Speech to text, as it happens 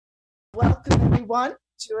everyone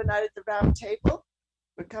to a night at the Roundtable.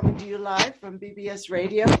 We're coming to you live from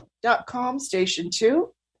bbsradio.com, Station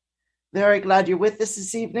 2. Very glad you're with us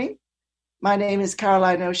this evening. My name is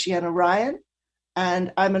Caroline Oceana Ryan,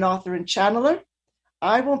 and I'm an author and channeler.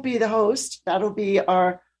 I won't be the host. That'll be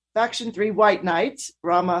our Faction 3 White Knights,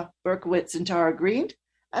 Rama, Berkowitz, and Tara Green,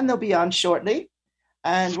 and they'll be on shortly.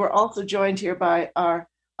 And we're also joined here by our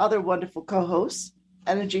other wonderful co-hosts,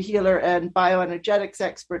 energy healer and bioenergetics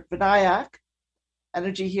expert Vinayak,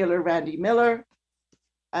 energy healer Randy Miller,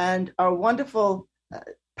 and our wonderful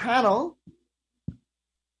panel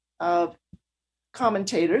of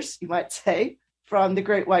commentators, you might say, from the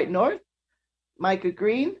Great White North, Micah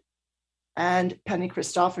Green and Penny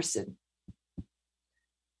Christoffersen.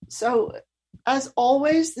 So, as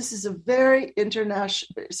always, this is a very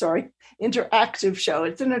interactive show.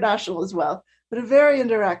 It's international as well, but a very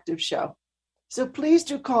interactive show. So please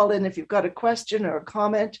do call in if you've got a question or a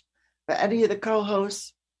comment for any of the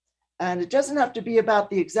co-hosts. And it doesn't have to be about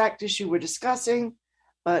the exact issue we're discussing,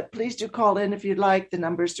 but please do call in if you'd like. The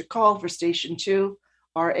numbers to call for Station 2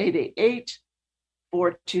 are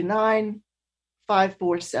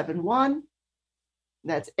 888-429-5471.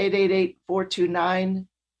 That's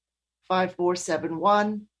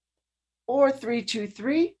 888-429-5471 or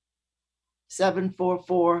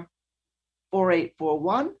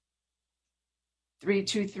 323-744-4841.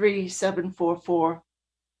 323-744-4841.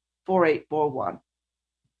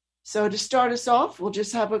 So to start us off, we'll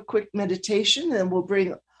just have a quick meditation and we'll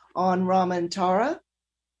bring on Rama and Tara.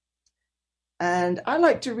 And I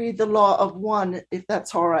like to read the Law of One, if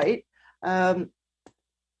that's all right.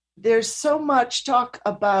 There's so much talk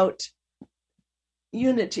about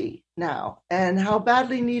unity now and how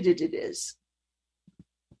badly needed it is,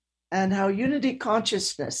 and how unity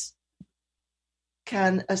consciousness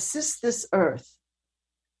can assist this earth,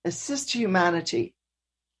 assist humanity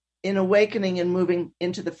in awakening and moving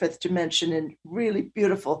into the fifth dimension in really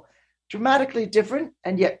beautiful, dramatically different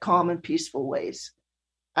and yet calm and peaceful ways.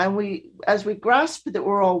 And as we grasp that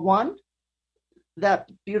we're all one,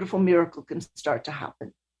 that beautiful miracle can start to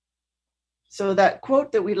happen. So that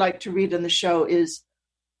quote that we like to read in the show is,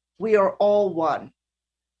 "We are all one.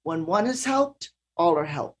 When one is helped, all are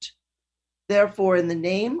helped. Therefore, in the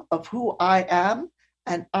name of who I am,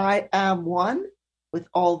 and I am one with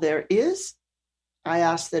all there is, I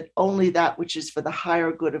ask that only that which is for the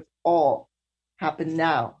higher good of all happen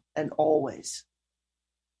now and always.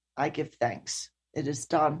 I give thanks. It is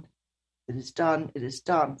done. It is done. It is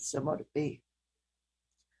done. So mote it be."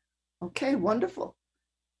 Okay, wonderful.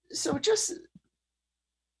 So just,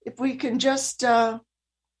 if we can just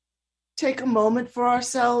take a moment for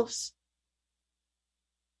ourselves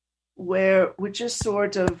where we're just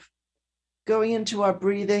sort of going into our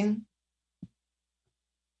breathing,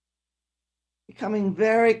 becoming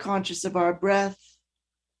very conscious of our breath,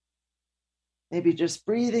 maybe just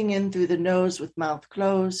breathing in through the nose with mouth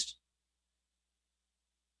closed.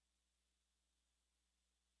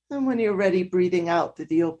 And when you're ready, breathing out through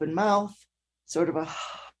the open mouth, sort of a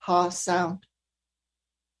ha sound.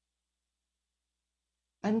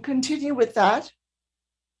 And continue with that.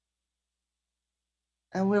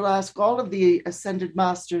 And we'll ask all of the ascended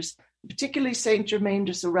masters, particularly Saint Germain,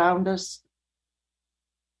 to surround us.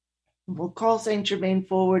 We'll call Saint Germain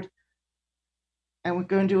forward, and we're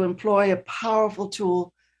going to employ a powerful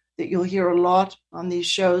tool that you'll hear a lot on these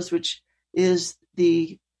shows, which is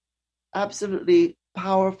the absolutely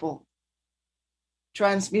powerful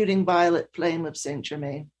transmuting violet flame of Saint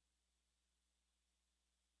Germain.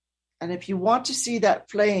 And if you want to see that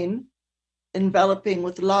flame enveloping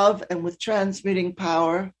with love and with transmuting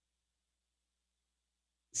power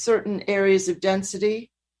certain areas of density,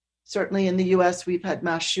 certainly in the US, we've had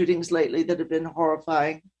mass shootings lately that have been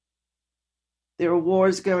horrifying. There are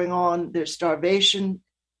wars going on. There's starvation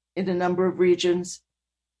in a number of regions,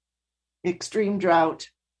 extreme drought,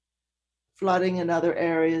 flooding in other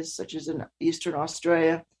areas, such as in Eastern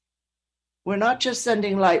Australia. We're not just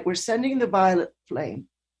sending light, we're sending the violet flame.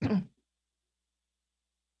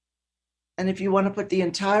 And if you want to put the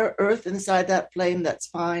entire earth inside that flame, that's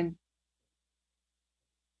fine.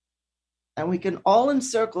 And we can all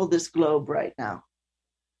encircle this globe right now.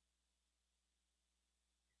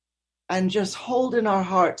 And just hold in our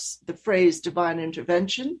hearts the phrase divine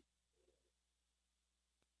intervention,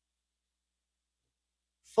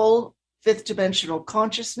 full fifth dimensional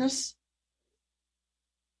consciousness,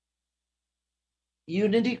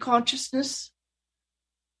 unity consciousness,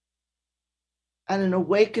 and an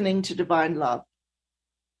awakening to divine love.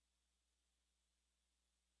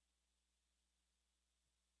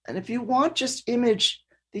 And if you want, just image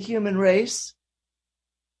the human race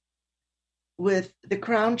with the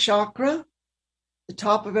crown chakra the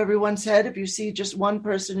top of everyone's head. If you see just one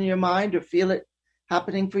person in your mind or feel it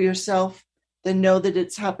happening for yourself, then know that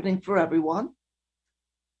it's happening for everyone.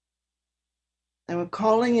 And we're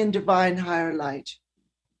calling in divine higher light.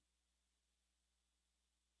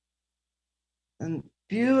 And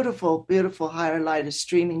beautiful, beautiful higher light is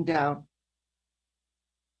streaming down.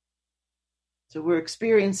 So we're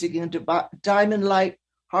experiencing a diamond light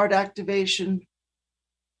heart activation.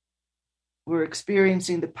 We're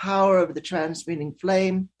experiencing the power of the transmuting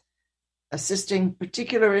flame, assisting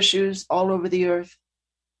particular issues all over the earth.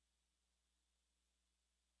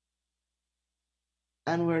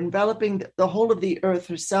 And we're enveloping the whole of the earth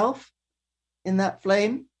herself in that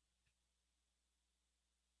flame.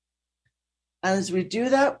 And as we do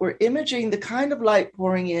that, we're imaging the kind of light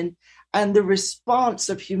pouring in and the response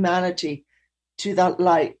of humanity to that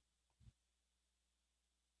light.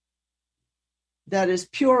 That is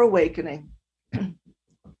pure awakening.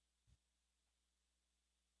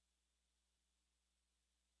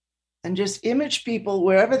 And just image people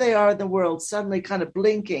wherever they are in the world, suddenly kind of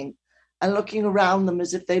blinking and looking around them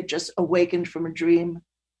as if they've just awakened from a dream.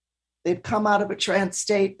 They've come out of a trance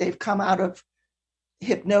state. They've come out of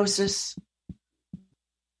hypnosis.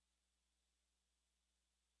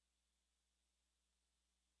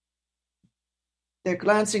 They're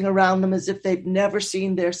glancing around them as if they've never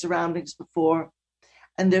seen their surroundings before.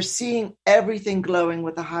 And they're seeing everything glowing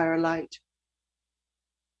with a higher light.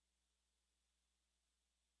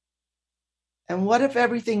 And what if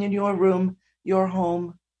everything in your room, your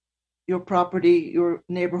home, your property, your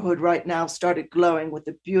neighborhood right now started glowing with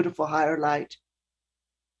a beautiful higher light?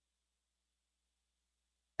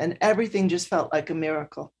 And everything just felt like a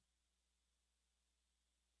miracle,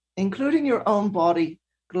 including your own body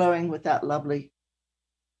glowing with that lovely,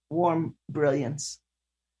 warm brilliance.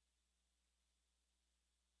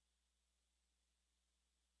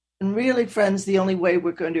 And really, friends, the only way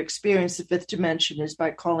we're going to experience the fifth dimension is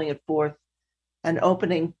by calling it forth and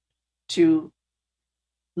opening to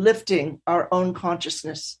lifting our own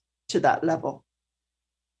consciousness to that level.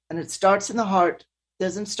 And it starts in the heart,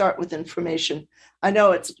 doesn't start with information. I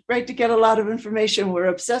know it's great to get a lot of information. We're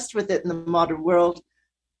obsessed with it in the modern world,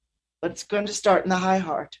 but it's going to start in the high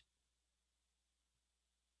heart.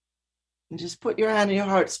 And just put your hand in your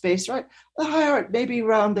heart space, right? The high heart, maybe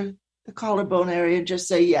around the collarbone area, and just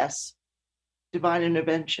say, yes, divine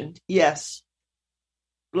intervention. Yes,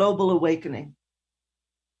 global awakening.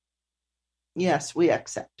 Yes, we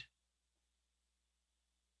accept.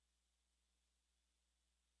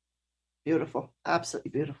 Beautiful,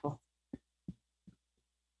 absolutely beautiful.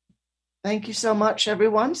 Thank you so much,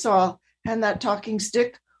 everyone. So I'll hand that talking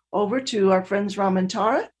stick over to our friends Rama and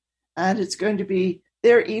Tara, and it's going to be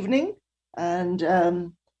their evening. And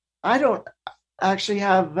I don't actually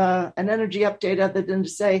have an energy update other than to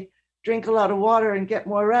say, drink a lot of water and get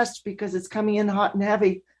more rest, because it's coming in hot and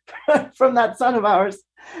heavy from that sun of ours,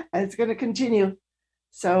 and it's going to continue.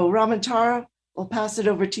 So Rama and Tara, we'll pass it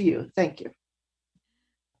over to you. Thank you.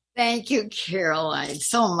 Thank you, Caroline,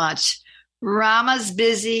 so much. Rama's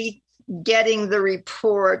busy getting the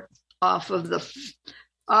report off of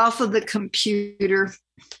the computer.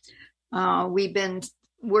 We've been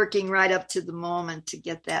working right up to the moment to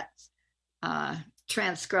get that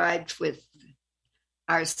transcribed with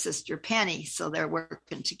our sister Penny, so they're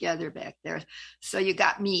working together back there. So you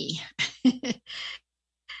got me.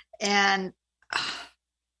 And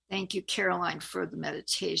thank you, Caroline, for the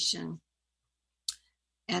meditation.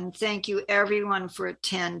 And thank you, everyone, for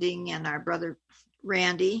attending. And our brother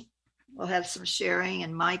Randy will have some sharing,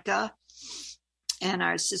 and Micah. And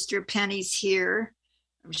our sister Penny's here.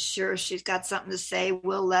 I'm sure she's got something to say.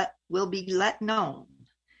 We'll be let known.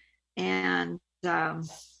 And our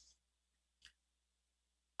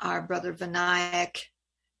brother Vinayak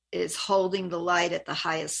is holding the light at the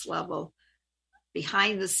highest level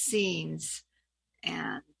behind the scenes.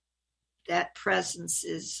 And that presence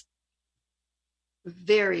is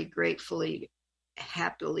very gratefully,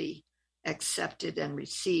 happily accepted and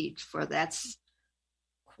received, for that's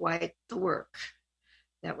quite the work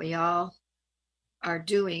that we all are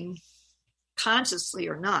doing, consciously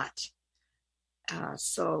or not.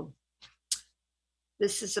 So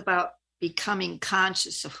this is about becoming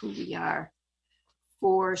conscious of who we are,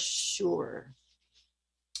 for sure.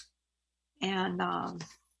 And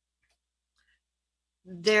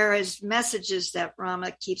there is messages that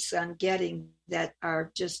Rama keeps on getting that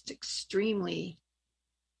are just extremely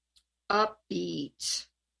upbeat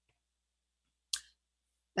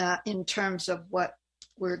in terms of what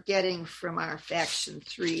we're getting from our Faction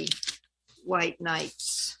 3 White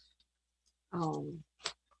Knights. And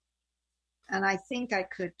I think I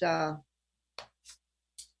could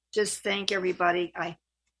just thank everybody.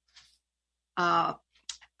 I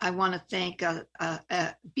want to thank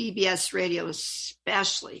BBS Radio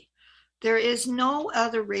especially. There is no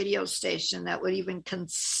other radio station that would even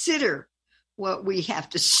consider what we have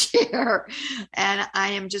to share. And I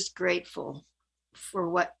am just grateful for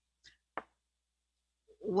what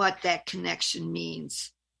that connection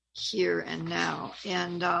means here and now.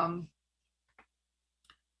 And our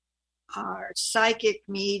psychic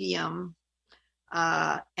medium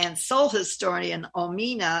and soul historian,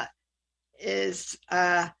 Omena, is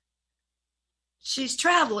she's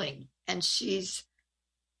traveling and she's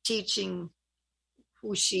teaching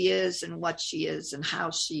who she is and what she is and how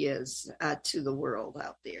she is to the world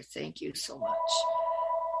out there. Thank you so much.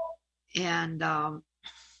 And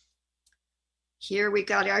here we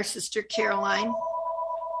got our sister Caroline,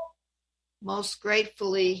 most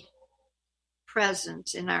gratefully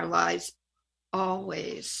present in our lives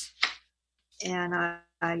always. And I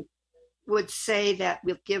would say that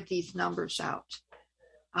we'll give these numbers out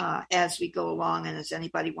as we go along and as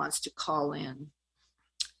anybody wants to call in.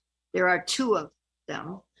 There are two of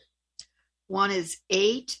them. One is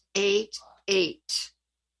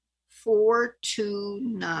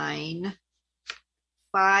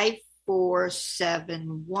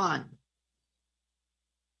 888-429-5471.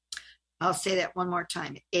 I'll say that one more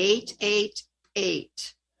time.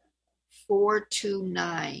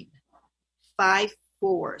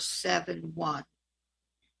 888-429-5471.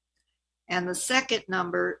 And the second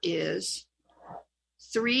number is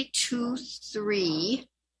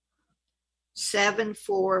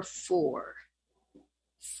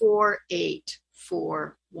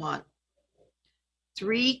 323-744-4841.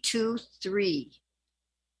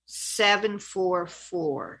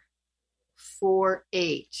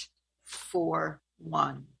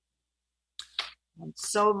 323-744-4841. And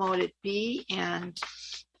so mote it be. And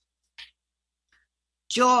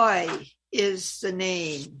joy is the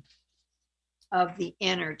name of the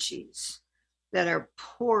energies that are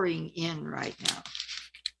pouring in right now.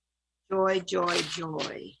 Joy, joy,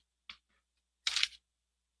 joy.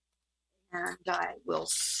 And I will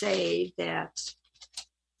say that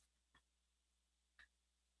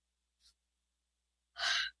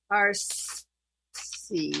our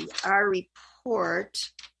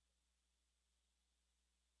report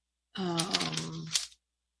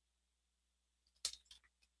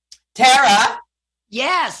Tara?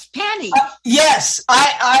 Yes, Penny. Yes,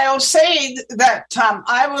 I'll say that,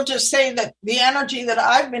 I will just say that the energy that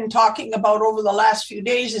I've been talking about over the last few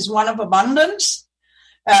days is one of abundance.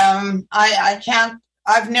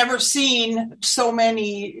 I've never seen so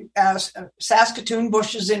many Saskatoon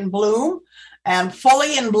bushes in bloom and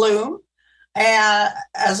fully in bloom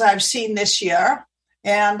as I've seen this year.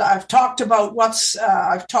 And I've talked about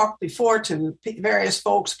I've talked before to various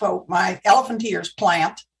folks about my elephant ears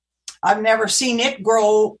plant. I've never seen it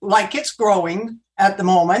grow like it's growing at the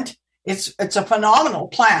moment. It's a phenomenal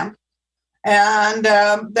plant. And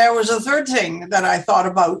there was a third thing that I thought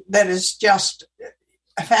about that is just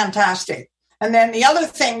fantastic. And then the other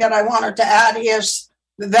thing that I wanted to add is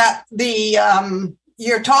that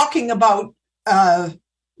you're talking about the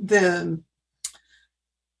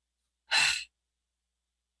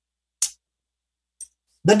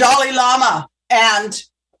Dalai Lama and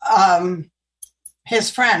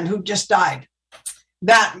his friend who just died.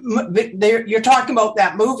 You're talking about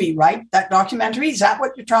that movie, right? That documentary. Is that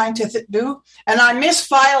what you're trying to do? And I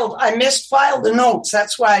misfiled the notes.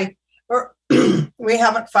 That's why we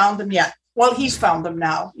haven't found them yet. Well, he's found them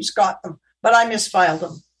now. He's got them, but I misfiled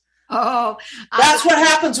them. Oh, that's what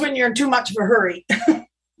happens when you're in too much of a hurry.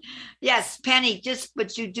 Yes, Penny, just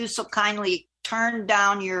what you do so kindly, turn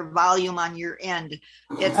down your volume on your end.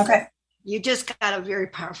 It's okay. You just got a very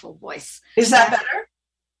powerful voice. Is that better?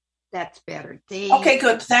 That's better. Okay,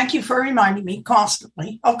 good. Thank you for reminding me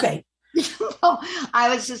constantly. Okay. I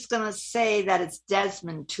was just going to say that it's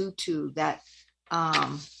Desmond Tutu that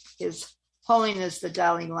His Holiness the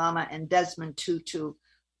Dalai Lama and Desmond Tutu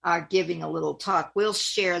are giving a little talk. We'll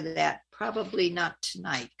share that, probably not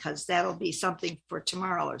tonight, because that'll be something for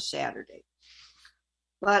tomorrow or Saturday.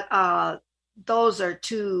 But those are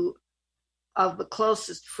two of the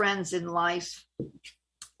closest friends in life.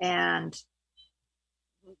 And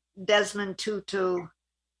Desmond Tutu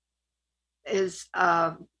is,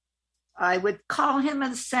 I would call him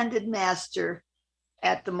an ascended master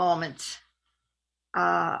at the moment,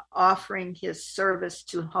 offering his service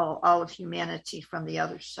to all of humanity from the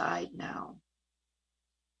other side now.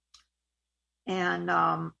 And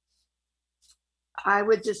I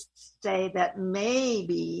would just say that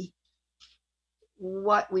maybe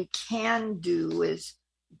what we can do is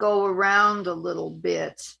go around a little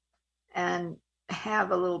bit and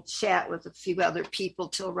have a little chat with a few other people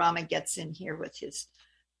till Rama gets in here with his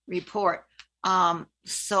report.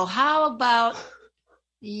 So how about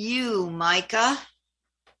you, Micah?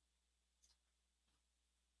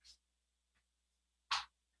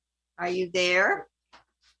 Are you there?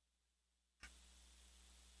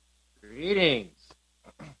 Greetings.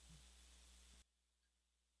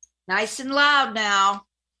 Nice and loud now.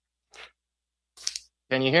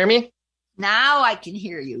 Can you hear me? Now I can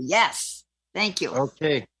hear you. Yes. Thank you.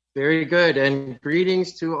 Okay, very good. And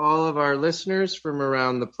greetings to all of our listeners from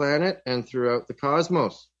around the planet and throughout the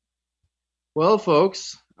cosmos. Well,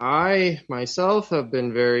 folks, I myself have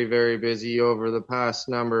been very, very busy over the past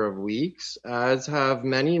number of weeks, as have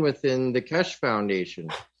many within the Keshe Foundation.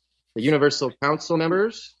 The Universal Council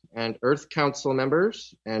members and Earth Council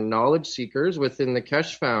members and knowledge seekers within the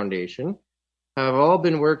Keshe Foundation have all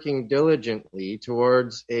been working diligently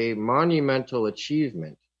towards a monumental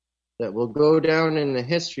achievement that will go down in the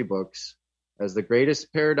history books as the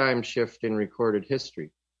greatest paradigm shift in recorded history.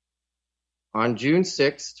 On June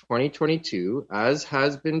 6, 2022, as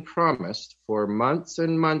has been promised for months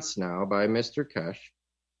and months now by Mr. Keshe,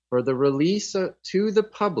 for the release to the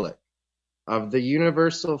public of the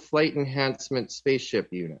Universal Flight Enhancement Spaceship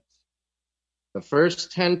Units. The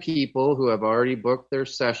first 10 people who have already booked their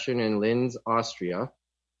session in Linz, Austria,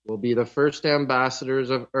 will be the first ambassadors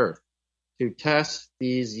of Earth to test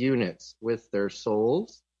these units with their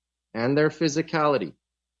souls and their physicality.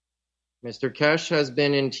 Mr. Keshe has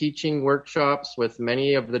been in teaching workshops with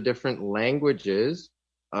many of the different languages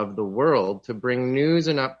of the world to bring news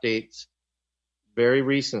and updates very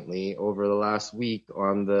recently over the last week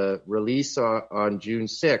on the release on June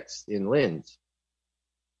 6th in Linz.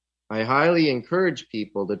 I highly encourage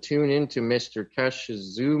people to tune into Mr.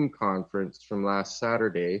 Keshe's Zoom conference from last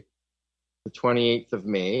Saturday, the 28th of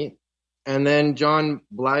May, and then John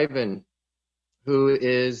Blyven, who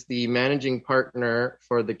is the managing partner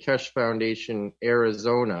for the Keshe Foundation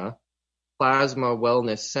Arizona Plasma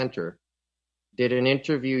Wellness Center, did an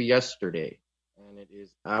interview yesterday, and it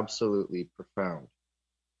is absolutely profound.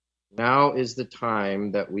 Now is the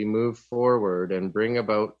time that we move forward and bring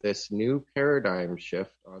about this new paradigm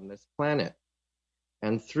shift on this planet.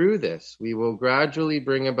 And through this, we will gradually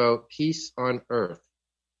bring about peace on Earth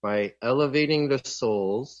by elevating the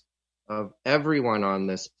souls of everyone on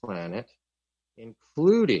this planet,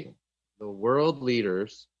 including the world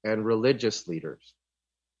leaders and religious leaders.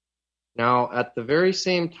 Now, at the very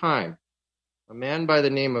same time, a man by the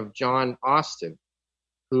name of John Austin,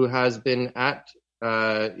 who has been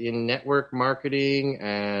in network marketing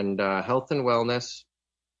and health and wellness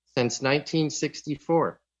since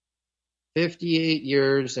 1964, 58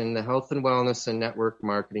 years in the health and wellness and network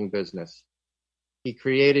marketing business. He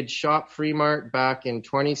created Shop Free Mart back in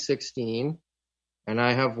 2016, and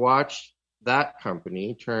I have watched that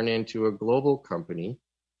company turn into a global company,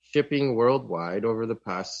 shipping worldwide over the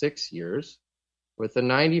past 6 years, with a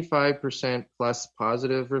 95% plus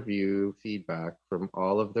positive review feedback from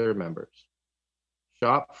all of their members.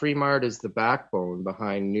 Shop Free Mart is the backbone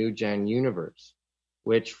behind New Gen Universe,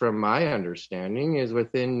 which from my understanding is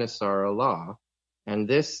within Nasara law, and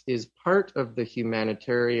this is part of the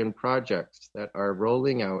humanitarian projects that are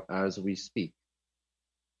rolling out as we speak.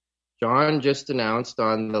 John just announced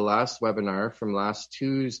on the last webinar from last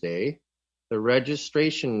Tuesday the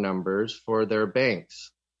registration numbers for their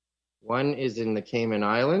banks. One is in the Cayman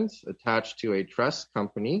Islands, attached to a trust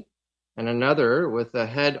company, and another with a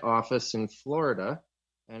head office in Florida,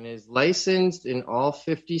 and is licensed in all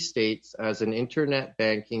 50 states as an internet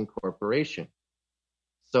banking corporation.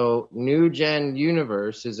 So New Gen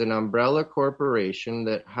Universe is an umbrella corporation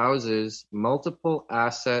that houses multiple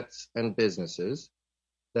assets and businesses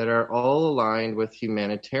that are all aligned with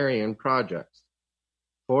humanitarian projects.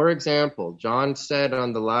 For example, John said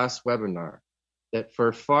on the last webinar that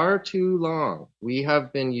for far too long, we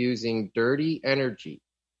have been using dirty energy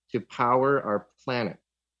to power our planet.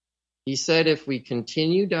 He said if we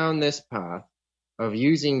continue down this path of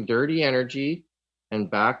using dirty energy and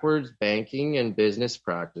backwards banking and business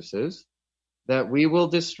practices, that we will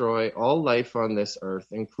destroy all life on this earth,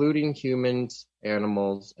 including humans,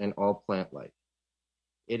 animals, and all plant life.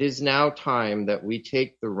 It is now time that we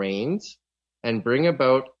take the reins and bring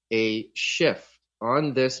about a shift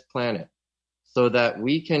on this planet so that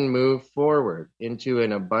we can move forward into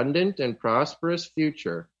an abundant and prosperous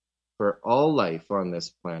future for all life on this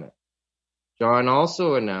planet. John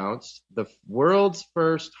also announced the world's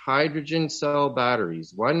first hydrogen cell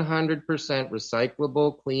batteries, 100%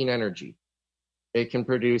 recyclable clean energy. They can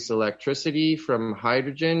produce electricity from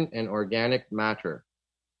hydrogen and organic matter.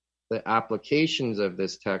 The applications of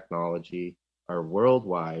this technology are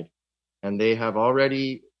worldwide, and they have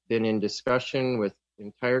already been in discussion with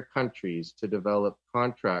entire countries to develop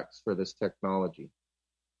contracts for this technology.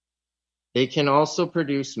 They can also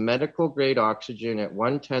produce medical-grade oxygen at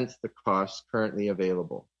 1/10 the cost currently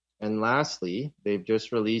available. And lastly, they've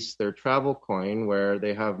just released their travel coin, where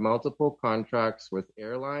they have multiple contracts with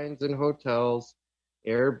airlines and hotels,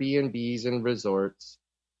 Airbnbs and resorts,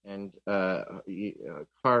 and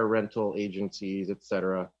car rental agencies,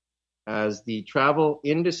 etc., as the travel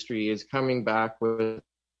industry is coming back with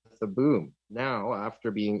a boom now,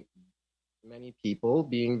 after many people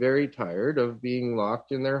being very tired of being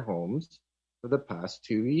locked in their homes for the past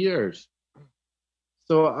 2 years.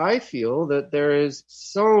 So I feel that there is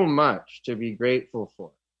so much to be grateful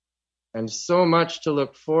for and so much to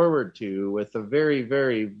look forward to, with a very,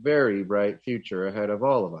 very, very bright future ahead of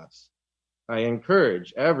all of us. I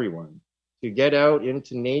encourage everyone to get out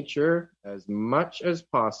into nature as much as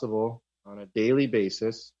possible on a daily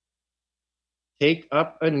basis. Take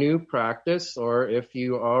up a new practice, or if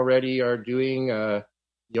you already are doing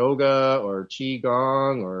yoga or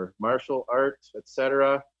qigong or martial arts,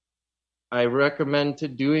 etc., I recommend to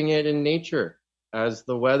doing it in nature as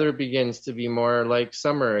the weather begins to be more like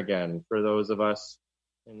summer again for those of us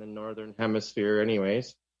in the northern hemisphere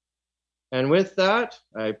anyways. And with that,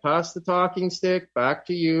 I pass the talking stick back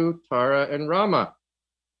to you, Tara and Rama.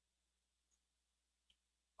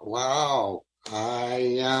 Wow,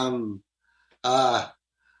 I'm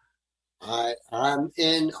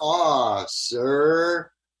in awe, sir,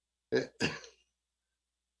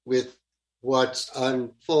 with what's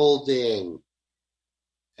unfolding.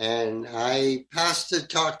 And I pass the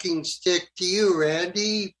talking stick to you,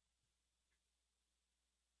 Randy.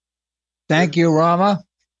 Thank you, Rama.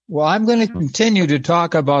 Well, I'm going to continue to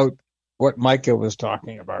talk about what Micah was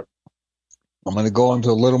talking about. I'm going to go into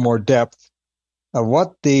a little more depth of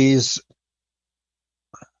what these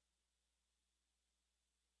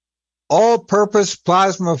all-purpose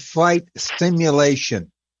plasma flight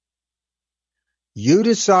simulation. You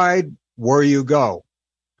decide where you go.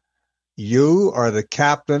 You are the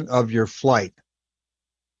captain of your flight,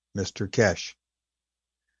 Mr. Kesh.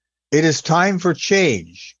 It is time for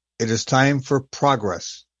change. It is time for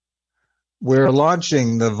progress. We're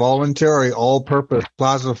launching the voluntary all-purpose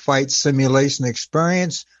plasma flight simulation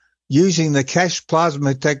experience using the Kesh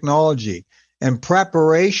plasma technology in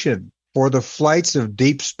preparation for the flights of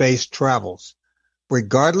deep space travels.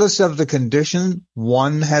 Regardless of the condition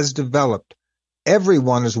one has developed,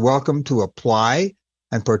 everyone is welcome to apply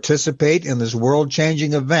and participate in this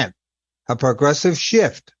world-changing event, a progressive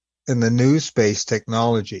shift in the new space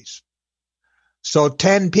technologies. So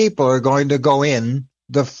 10 people are going to go in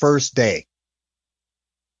the first day.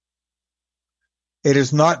 It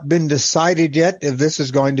has not been decided yet if this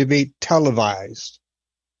is going to be televised.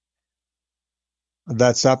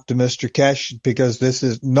 That's up to Mr. Kesh,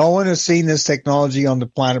 because no one has seen this technology on the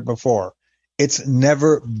planet before. It's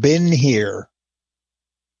never been here.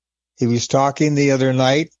 He was talking the other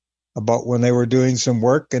night about when they were doing some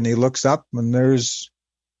work, and he looks up and there's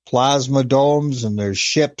plasma domes and there's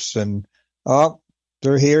ships, and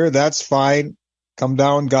they're here. That's fine. Come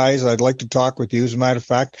down, guys. I'd like to talk with you. As a matter of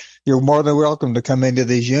fact, you're more than welcome to come into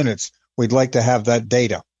these units. We'd like to have that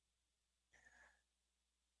data.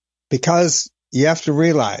 Because you have to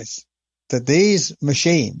realize that these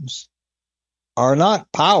machines are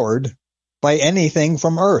not powered by anything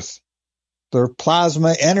from Earth. They're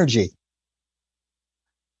plasma energy.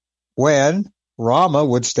 When Rama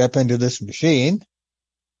would step into this machine,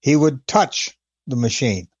 he would touch the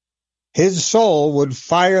machine. His soul would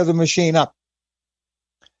fire the machine up.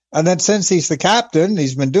 And then, since he's the captain,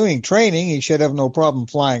 he's been doing training, he should have no problem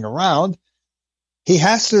flying around. He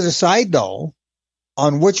has to decide, though,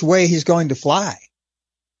 on which way he's going to fly.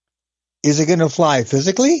 Is he going to fly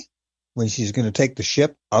physically, when she's going to take the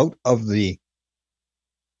ship out of the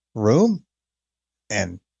room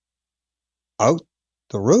and out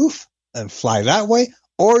the roof and fly that way?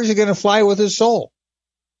 Or is he going to fly with his soul?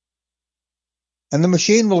 And the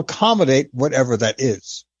machine will accommodate whatever that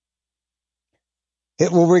is.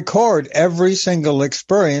 It will record every single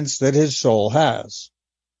experience that his soul has.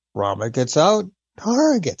 Rama gets out,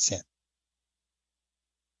 Tara gets in.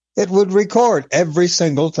 It would record every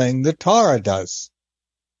single thing that Tara does,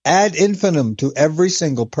 ad infinitum to every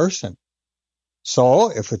single person. So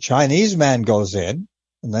if a Chinese man goes in,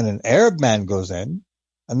 and then an Arab man goes in,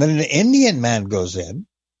 and then an Indian man goes in,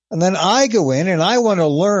 and then I go in and I want to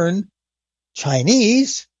learn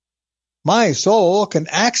Chinese, my soul can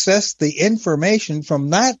access the information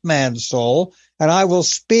from that man's soul, and I will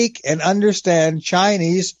speak and understand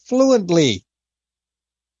Chinese fluently.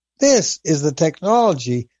 This is the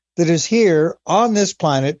technology that is here on this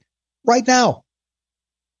planet right now.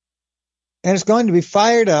 And it's going to be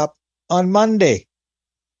fired up on Monday.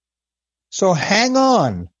 So hang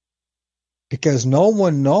on, because no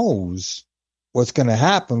one knows what's going to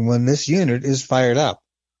happen when this unit is fired up.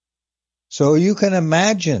 So you can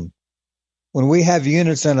imagine when we have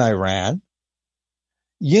units in Iran,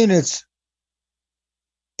 units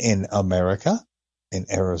in America, in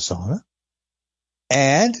Arizona,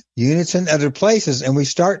 and units in other places, and we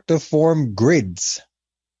start to form grids.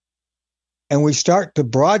 And we start to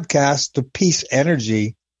broadcast the peace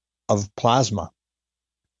energy of plasma.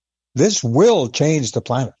 This will change the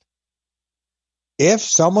planet. If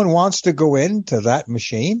someone wants to go into that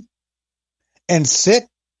machine and sit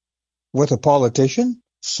with a politician,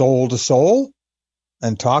 soul to soul,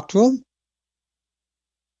 and talk to him,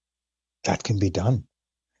 that can be done,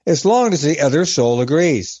 as long as the other soul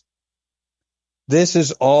agrees. This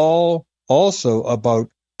is all also about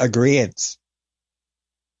agreeance.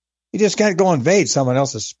 You just can't go invade someone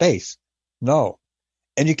else's space. No.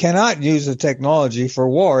 And you cannot use the technology for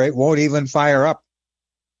war. It won't even fire up.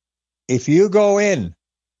 If you go in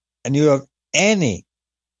and you have any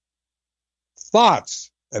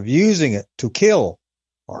thoughts of using it to kill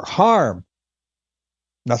or harm,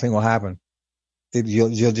 nothing will happen.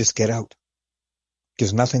 You'll just get out,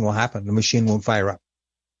 because nothing will happen. The machine won't fire up.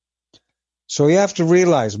 So you have to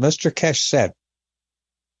realize, Mr. Kesh said,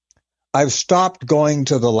 I've stopped going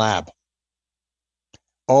to the lab.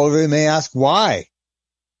 All of you may ask why.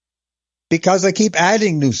 Because I keep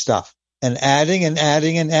adding new stuff and adding and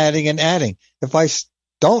adding and adding and adding. If I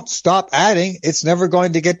don't stop adding, it's never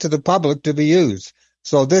going to get to the public to be used.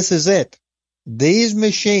 So this is it. These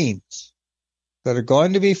machines that are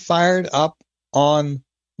going to be fired up on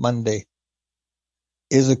Monday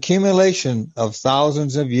is accumulation of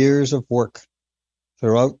thousands of years of work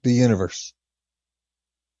throughout the universe.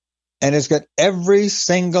 And it's got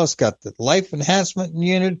it's got the life enhancement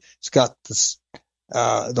unit, it's got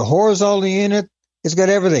the horizontal unit, it's got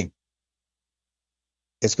everything.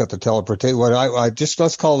 It's got the teleportation,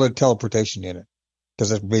 let's call it a teleportation unit, because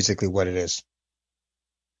that's basically what it is.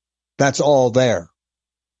 That's all there.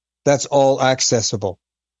 That's all accessible.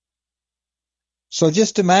 So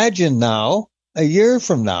just imagine now, a year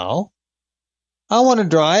from now, I want to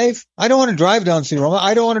drive. I don't want to drive down to Rama.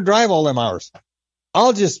 I don't want to drive all them hours.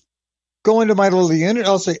 I'll just go into my little unit.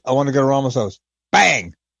 I'll say, I want to go to Rama's house.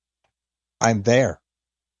 Bang! I'm there.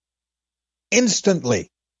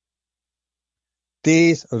 Instantly.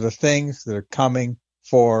 These are the things that are coming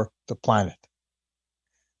for the planet.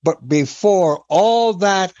 But before all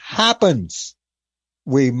that happens,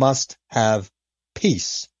 we must have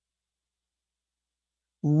peace.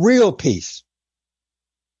 Real peace.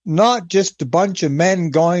 Not just a bunch of men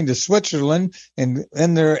going to Switzerland in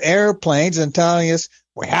their airplanes and telling us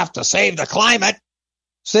we have to save the climate.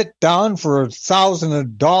 Sit down for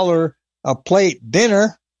 $1,000 a plate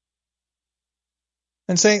dinner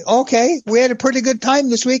and say, okay, we had a pretty good time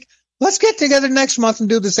this week. Let's get together next month and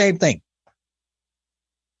do the same thing.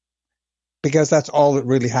 Because that's all that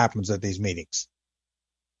really happens at these meetings.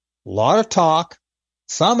 A lot of talk,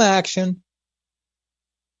 some action,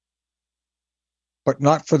 but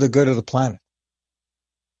not for the good of the planet.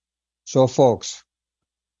 So folks,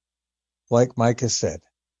 like Micah said,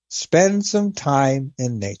 spend some time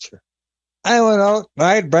in nature. I went out,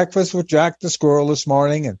 I had breakfast with Jack the squirrel this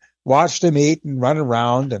morning and watched him eat and run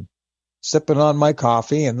around and sipping on my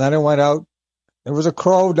coffee. And then I went out. There was a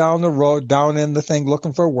crow down the road, down in the thing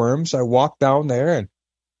looking for worms. I walked down there and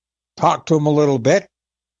talked to him a little bit.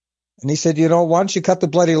 And he said, why don't you cut the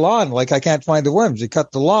bloody lawn? Like I can't find the worms. You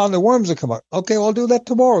cut the lawn, the worms will come out. Okay, well, I'll do that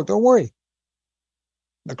tomorrow. Don't worry.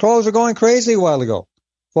 The crows are going crazy a while ago.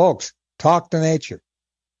 Folks, talk to nature.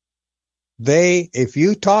 If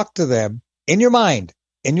you talk to them in your mind,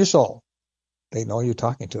 in your soul, they know you're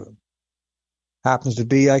talking to them. Happens to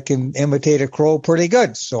be I can imitate a crow pretty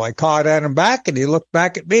good. So I cawed at him back and he looked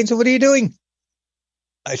back at me and said, what are you doing?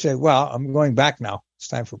 I said, well, I'm going back now. It's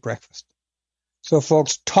time for breakfast. So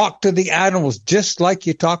folks, talk to the animals just like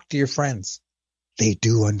you talk to your friends. They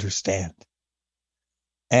do understand.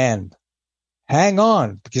 And hang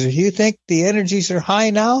on, because if you think the energies are high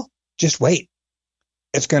now, just wait.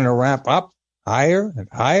 It's going to ramp up higher and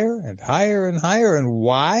higher and higher and higher. And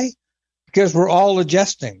why? Because we're all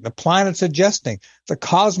adjusting. The planet's adjusting. The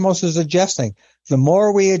cosmos is adjusting. The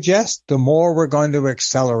more we adjust, the more we're going to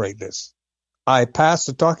accelerate this. I pass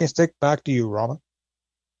the talking stick back to you, Rama.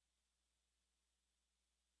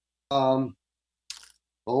 I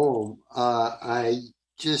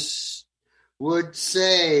just would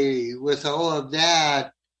say with all of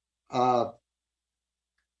that, I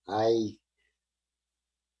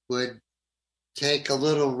would take a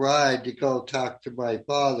little ride to go talk to my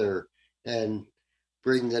father and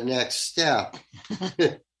bring the next step.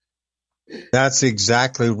 That's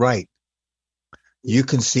exactly right. You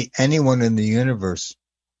can see anyone in the universe,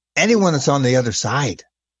 anyone that's on the other side,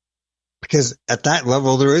 because at that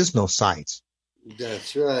level, there is no sides.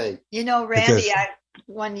 That's right. You know, Randy,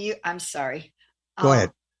 I'm sorry. Go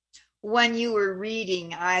ahead. When you were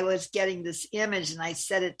reading, I was getting this image and I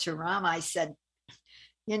said it to Rama. I said,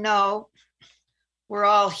 you know, we're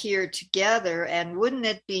all here together, and wouldn't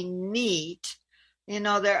it be neat? You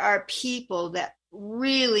know, there are people that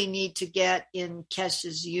really need to get in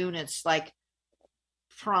Kesha's units like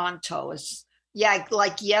pronto.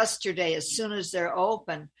 Like yesterday, as soon as they're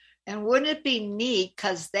open. And wouldn't it be neat,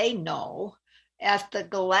 because they know, if the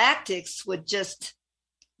Galactics would just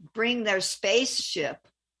bring their spaceship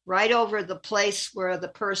right over the place where the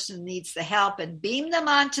person needs the help and beam them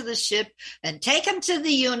onto the ship and take them to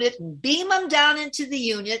the unit and beam them down into the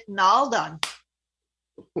unit and all done.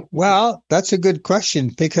 Well, that's a good question,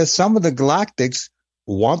 because some of the Galactics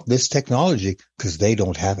want this technology because they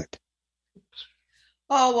don't have it.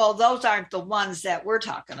 Oh, well, those aren't the ones that we're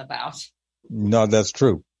talking about. No, that's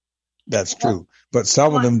true. That's true. But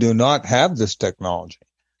some of them do not have this technology.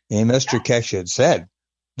 And Mr. Keshe had said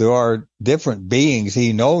there are different beings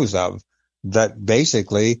he knows of that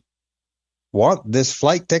basically want this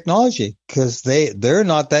flight technology because they're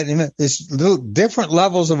not that. It's little different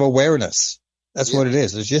levels of awareness. That's what it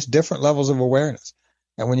is. It's just different levels of awareness.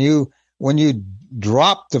 And when you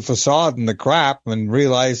drop the facade and the crap and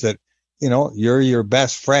realize that, you know, you're your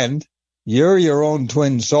best friend, you're your own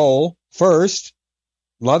twin soul first,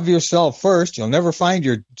 love yourself first. You'll never find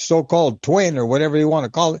your so-called twin or whatever you want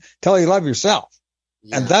to call it till you love yourself.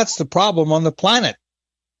 Yeah. And that's the problem on the planet.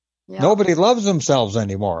 Yeah. Nobody loves themselves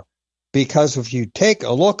anymore, because if you take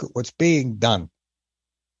a look at what's being done,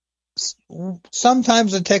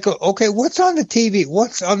 sometimes okay, what's on the TV?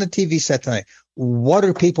 What's on the TV set tonight? What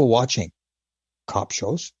are people watching? Cop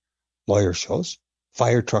shows, lawyer shows,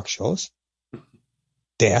 fire truck shows,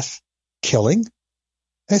 death, killing.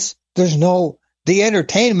 The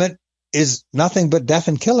entertainment is nothing but death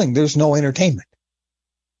and killing. There's no entertainment.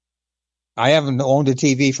 I haven't owned a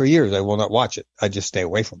TV for years. I will not watch it. I just stay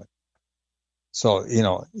away from it. So, you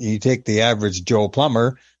know, you take the average Joe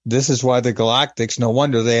Plumber. This is why the Galactics, no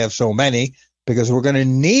wonder they have so many, because we're going to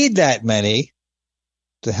need that many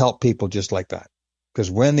to help people just like that. Because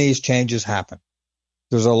when these changes happen,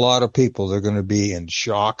 there's a lot of people that are going to be in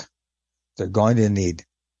shock. They're going to need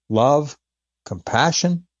love,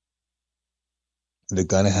 compassion. They're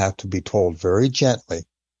going to have to be told very gently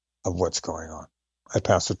of what's going on. I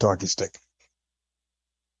pass the talkie stick.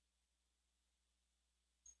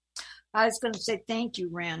 I was going to say thank you,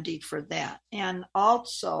 Randy, for that. And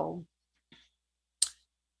also,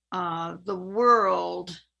 the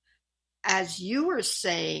world, as you were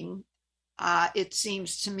saying, it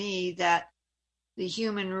seems to me that the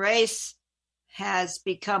human race has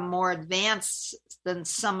become more advanced than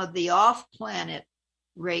some of the off-planet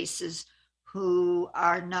races who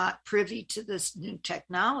are not privy to this new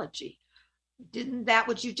technology. Didn't that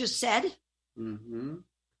what you just said? Mm-hmm.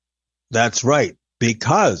 That's right.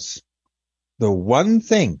 Because the one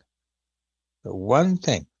thing,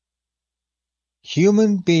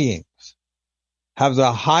 human beings have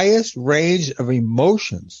the highest range of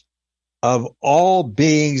emotions of all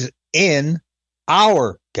beings in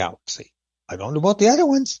our galaxy. I don't know about the other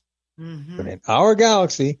ones, but in our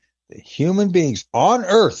galaxy, the human beings on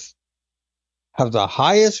Earth have the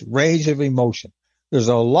highest range of emotion. There's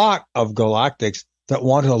a lot of Galactics that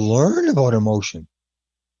want to learn about emotion,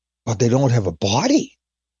 but they don't have a body.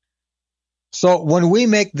 So when we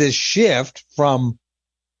make this shift from,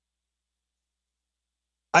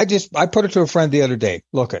 I put it to a friend the other day.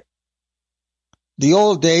 Look at the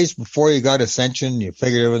old days before you got ascension, you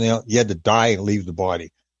figured everything out, you had to die and leave the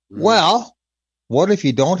body. Mm-hmm. Well, what if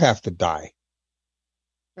you don't have to die?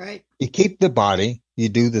 Right. You keep the body, you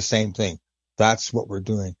do the same thing. That's what we're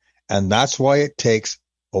doing. And that's why it takes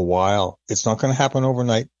a while. It's not going to happen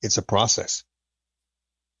overnight. It's a process.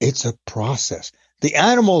 It's a process. The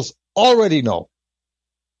animals already know.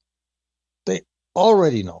 They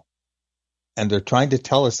already know. And they're trying to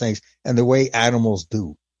tell us things and the way animals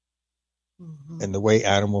do. Mm-hmm. And the way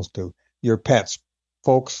animals do. Your pets,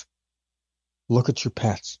 folks, look at your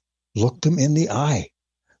pets. Look them in the eye.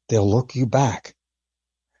 They'll look you back.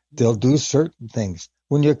 They'll do certain things.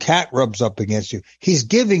 When your cat rubs up against you, he's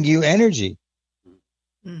giving you energy.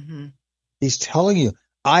 Mm-hmm. He's telling you,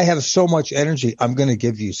 I have so much energy, I'm going to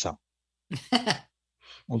give you some.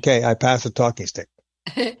 Okay, I pass the talking stick.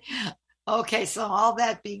 Okay, so all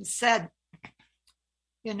that being said,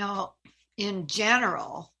 you know, in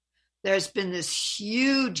general, there's been this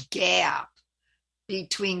huge gap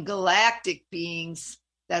between galactic beings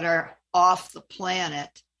that are off the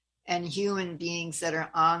planet and human beings that are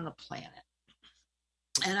on the planet.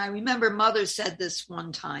 And I remember Mother said this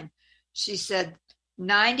one time. She said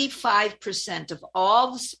 95% of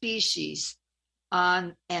all the species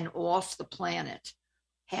on and off the planet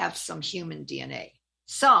have some human DNA.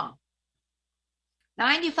 Some.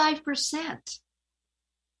 95%.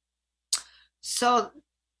 So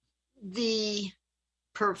the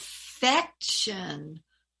perfection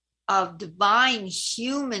of divine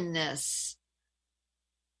humanness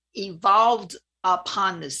evolved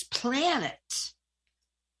upon this planet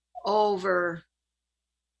over,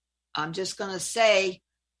 I'm just going to say,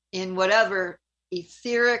 in whatever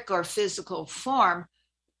etheric or physical form,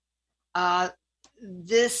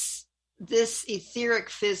 this etheric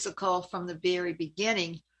physical from the very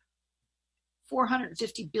beginning,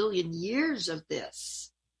 450 billion years of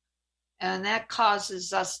this. And that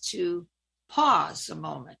causes us to pause a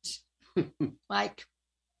moment, like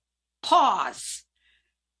pause.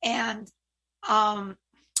 And the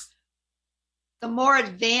more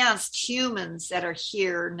advanced humans that are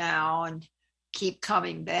here now and keep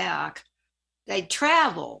coming back, they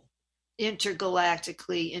travel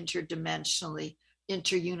intergalactically, interdimensionally,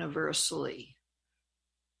 interuniversally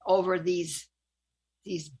over these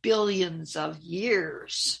billions of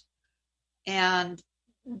years. And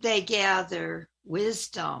they gather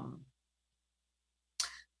wisdom.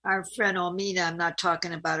 Our friend Omena, I'm not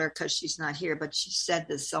talking about her because she's not here, but she said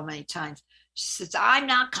this so many times. She says, I'm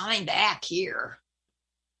not coming back here.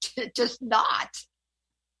 Just not.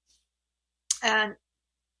 And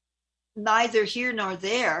neither here nor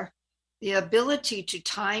there, the ability to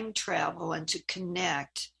time travel and to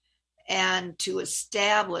connect and to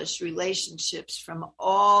establish relationships from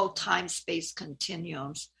all time-space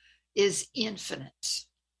continuums is infinite.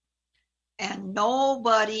 And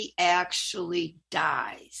nobody actually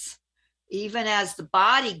dies. Even as the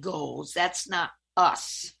body goes, that's not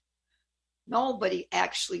us. Nobody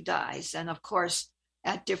actually dies. And of course,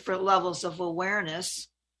 at different levels of awareness,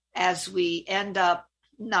 as we end up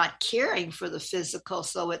not caring for the physical,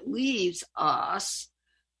 so it leaves us,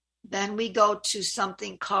 then we go to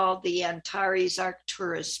something called the Antares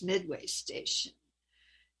Arcturus Midway Station.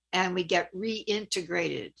 And we get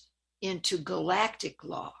reintegrated into galactic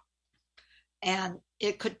law. And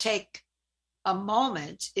it could take a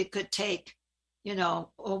moment, it could take,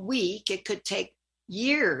 a week, it could take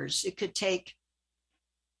years, it could take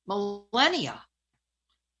millennia.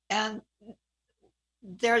 And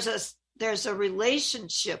there's a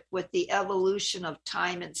relationship with the evolution of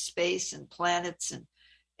time and space and planets and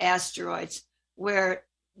asteroids where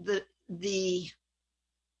the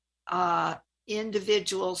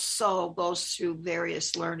individual soul goes through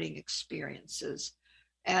various learning experiences.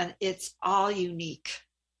 And it's all unique.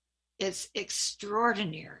 It's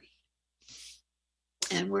extraordinary.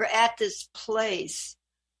 And we're at this place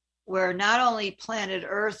where not only planet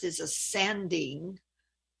Earth is ascending,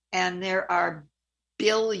 and there are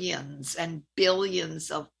billions and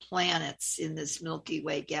billions of planets in this Milky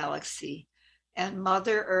Way galaxy, and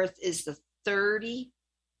Mother Earth is the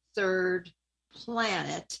 33rd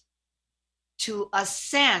planet to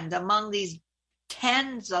ascend among these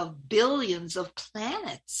tens of billions of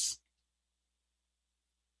planets.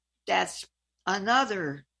 That's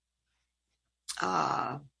another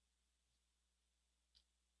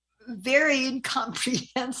very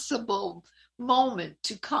incomprehensible moment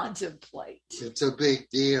to contemplate. It's a big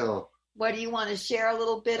deal. What do you want to share a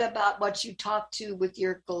little bit about what you talked to with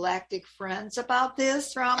your galactic friends about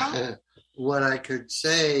this, Rama? What I could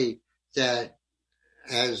say that,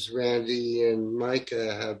 as Randy and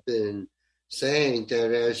Micah have been saying,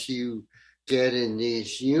 that as you get in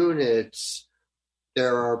these units,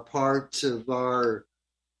 there are parts of our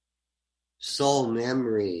soul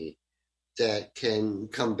memory that can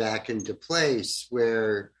come back into place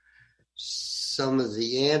where some of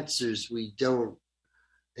the answers we don't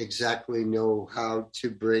exactly know how to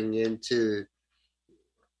bring into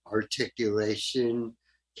articulation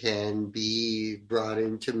can be brought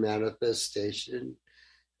into manifestation.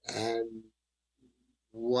 And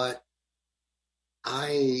what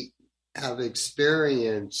I have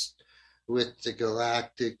experienced with the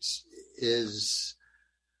galactics is,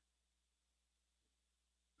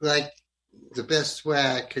 like, the best way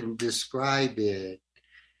I can describe it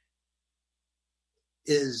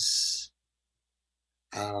is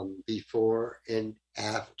before and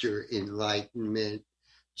after enlightenment,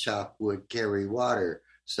 chop wood, carry water.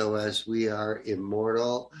 So as we are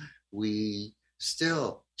immortal, we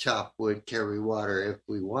still chop wood, carry water if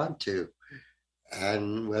we want to.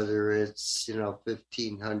 And whether it's,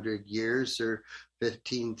 1,500 years or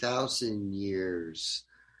 15,000 years,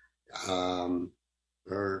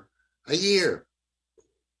 or a year,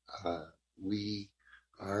 we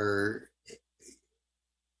are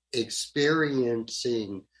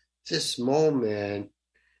experiencing this moment.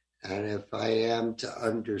 And if I am to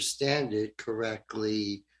understand it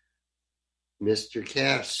correctly, Mr.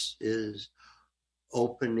 Cash is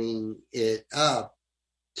opening it up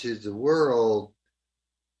to the world.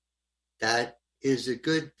 That is a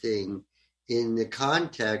good thing in the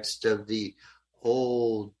context of the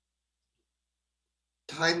old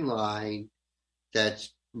timeline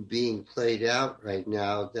that's being played out right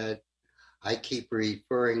now that I keep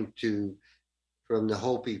referring to from the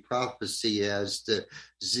Hopi prophecy as the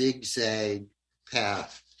zigzag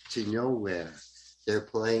path to nowhere. They're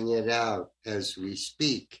playing it out as we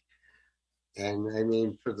speak. And I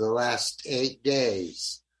mean, for the last 8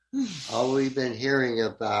 days, all we've been hearing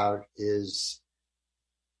about is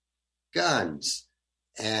guns.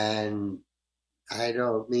 And I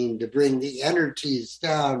don't mean to bring the energies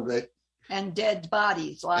down, but and dead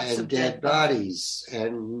bodies, lots of dead bodies.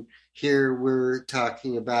 And here we're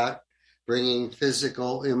talking about bringing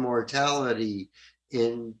physical immortality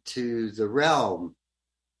into the realm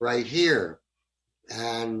right here.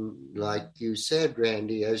 And like you said,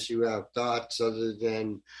 Randy, as you have thoughts other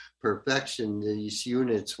than perfection, these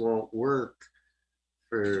units won't work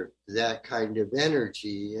for that kind of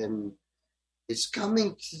energy. And it's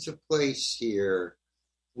coming to the place here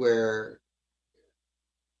where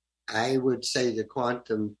I would say the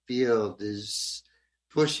quantum field is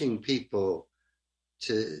pushing people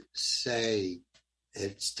to say,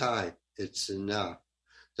 it's time, it's enough.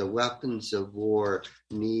 The weapons of war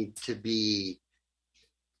need to be,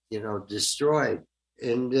 destroyed.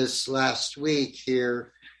 In this last week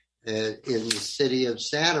here in the city of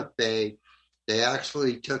Santa Fe, they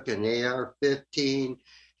actually took an AR-15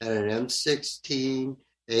 and an M16,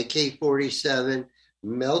 AK-47,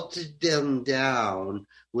 melted them down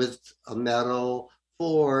with a metal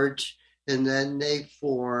forge, and then they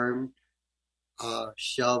formed a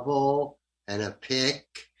shovel and a pick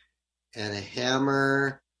and a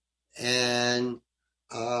hammer and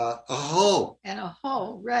a hoe. And a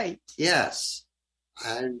hoe, right. Yes.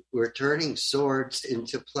 And we're turning swords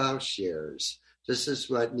into plowshares. This is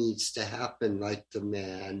what needs to happen, like the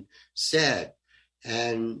man said.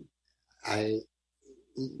 And I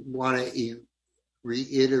want to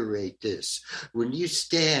reiterate this. When you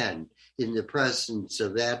stand in the presence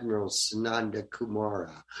of Admiral Sananda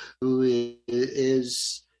Kumara, who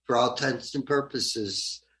is, for all intents and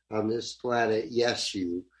purposes on this planet,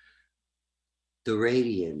 Yeshu, the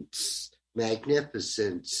radiance,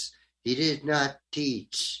 magnificence, he did not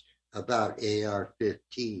teach about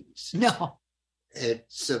AR-15s. No.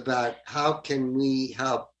 It's about how can we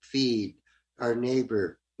help feed our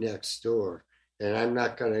neighbor next door. And I'm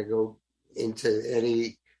not going to go into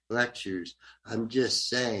any lectures. I'm just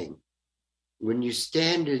saying, when you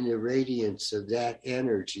stand in the radiance of that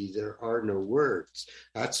energy, there are no words.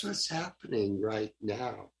 That's what's happening right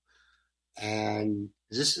now. And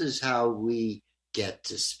this is how we get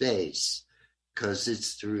to space, because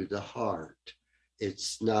it's through the heart.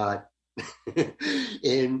 It's not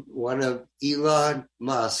in one of Elon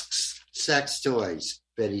Musk's sex toys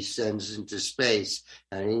that he sends into space,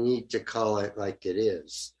 and you need to call it like it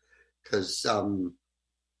is, because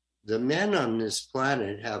the men on this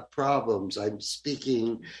planet have problems. I'm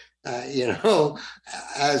speaking,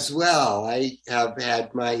 as well. I have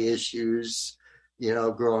had my issues,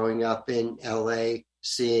 growing up in LA,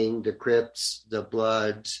 seeing the Crips, the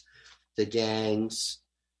Bloods, the gangs,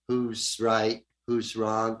 who's right, who's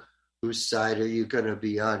wrong, whose side are you going to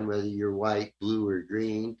be on, whether you're white, blue, or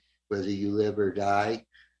green, whether you live or die.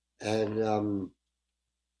 And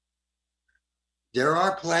there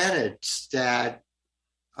are planets that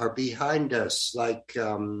are behind us, like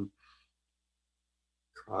Cryon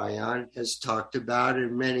has talked about,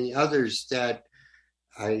 and many others that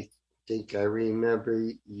I think I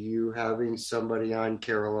remember you having somebody on,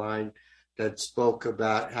 Caroline, that spoke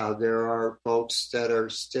about how there are folks that are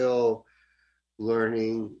still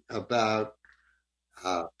learning about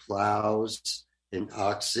plows and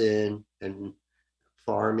oxen and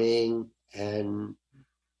farming. And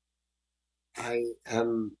I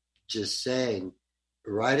am just saying,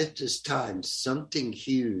 right at this time, something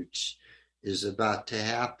huge is about to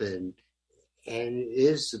happen, and it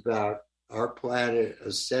is about our planet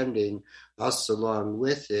ascending, us along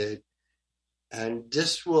with it. And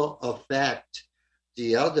this will affect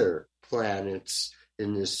the other planets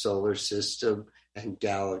in this solar system and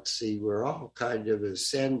galaxy. We're all kind of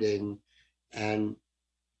ascending, and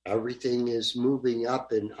everything is moving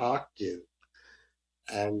up an octave.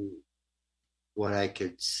 And what I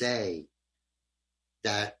could say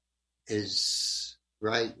that is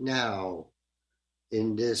right now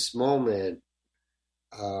in this moment,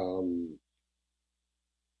 how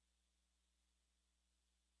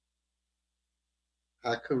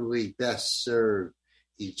can we best serve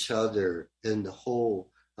each other and the whole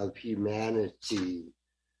of humanity?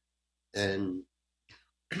 And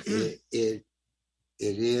it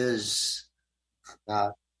is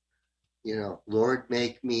about, Lord,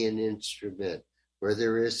 make me an instrument. Where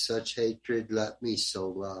there is such hatred, let me so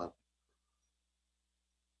love.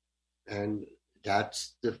 And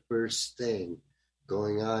that's the first thing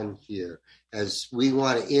going on here. As we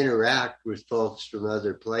want to interact with folks from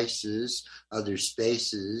other places, other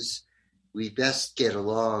spaces, we best get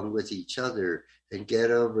along with each other and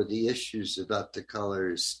get over the issues about the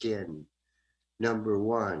color of skin. Number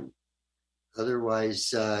one.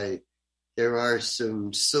 Otherwise, there are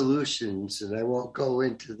some solutions, and I won't go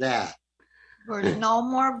into that. Or no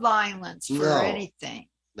more violence for anything.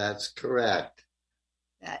 That's correct.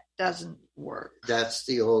 That doesn't work. That's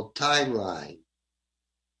the old timeline.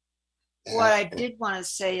 What I did want to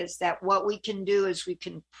say is that what we can do is we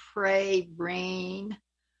can pray rain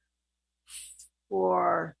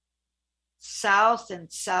for South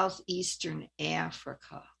and Southeastern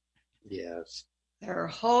Africa. Yes. There are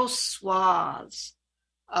whole swaths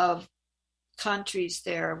of countries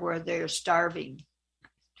there where they're starving.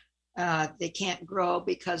 They can't grow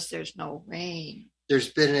because there's no rain.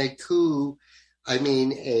 There's been a coup,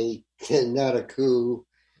 not a coup,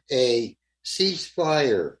 a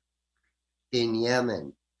ceasefire in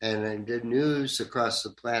Yemen. And the news across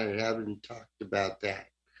the planet haven't talked about that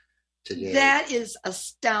today. That is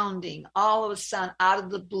astounding. All of a sudden, out of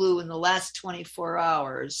the blue in the last 24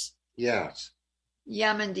 hours. Yes.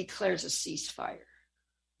 Yemen declares a ceasefire.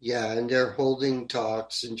 Yeah, and they're holding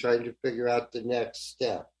talks and trying to figure out the next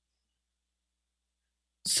step.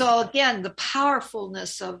 So again, the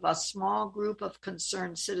powerfulness of a small group of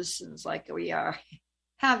concerned citizens like we are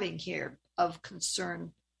having here, of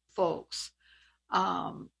concerned folks.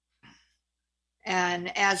 And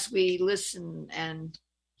as we listen and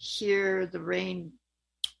hear the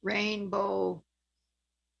rainbow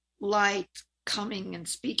light coming and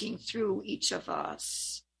speaking through each of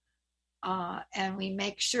us, and we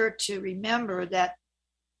make sure to remember that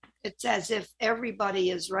it's as if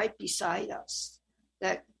everybody is right beside us,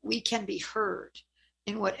 that we can be heard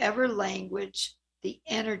in whatever language the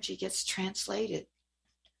energy gets translated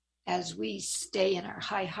as we stay in our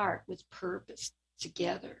high heart with purpose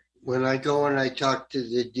together. When I go and I talk to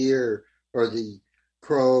the deer or the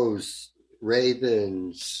crows,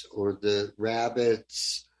 ravens, or the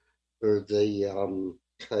rabbits, or the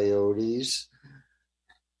coyotes,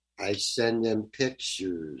 I send them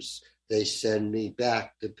pictures. They send me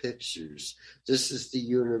back the pictures. This is the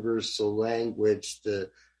universal language, the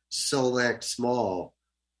Solek Small,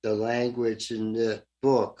 the language in that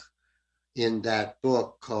book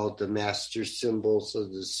called The Master Symbols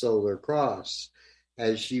of the Solar Cross.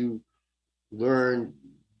 As you learn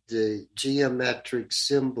the geometric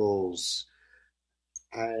symbols,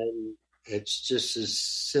 and it's just as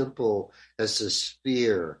simple as a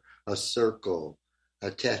sphere, a circle, a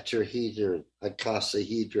tetrahedron, a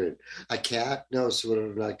icosahedron. A cat knows what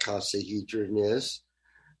an icosahedron is.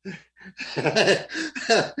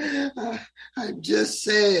 I'm just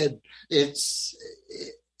saying, it's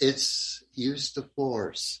use the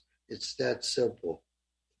force. It's that simple.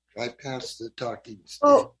 I pass the talking stick.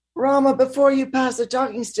 Oh, Rama, before you pass the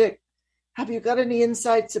talking stick, have you got any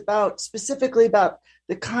insights specifically about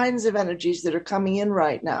the kinds of energies that are coming in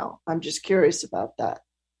right now? I'm just curious about that.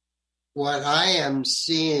 What I am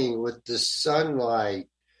seeing with the sunlight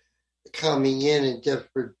coming in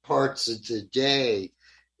different parts of the day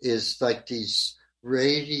is like these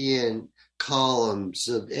radiant columns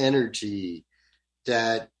of energy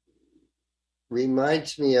that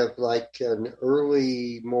reminds me of like an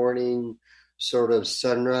early morning sort of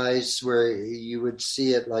sunrise where you would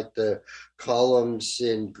see it like the columns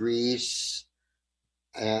in Greece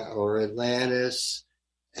or Atlantis.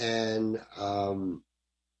 And I'm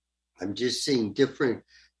just seeing different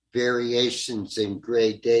variations and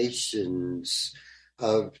gradations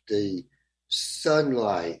of the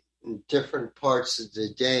sunlight in different parts of the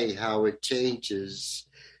day, how it changes.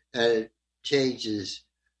 And it changes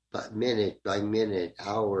minute by minute,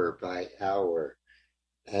 hour by hour.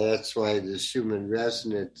 And that's why the Schumann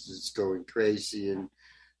resonance is going crazy. And,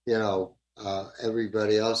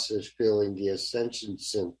 everybody else is feeling the ascension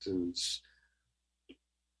symptoms.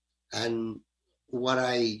 And what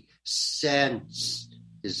I sense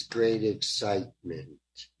is great excitement.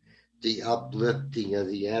 the uplifting of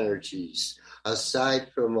the energies.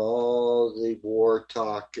 Aside from all the war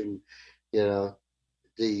talk and,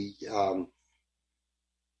 the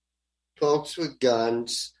folks with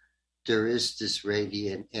guns, there is this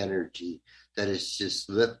radiant energy that is just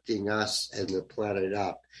lifting us and the planet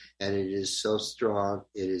up. And it is so strong,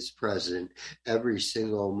 it is present every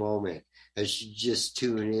single moment. As you just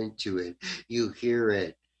tune into it, you hear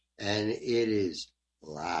it, and it is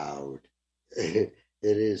loud. It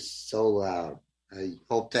is so loud. I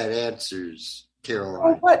hope that answers,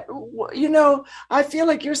 Caroline. But, I feel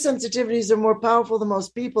like your sensitivities are more powerful than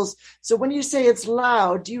most people's. So when you say it's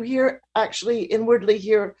loud, do you actually inwardly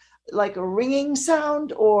hear like a ringing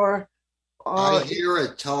sound, or I hear a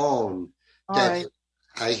tone. Right.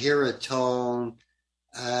 I hear a tone,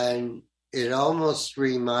 and it almost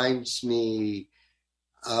reminds me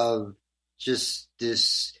of just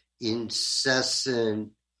this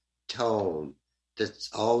incessant tone that's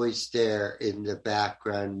always there in the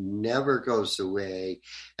background, never goes away.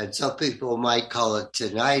 And some people might call it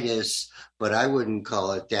tinnitus, but I wouldn't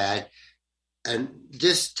call it that. And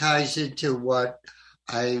this ties into what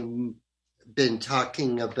I've been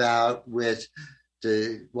talking about with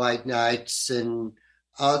the White Knights and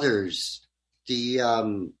others. The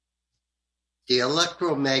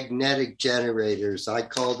electromagnetic generators, I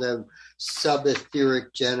call them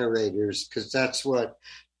subetheric generators, because that's what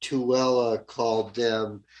Tuella called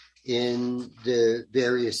them in the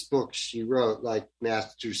various books she wrote, like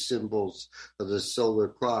Master Symbols of the Solar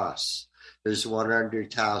Cross. There's one under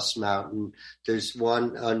Taos Mountain. There's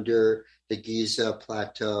one under the Giza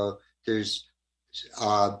Plateau. There's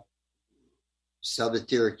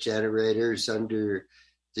subetheric generators under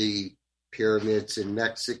the pyramids in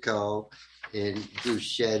Mexico, in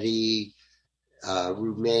Bruschetti,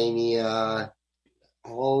 Romania,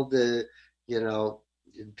 all the,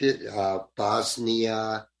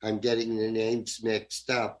 Bosnia. I'm getting the names mixed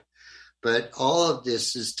up. But all of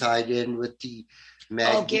this is tied in with the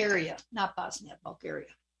Bulgaria, not Bosnia,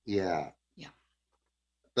 Bulgaria. Yeah. Yeah.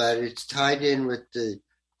 But it's tied in with the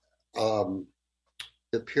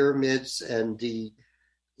pyramids and the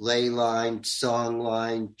ley lines, song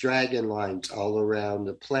line, dragon lines all around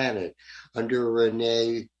the planet. Under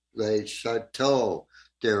René Le Chateau,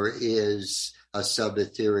 there is a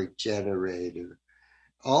subetheric generator.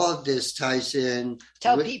 All of this ties in.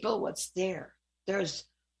 Tell people what's there. There's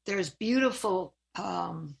beautiful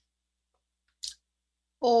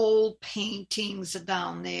old paintings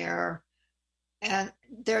down there, and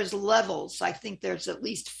there's levels. I think there's at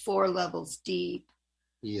least 4 levels deep.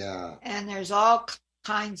 Yeah. And there's all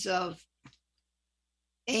kinds of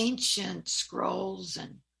ancient scrolls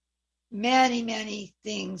and many, many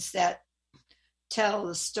things that tell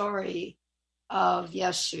the story of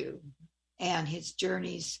Yeshu and his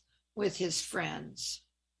journeys with his friends.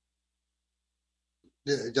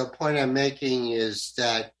 The point I'm making is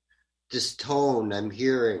that this tone I'm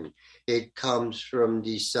hearing, it comes from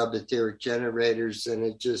these subetheric generators, and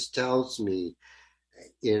it just tells me,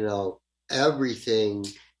 everything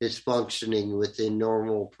is functioning within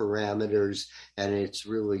normal parameters, and it's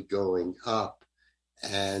really going up.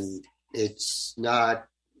 And it's not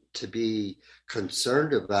to be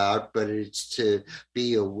concerned about, but it's to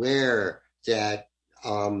be aware that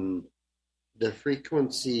the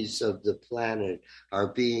frequencies of the planet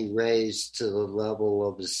are being raised to the level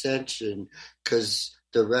of ascension, because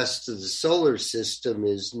the rest of the solar system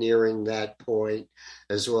is nearing that point,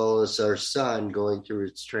 as well as our sun going through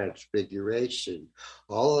its transfiguration.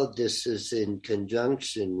 All of this is in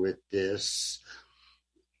conjunction with this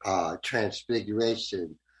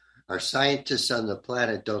transfiguration. Our scientists on the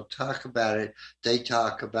planet don't talk about it. They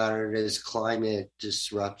talk about it as climate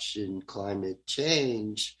disruption, climate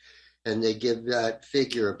change, and they give that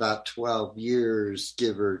figure about 12 years,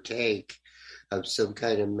 give or take, of some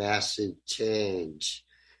kind of massive change.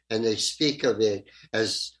 And they speak of it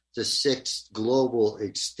as the 6th global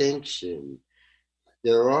extinction.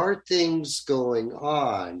 There are things going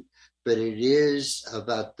on, but it is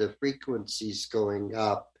about the frequencies going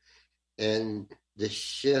up and the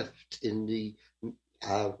shift in the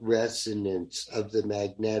resonance of the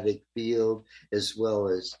magnetic field as well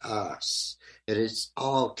as us. And it's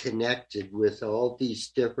all connected with all these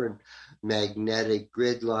different magnetic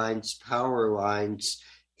grid lines, power lines,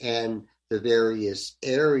 and the various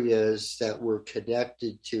areas that we're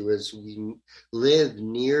connected to as we live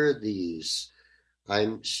near these.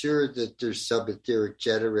 I'm sure that there's subetheric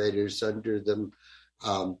generators under them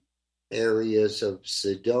areas of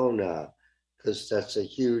Sedona, because that's a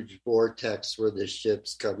huge vortex where the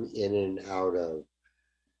ships come in and out of.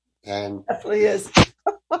 And definitely is.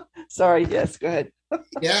 Sorry, yes, go ahead.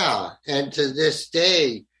 Yeah, and to this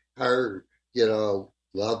day, our,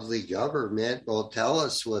 lovely government will tell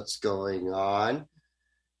us what's going on.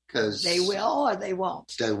 Because they will or they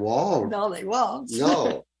won't? They won't. No, they won't.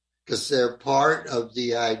 No, because they're part of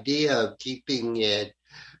the idea of keeping it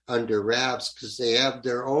under wraps, because they have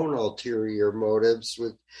their own ulterior motives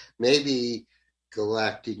with maybe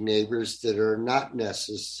galactic neighbors that are not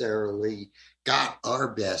necessarily got our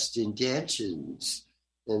best intentions.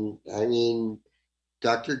 And I mean,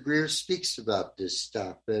 Dr. Greer speaks about this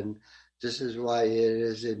stuff, and this is why it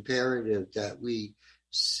is imperative that we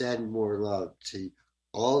send more love to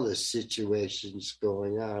all the situations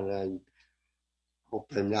going on. I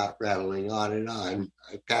hope I'm not rattling on and on.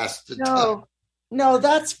 I passed the time. No,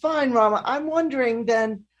 that's fine, Rama. I'm wondering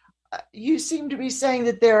then, you seem to be saying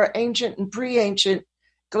that there are ancient and pre-ancient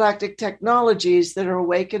galactic technologies that are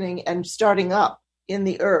awakening and starting up in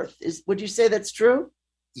the Earth. Would you say that's true?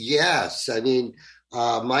 Yes. I mean,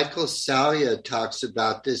 Michael Salya talks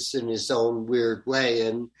about this in his own weird way.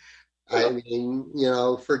 And I mean,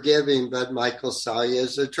 forgive him, but Michael Salya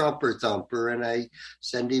is a Trumper thumper, and I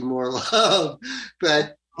send him more love.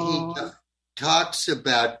 But he talks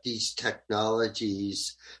about these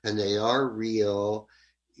technologies, and they are real,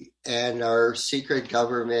 and our secret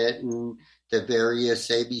government and the various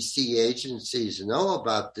ABC agencies know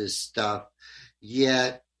about this stuff.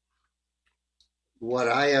 Yet, what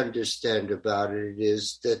I understand about it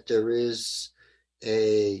is that there is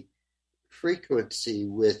a frequency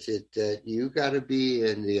with it that you got to be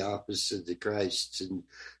in the office of the Christ and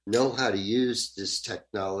know how to use this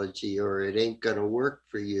technology, or it ain't going to work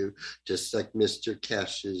for you, just like Mr.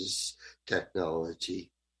 Kesh's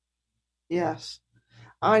technology. Yes.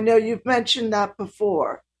 I know you've mentioned that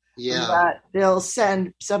before. Yeah. That they'll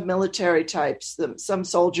send some military types, some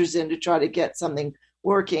soldiers in to try to get something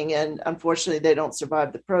working, and unfortunately they don't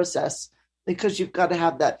survive the process, because you've got to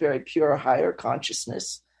have that very pure higher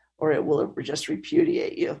consciousness, or it will just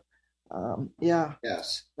repudiate you.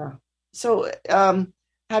 Yes. So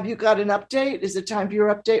have you got an update? Is it time for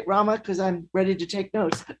your update, Rama? Because I'm ready to take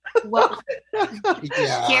notes. Well,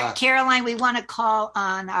 Caroline, we want to call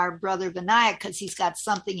on our brother Vinayak because he's got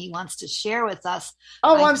something he wants to share with us.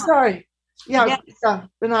 I'm sorry. Yeah,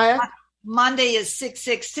 Vinayak. Monday is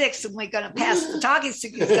 666, and we're going to pass the talking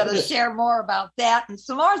stick. He's going to share more about that and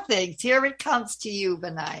some more things. Here it comes to you,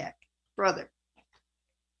 Vinayak, brother.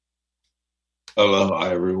 Hello,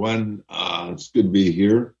 everyone. It's good to be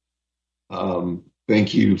here.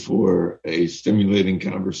 Thank you for a stimulating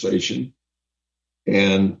conversation.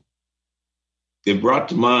 And it brought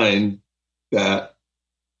to mind that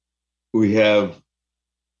we have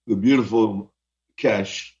the beautiful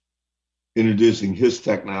Kesh introducing his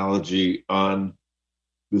technology on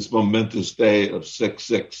this momentous day of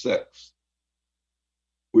 666.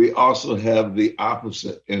 We also have the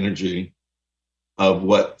opposite energy of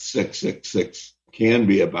what 666 can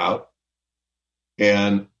be about.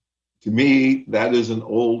 And to me, that is an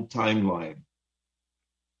old timeline.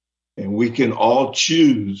 And we can all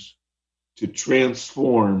choose to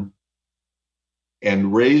transform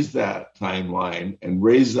and raise that timeline and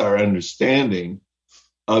raise our understanding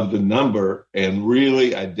of the number and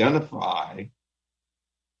really identify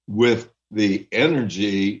with the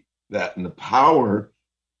energy that and the power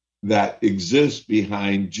that exists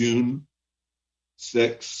behind June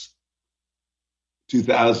 6,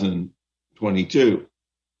 2022,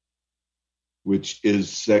 which is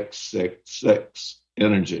 666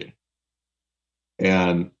 energy.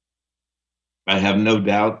 And I have no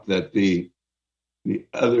doubt that the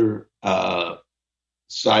other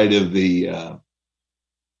side of the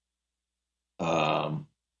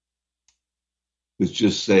let's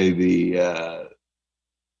just say the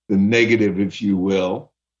negative, if you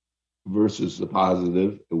will, versus the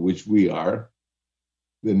positive, which we are.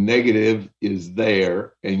 The negative is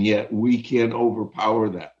there, and yet we can overpower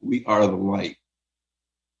that. We are the light.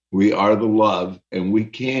 We are the love, and we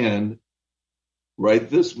can, right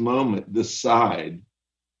this moment, decide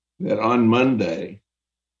that on Monday,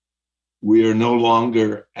 we are no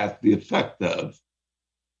longer at the effect of,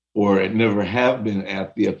 or it never have been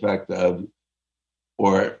at the effect of,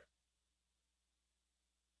 or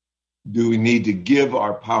do we need to give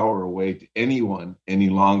our power away to anyone any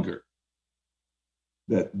longer?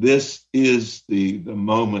 That this is the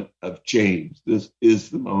moment of change. This is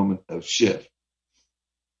the moment of shift.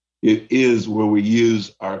 It is where we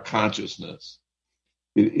use our consciousness.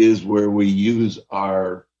 It is where we use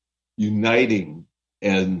our uniting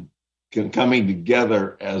and coming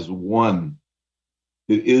together as one.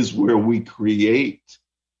 It is where we create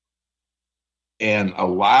and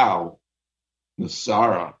allow the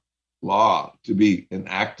Sara law to be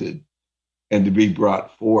enacted and to be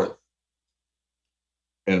brought forth.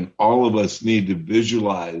 And all of us need to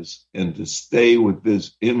visualize and to stay with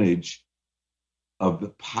this image of the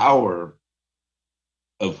power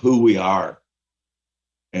of who we are.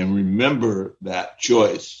 And remember that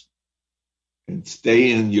choice. And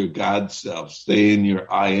stay in your God self. Stay in your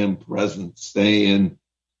I am presence. Stay in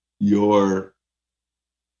your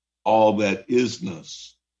all that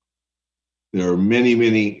isness. There are many,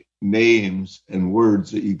 many names and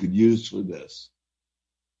words that you could use for this.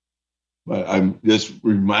 But I'm just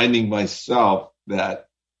reminding myself that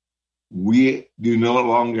we do no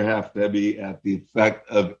longer have to be at the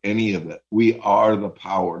effect of any of it. We are the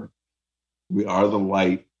power. We are the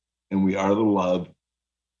light, and we are the love,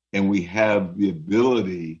 and we have the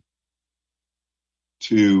ability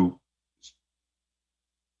to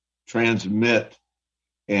transmit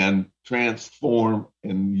and transform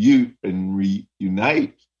and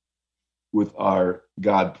reunite with our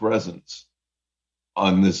God presence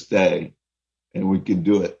on this day. And we can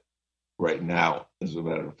do it right now, as a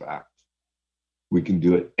matter of fact. We can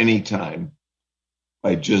do it anytime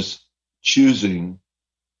by just choosing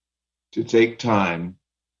to take time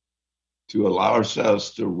to allow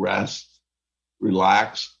ourselves to rest,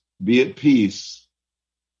 relax, be at peace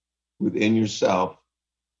within yourself,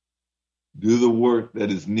 do the work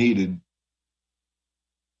that is needed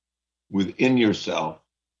within yourself,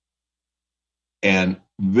 and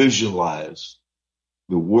visualize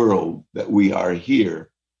the world that we are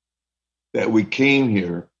here, that we came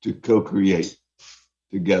here to co-create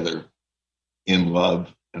together in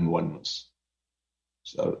love and oneness.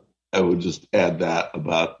 So I would just add that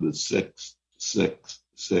about the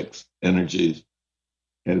 666 energies.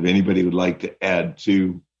 And if anybody would like to add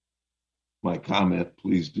to my comment,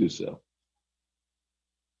 please do so.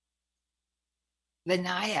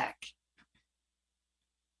 Vinayak.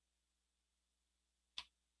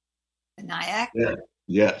 Vinayak? Yeah.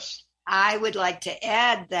 Yes. I would like to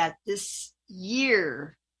add that this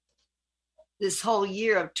whole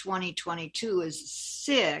year of 2022 is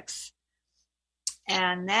 6,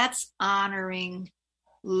 and that's honoring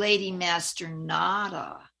Lady Master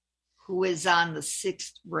Nada, who is on the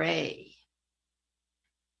 6th ray.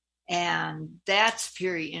 And that's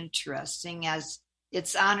very interesting, as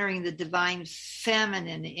it's honoring the divine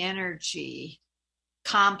feminine energy,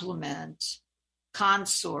 complement,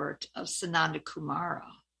 consort of Sananda Kumara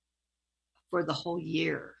for the whole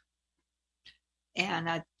year. And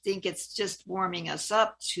I think it's just warming us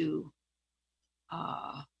up to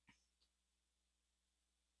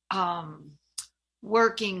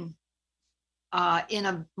working in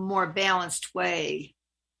a more balanced way,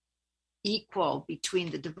 equal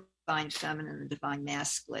between the divine feminine and the divine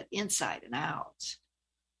masculine, inside and out.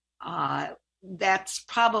 That's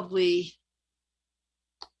probably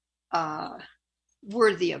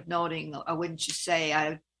worthy of noting, wouldn't you say?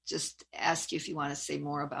 I just ask you if you want to say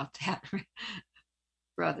more about that,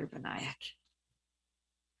 Brother Vinayak.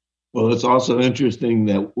 Well, it's also interesting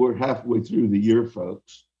that we're halfway through the year,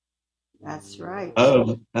 folks. That's right.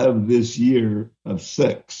 Of this year of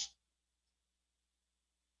 6.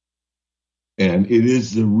 And it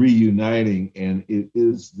is the reuniting, and it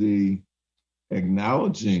is the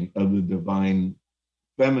acknowledging of the divine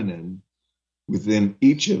feminine within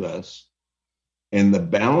each of us, and the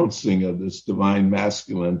balancing of this divine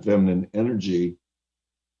masculine feminine energy,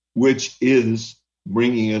 which is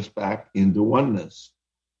bringing us back into oneness.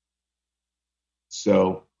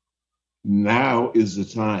 So now is the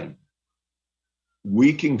time.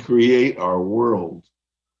 We can create our world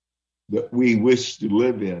that we wish to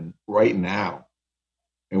live in right now.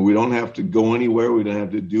 And we don't have to go anywhere. We don't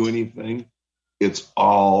have to do anything. It's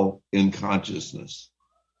all in consciousness.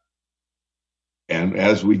 And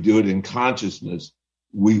as we do it in consciousness,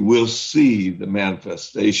 we will see the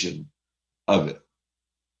manifestation of it.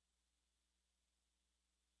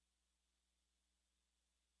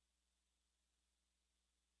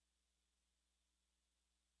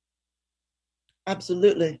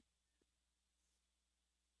 Absolutely.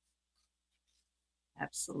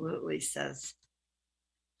 Absolutely, says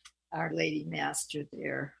Our Lady Master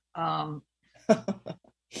there.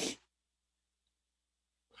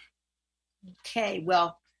 Okay,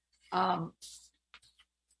 well,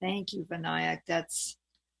 thank you, Vinayak. That's,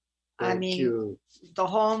 Thank you. The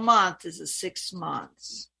whole month is a 6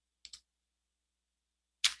 months.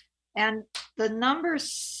 And the number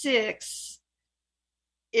 6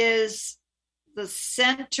 is the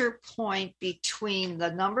center point between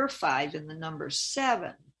the number 5 and the number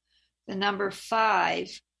 7. The number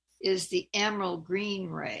 5 is the emerald green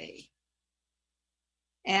ray.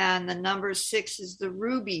 And the number 6 is the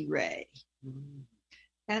ruby ray.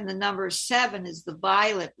 And the number 7 is the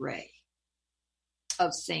violet ray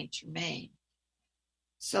of Saint Germain.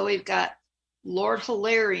 So we've got Lord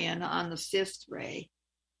Hilarion on the 5th ray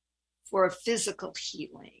for physical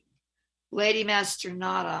healing. Lady Master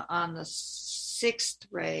Nada on the 6th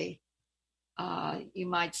ray, you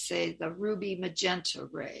might say the ruby magenta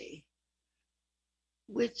ray,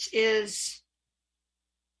 which is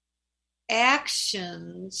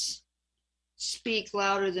actions speak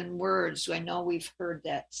louder than words. I know we've heard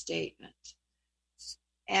that statement.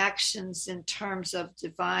 Actions in terms of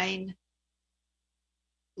divine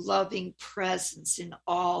loving presence in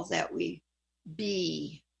all that we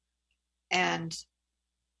be and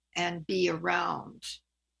be around,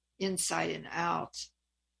 inside and out.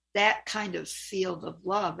 That kind of field of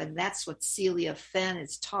love. And that's what Celia Fenn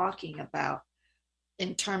is talking about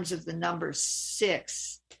in terms of the number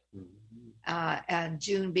 6, and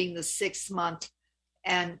June being the 6th month.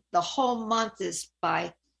 And the whole month is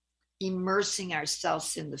by immersing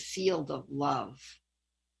ourselves in the field of love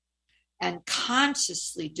and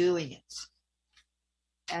consciously doing it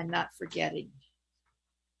and not forgetting,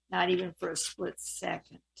 not even for a split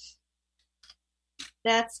second.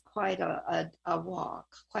 That's quite a walk,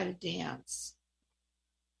 quite a dance.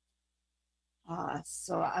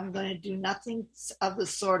 So I'm going to do nothing of the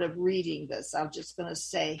sort of reading this. I'm just going to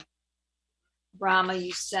say, Rama,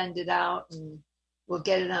 you send it out and we'll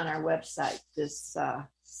get it on our website, this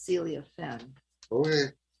Celia Fenn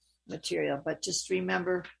material. But just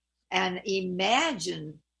remember and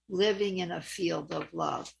imagine living in a field of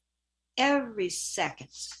love every second,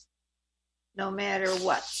 no matter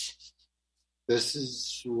what. This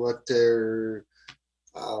is what they're,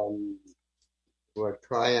 what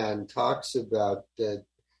Tryon talks about, that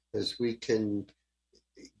as we can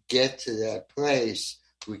get to that place,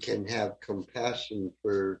 we can have compassion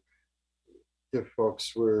for the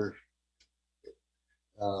folks we're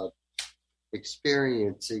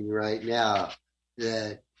experiencing right now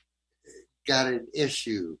that got an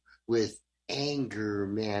issue with anger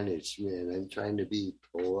management. I'm trying to be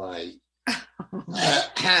polite.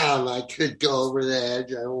 I could go over the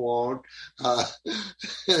edge. I won't.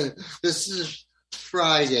 This is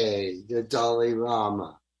Friday, the Dalai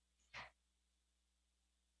Lama.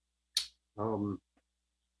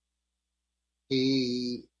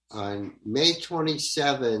 He, on May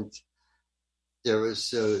 27th, there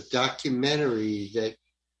was a documentary that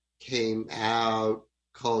came out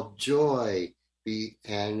called Joy,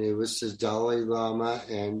 and it was the Dalai Lama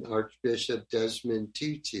and Archbishop Desmond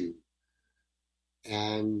Tutu.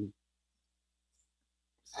 And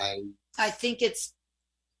I think it's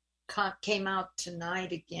came out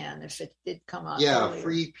tonight again, if it did come out earlier.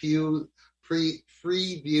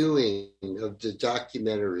 free viewing of the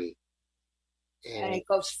documentary. And it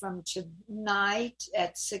goes from tonight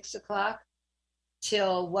at 6:00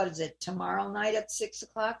 till, what is it, tomorrow night at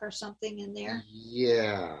 6:00 or something in there?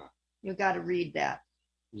 Yeah. You got to read that.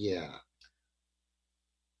 Yeah.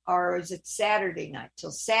 Or is it Saturday night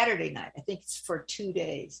till Saturday night? I think it's for 2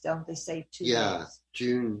 days. Don't they say 2 days? Yeah,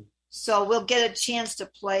 June. So we'll get a chance to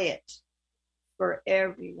play it for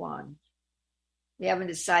everyone. We haven't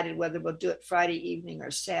decided whether we'll do it Friday evening or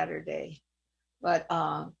Saturday. But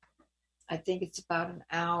I think it's about an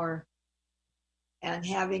hour, and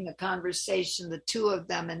having a conversation, the two of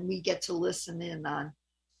them, and we get to listen in on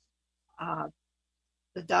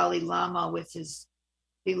the Dalai Lama with his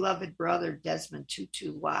beloved brother, Desmond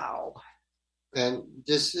Tutu. Wow. And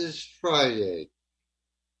this is Friday.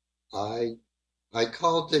 I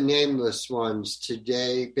called the Nameless Ones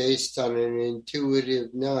today based on an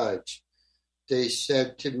intuitive nudge. They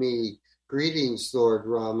said to me, "Greetings, Lord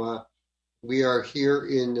Rama. We are here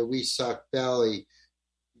in the Wesak Valley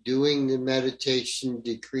doing the meditation,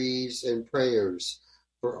 decrees, and prayers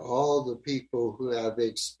for all the people who have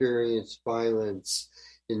experienced violence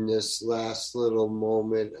in this last little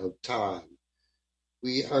moment of time.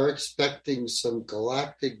 We are expecting some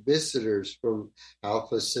galactic visitors from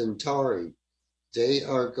Alpha Centauri. They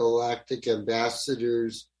are galactic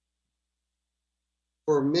ambassadors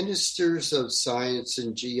for ministers of science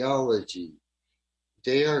and geology.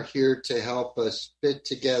 They are here to help us fit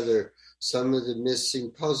together some of the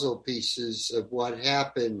missing puzzle pieces of what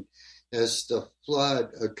happened as the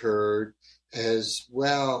flood occurred, as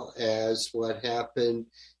well as what happened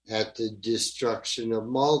at the destruction of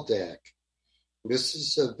Maldek. This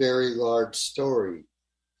is a very large story.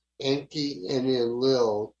 Enki and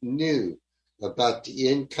Enlil knew about the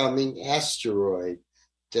incoming asteroid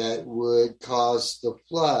that would cause the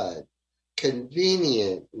flood.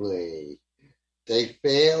 Conveniently, they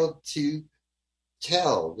failed to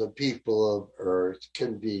tell the people of Earth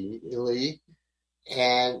conveniently,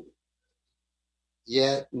 and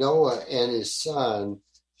yet Noah and his son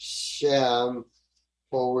Shem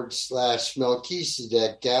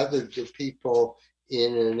Melchizedek gathered the people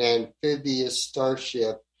in an amphibious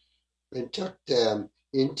starship and took them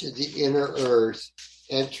into the inner earth,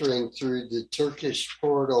 entering through the Turkish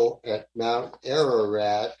portal at Mount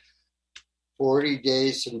Ararat. 40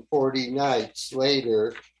 days and 40 nights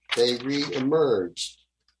later, they re-emerged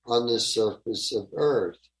on the surface of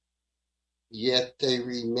Earth. Yet they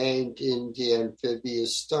remained in the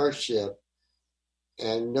amphibious starship,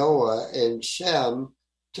 and Noah and Shem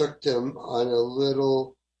took them on a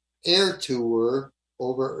little air tour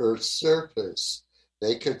over Earth's surface.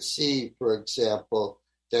 They could see, for example,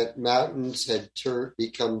 that mountains had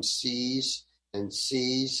become seas and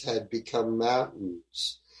seas had become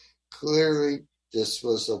mountains. Clearly, this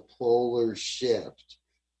was a polar shift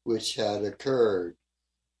which had occurred.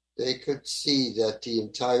 They could see that the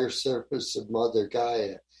entire surface of Mother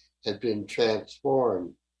Gaia had been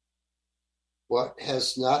transformed. What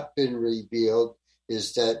has not been revealed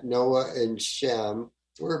is that Noah and Shem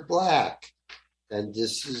were black. And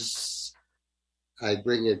this is, I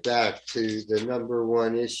bring it back to the number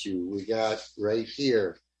one issue we got right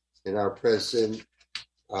here in our present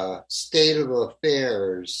state of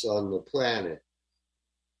affairs on the planet.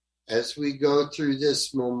 As we go through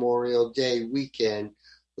this Memorial Day weekend,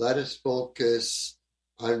 let us focus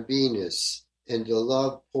on Venus and the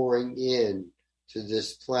love pouring in to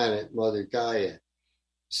this planet, Mother Gaia.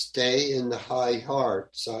 Stay in the high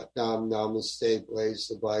heart. Sat Nam Namaste, blaze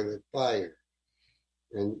the violet fire.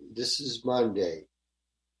 And this is Monday,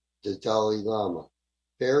 the Dalai Lama.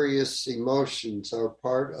 Various emotions are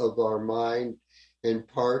part of our mind and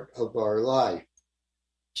part of our life.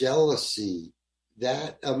 Jealousy,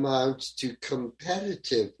 that amounts to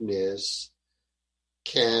competitiveness,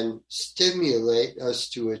 can stimulate us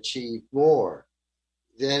to achieve more.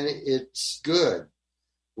 Then it's good.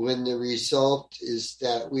 When the result is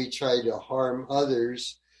that we try to harm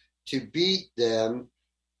others to beat them,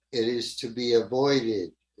 it is to be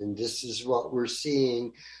avoided. And this is what we're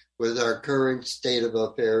seeing with our current state of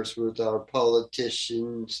affairs with our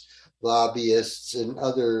politicians, lobbyists, and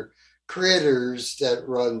other critters that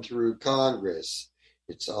run through Congress.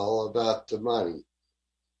 It's all about the money.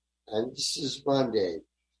 And this is Monday.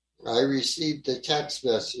 I received a text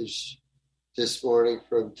message this morning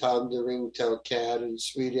from Tom the Ringtail Cat and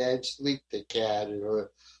Sweet Angelique the Cat at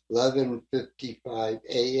 11:55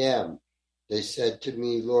 a.m. They said to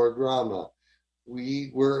me, Lord Rama,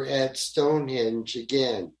 we were at Stonehenge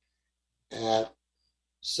again at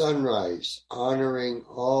sunrise, honoring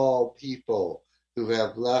all people who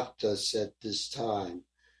have left us at this time.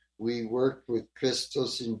 We worked with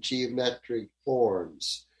crystals in geometric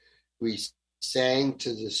forms. We sang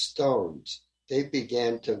to the stones. They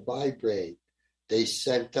began to vibrate. They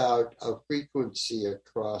sent out a frequency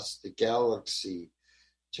across the galaxy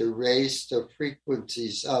to raise the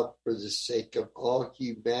frequencies up for the sake of all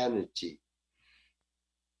humanity.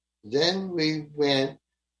 Then we went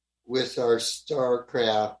with our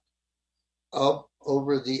starcraft up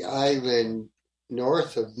over the island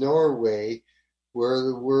north of Norway, where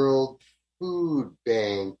the World Food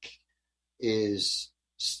Bank is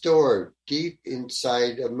stored deep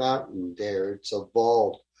inside a mountain there. It's a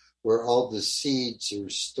vault where all the seeds are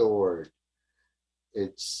stored.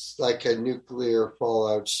 It's like a nuclear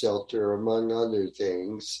fallout shelter, among other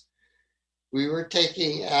things. We were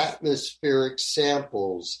taking atmospheric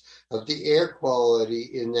samples of the air quality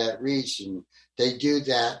in that region. They do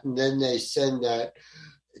that, and then they send that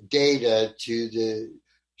data to the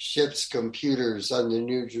ship's computers on the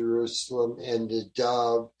New Jerusalem and the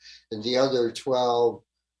Dove and the other 12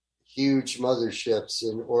 huge motherships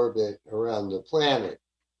in orbit around the planet.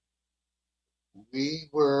 We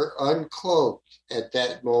were uncloaked at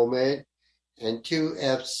that moment, and 2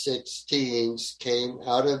 F-16s came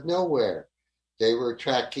out of nowhere. They were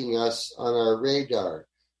tracking us on our radar.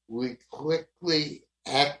 We quickly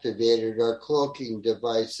activated our cloaking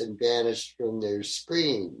device and vanished from their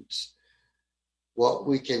screens. What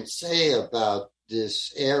we can say about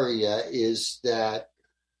this area is that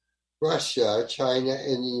Russia, China,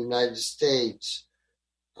 and the United States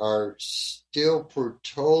are still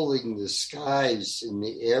patrolling the skies in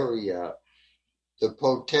the area. The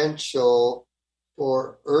potential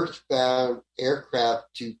for earthbound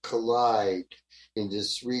aircraft to collide in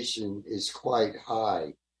this region is quite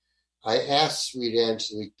high. I asked Sweet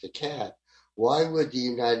Angelique the Cat, why would the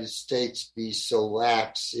United States be so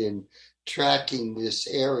lax in tracking this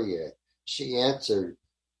area? She answered,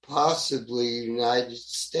 possibly the United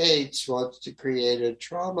States wants to create a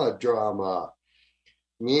trauma drama,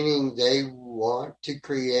 meaning they want to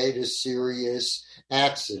create a serious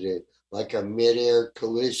accident, like a mid-air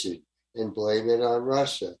collision, and blame it on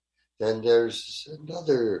Russia. Then there's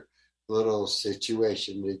another little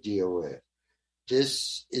situation to deal with.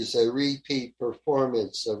 This is a repeat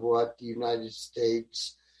performance of what the United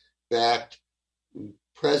States-backed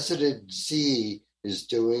President Xi is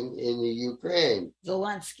doing in the Ukraine.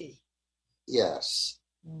 Zelensky. Yes.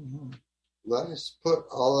 Mm-hmm. Let us put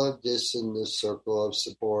all of this in the circle of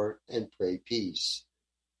support and pray peace.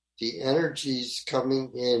 The energies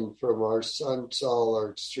coming in from our sun soul are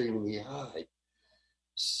extremely high.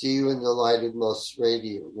 See you in the light of most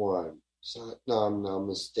radiant one. Sat Nam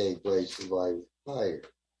Namaste, blaze of light with fire.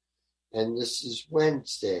 And this is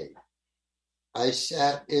Wednesday. I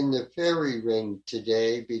sat in the fairy ring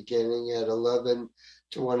today, beginning at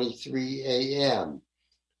 11:23 a.m.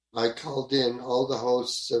 I called in all the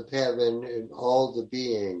hosts of heaven and all the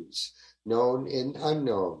beings, known and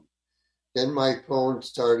unknown. Then my phone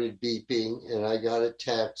started beeping, and I got a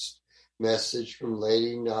text message from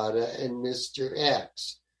Lady Nada and Mr.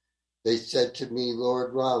 X. They said to me,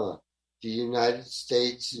 Lord Rama, the United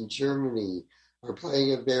States and Germany are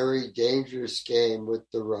playing a very dangerous game with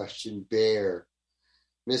the Russian bear.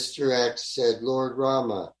 Mr. X said, Lord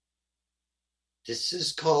Rama, this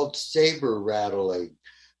is called saber rattling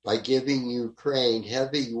by giving Ukraine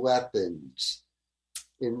heavy weapons.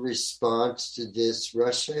 In response to this,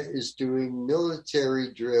 Russia is doing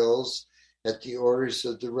military drills at the orders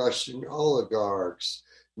of the Russian oligarchs,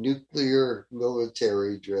 nuclear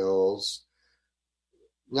military drills,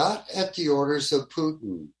 not at the orders of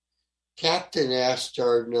Putin. Captain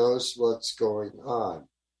Ashtar knows what's going on.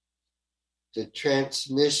 The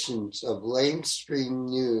transmissions of mainstream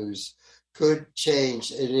news could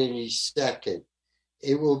change at any second.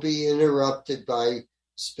 It will be interrupted by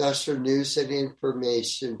special news and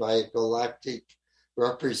information by a galactic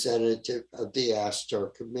representative of the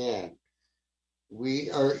Ashtar Command.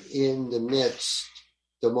 We are in the midst,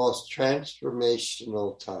 the most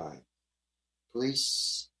transformational time.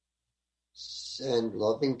 Please send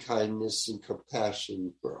loving kindness and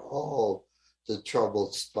compassion for all the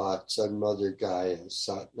troubled spots on Mother Gaia.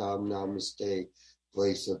 Sat Nam Namaste,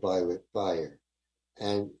 blaze of violet fire.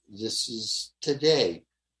 And this is today,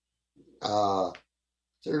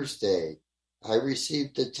 Thursday. I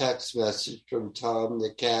received a text message from Tom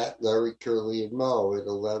the cat, Larry, Curly, and Mo at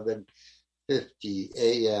 11:50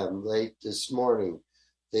 a.m. late this morning.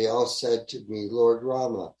 They all said to me, Lord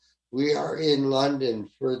Rama, we are in London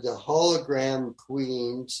for the Hologram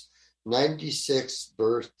Queen's 96th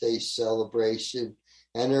birthday celebration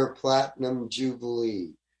and her Platinum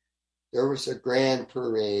Jubilee. There was a grand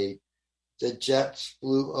parade. The jets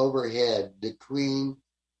flew overhead. The Queen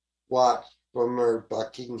watched from her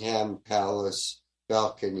Buckingham Palace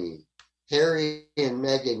balcony. Harry and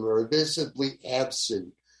Meghan were visibly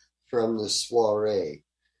absent from the soiree.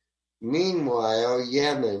 Meanwhile,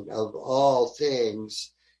 Yemen, of all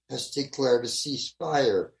things, has declared a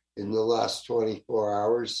ceasefire in the last 24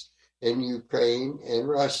 hours, and Ukraine and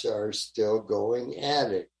Russia are still going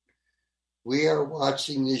at it. We are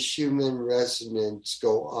watching the Schumann resonance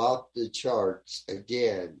go off the charts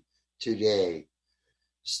again today.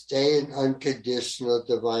 Stay in unconditional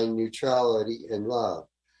divine neutrality and love.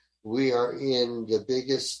 We are in the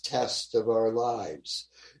biggest test of our lives.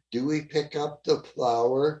 Do we pick up the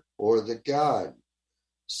flower or the gun?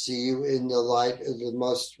 See you in the light of the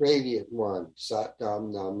most radiant one. Sat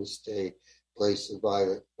Nam Namaste, place of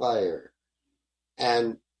violet fire.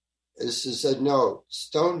 And this is a note.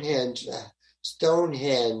 Stonehenge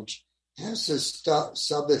has a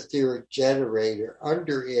subetheric generator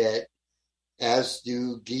under it, as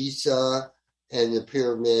do Giza and the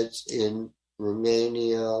pyramids in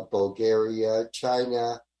Romania, Bulgaria,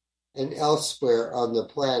 China, and elsewhere on the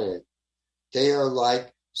planet. They are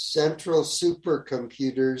like central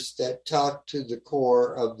supercomputers that talk to the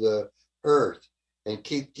core of the Earth and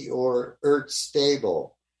keep the Earth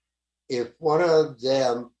stable. If one of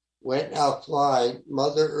them went offline,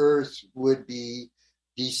 Mother Earth would be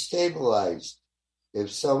destabilized.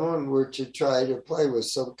 If someone were to try to play with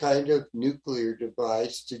some kind of nuclear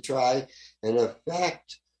device to try and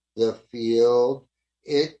affect the field,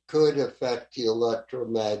 it could affect the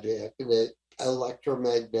electromagnetic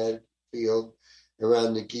field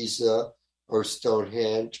around the Giza or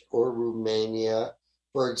Stonehenge or Romania,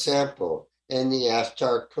 for example, and the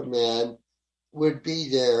Ashtar Command would be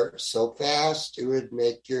there so fast it would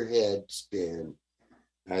make your head spin.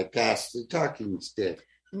 I passed the talking stick.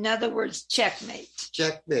 In other words, checkmate.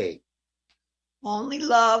 Checkmate. Only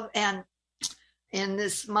love. And in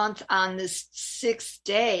this month, on this 6th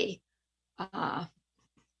day, the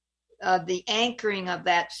anchoring of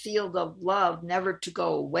that field of love, never to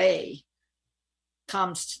go away,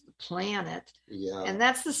 comes to the planet. Yeah. And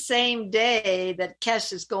that's the same day that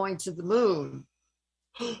Kesh is going to the moon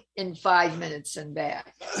in 5 minutes and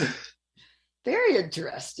back. Very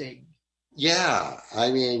interesting. Yeah.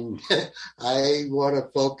 I mean, I want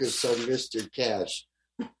to focus on Mr. Cash.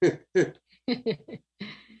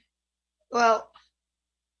 Well,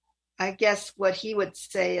 I guess what he would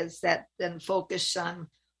say is that then focus on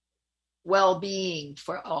well-being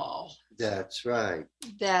for all. That's right.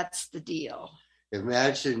 That's the deal.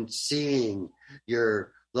 Imagine seeing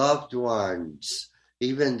your loved ones,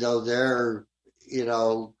 even though they're,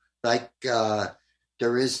 like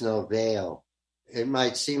there is no veil. It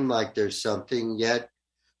might seem like there's something, yet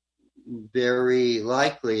very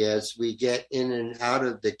likely as we get in and out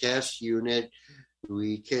of the guest unit,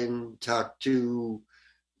 we can talk to,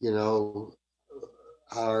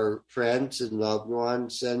 our friends and loved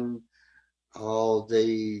ones and all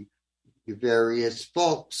the various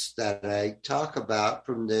folks that I talk about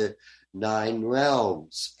from the 9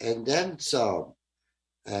 realms and then some.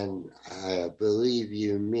 And I believe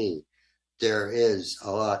you me, there is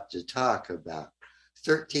a lot to talk about.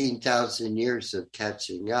 13,000 years of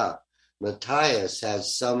catching up. Matthias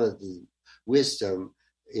has some of the wisdom,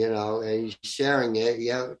 and he's sharing it.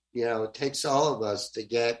 It takes all of us to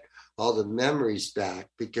get all the memories back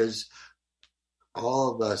because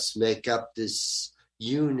all of us make up this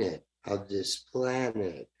unit of this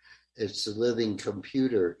planet. It's a living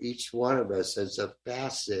computer. Each one of us has a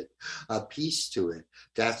facet, a piece to it.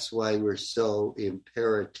 That's why we're so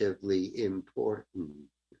imperatively important.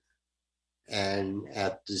 And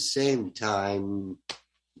at the same time,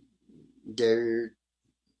 they're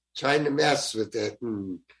trying to mess with it.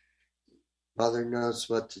 And Mother knows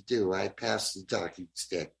what to do. I pass the talking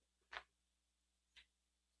stick.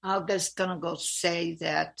 I'm just going to go say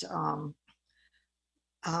that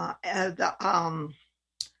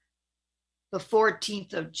the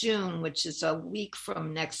 14th of June, which is a week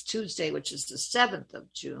from next Tuesday, which is the 7th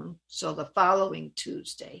of June, so the following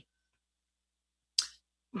Tuesday,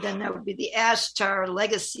 then there would be the Ashtar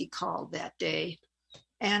Legacy Call that day.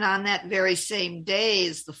 And on that very same day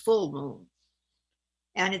is the full moon.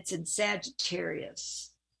 And it's in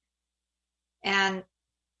Sagittarius. And,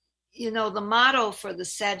 the motto for the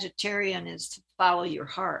Sagittarian is to follow your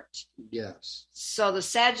heart. Yes. So the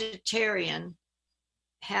Sagittarian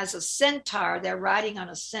has a centaur. They're riding on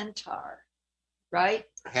a centaur, right?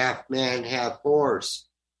 Half man, half horse.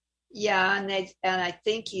 Yeah, and I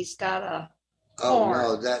think he's got a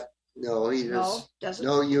horn. He doesn't.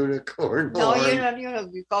 No unicorn. No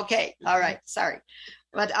unicorn. Okay, all right, sorry.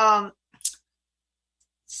 But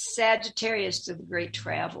Sagittarius are the great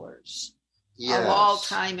travelers of all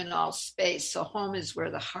time and all space. So home is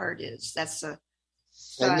where the heart is. That's a.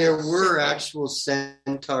 And there were actual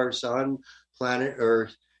centaurs on planet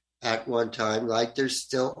Earth at one time, like there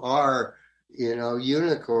still are,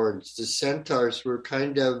 unicorns. The centaurs were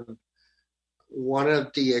kind of one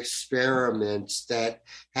of the experiments that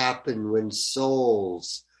happened when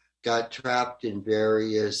souls got trapped in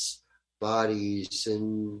various bodies,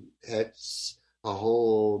 and that's a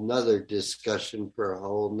whole nother discussion for a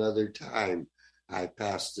whole nother time. I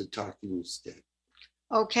passed the talking stick.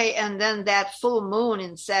 Okay, and then that full moon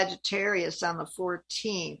in Sagittarius on the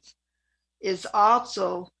 14th is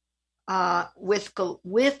also with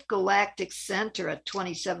galactic center at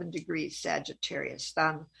 27 degrees Sagittarius.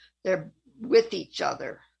 They're with each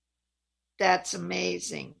other. That's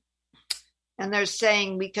amazing. And they're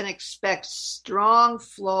saying we can expect strong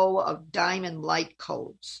flow of diamond light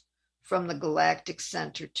codes from the galactic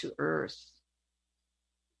center to Earth.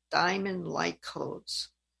 Diamond light codes.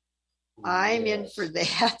 I'm in for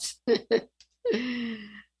that.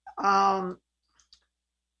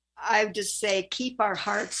 I would just say keep our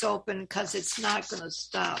hearts open because it's not going to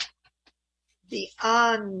stop. The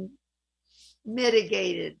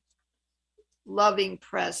unmitigated loving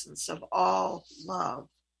presence of all love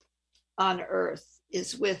on earth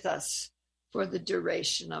is with us for the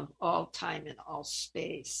duration of all time and all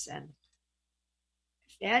space. And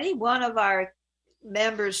if any one of our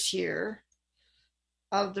members here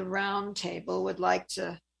of the Roundtable would like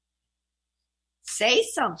to say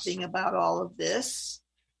something about all of this,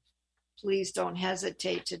 please don't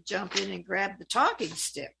hesitate to jump in and grab the talking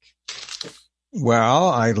stick. Well,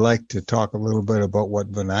 I'd like to talk a little bit about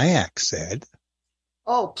what Vinayak said.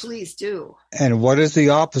 Oh, please do. And what is the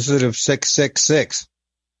opposite of 666?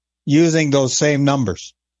 Using those same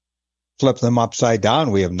numbers. Flip them upside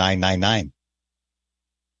down, we have 999.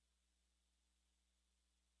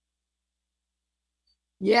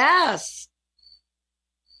 Yes.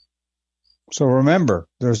 So remember,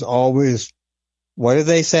 there's always, what do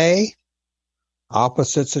they say?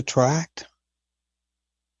 Opposites attract.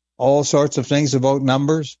 all sorts of things about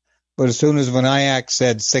numbers. But as soon as Vinayak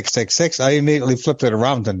said 666, I immediately flipped it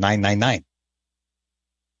around to 999.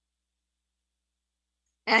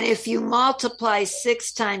 And if you multiply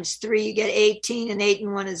 6 times 3, you get 18, and 8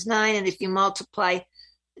 and 1 is 9. And if you multiply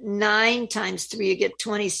 9 times 3, you get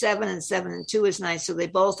 27, and 7 and 2 is 9. So they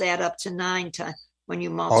both add up to 9 times when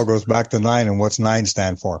you multiply. All goes back to 9. And what's 9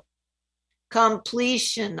 stand for?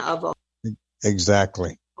 Completion of a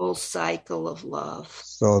Exactly. whole cycle of love.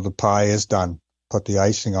 So the pie is done. Put the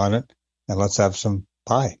icing on it, and let's have some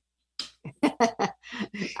pie.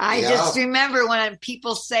 I just remember when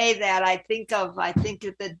people say that, I think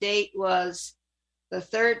that the date was the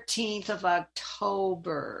 13th of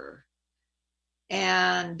October.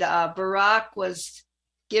 And Barack was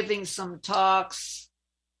giving some talks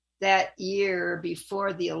that year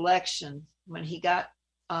before the election when he got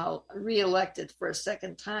reelected for a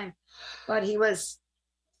second time. But he was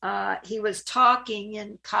talking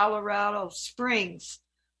in Colorado Springs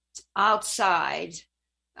outside,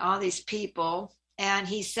 all these people, and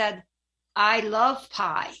he said, "I love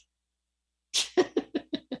pie."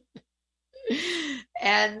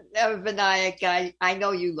 And Vinayak, I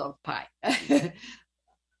know you love pie.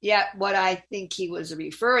 Yeah, what I think he was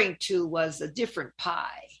referring to was a different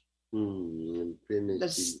pie.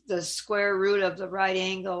 The square root of the right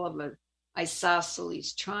angle of an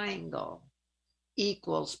isosceles triangle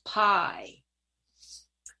equals pi.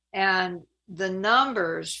 And the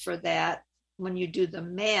numbers for that, when you do the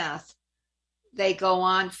math, they go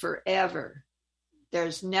on forever.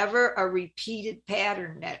 There's never a repeated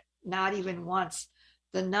pattern, not even once.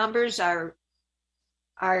 The numbers are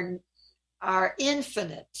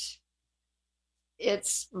infinite.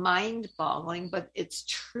 It's mind-boggling, but it's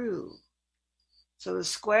true. So the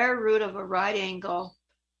square root of a right angle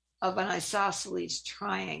of an isosceles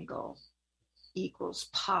triangle equals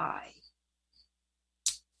pi.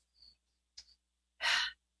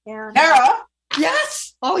 And Tara?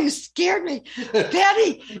 Yes. Oh, you scared me.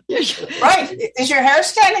 Patty. Right. Is your hair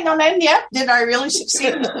standing on end yet? Did I really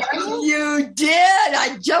succeed? You did.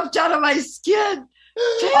 I jumped out of my skin.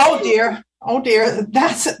 Oh dear. Oh dear.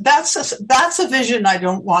 That's a vision I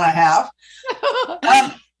don't want to have.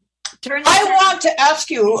 I want to ask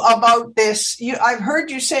you about this. I've heard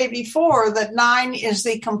you say before that 9 is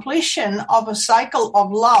the completion of a cycle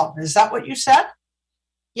of love. Is that what you said?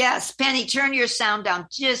 Yes, Penny, turn your sound down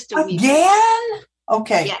just a wee bit. Again?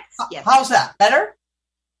 Okay. Yes. How's that? Better?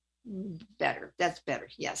 Better. That's better.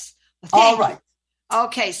 Yes. All right.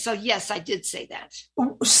 Okay. So yes, I did say that.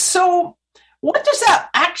 So what does that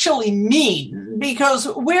actually mean? Because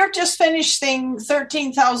we're just finishing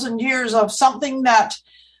 13,000 years of something that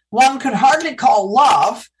one could hardly call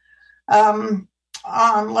love,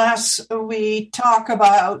 unless we talk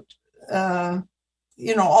about,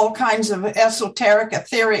 all kinds of esoteric,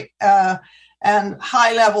 etheric, and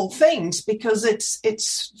high-level things, because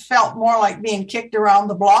it's felt more like being kicked around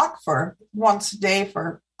the block for once a day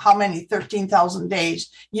for how many 13,000 days,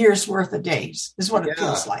 years worth of days is what it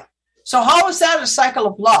feels like. So how is that a cycle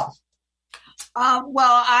of love?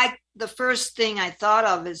 The first thing I thought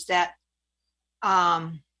of is that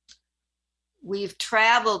we've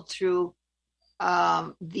traveled through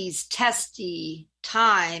these testy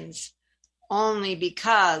times only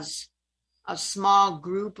because a small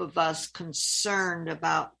group of us concerned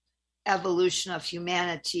about evolution of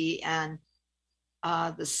humanity and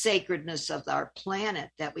the sacredness of our planet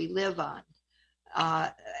that we live on,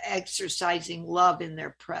 exercising love in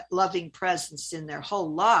their loving presence in their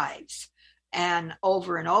whole lives, and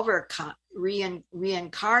over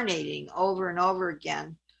reincarnating over and over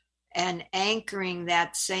again, and anchoring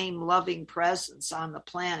that same loving presence on the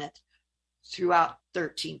planet throughout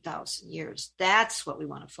 13,000 years. That's what we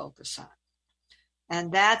want to focus on.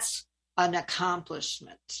 And that's an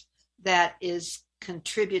accomplishment that is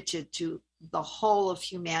contributed to the whole of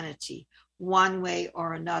humanity, one way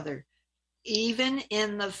or another, even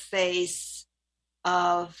in the face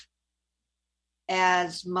of,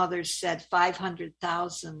 as Mother said,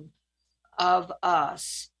 500,000 of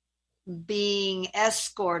us being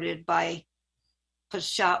escorted by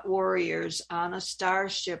Peshat warriors on a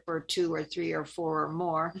starship or 2 or 3 or 4 or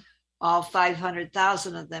more, all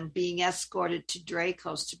 500,000 of them being escorted to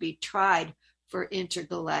Dracos to be tried for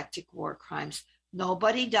intergalactic war crimes.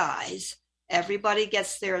 Nobody dies. Everybody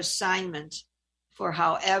gets their assignment for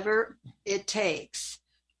however it takes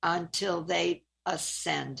until they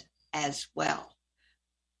ascend as well.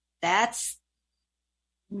 That's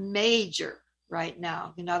major right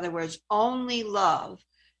now. In other words, only love,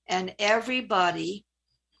 and everybody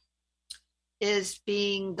is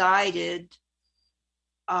being guided,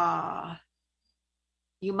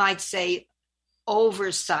 you might say,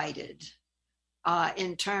 oversighted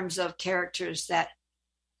in terms of characters that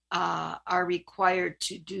are required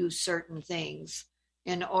to do certain things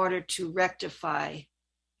in order to rectify,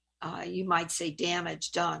 you might say,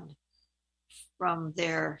 damage done from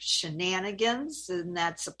their shenanigans, and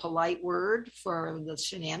that's a polite word for the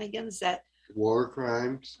shenanigans that War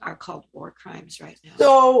crimes are called war crimes right now.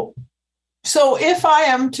 So if I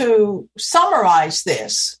am to summarize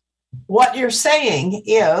this, what you're saying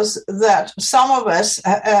is that some of us,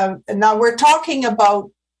 now we're talking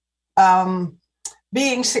about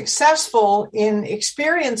being successful in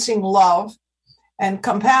experiencing love and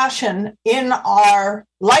compassion in our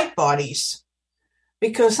light bodies,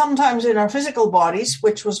 because sometimes in our physical bodies,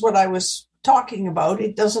 which was what I was talking about,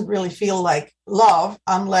 it doesn't really feel like love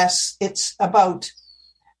unless it's about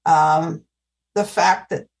the fact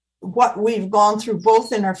that what we've gone through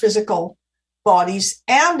both in our physical bodies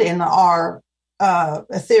and in our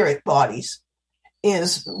etheric bodies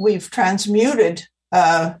is we've transmuted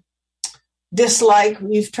dislike,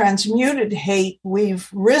 we've transmuted hate, we've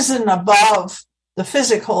risen above the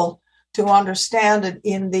physical to understand it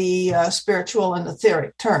in the spiritual and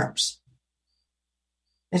etheric terms.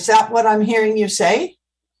 Is that what I'm hearing you say?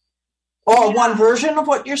 Or one version of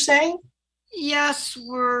what you're saying? Yes,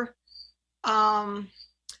 we're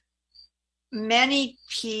many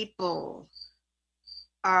people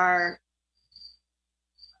are,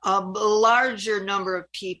 a larger number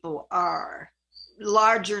of people are,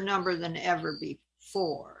 larger number than ever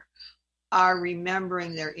before, are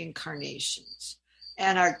remembering their incarnations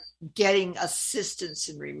and are getting assistance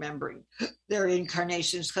in remembering their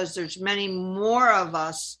incarnations, because there's many more of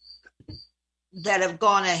us that have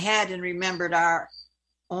gone ahead and remembered our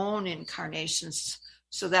own incarnations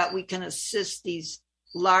so that we can assist these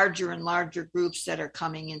larger and larger groups that are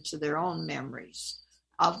coming into their own memories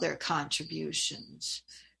of their contributions.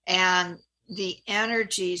 And the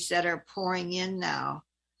energies that are pouring in now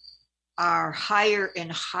are higher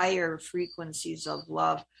and higher frequencies of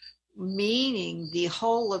love, meaning the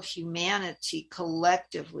whole of humanity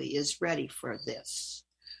collectively is ready for this.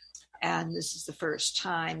 And this is the first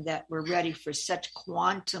time that we're ready for such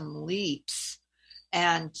quantum leaps,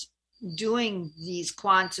 and doing these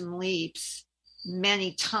quantum leaps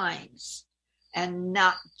many times and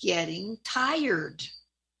not getting tired,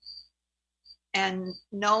 and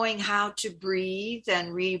knowing how to breathe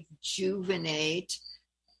and rejuvenate,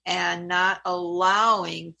 and not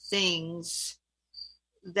allowing things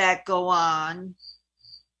that go on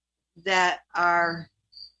that are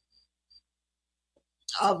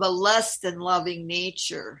of a less than loving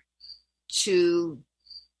nature to,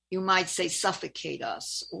 you might say, suffocate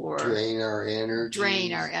us or drain our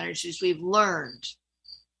energies. We've learned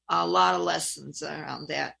a lot of lessons around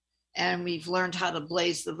that, and we've learned how to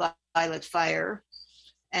blaze the violet fire,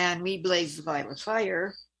 and we blaze the violet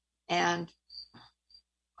fire and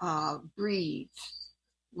breathe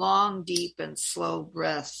long, deep, and slow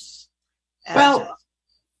breaths. Well,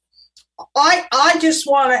 I just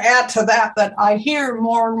want to add to that I hear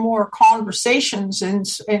more and more conversations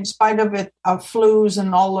in spite of it, of flus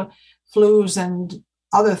and all the flus and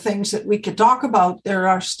other things that we could talk about. There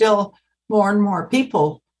are still more and more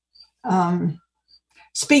people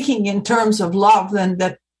speaking in terms of love, and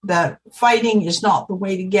that fighting is not the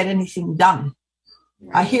way to get anything done.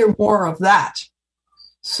 I hear more of that.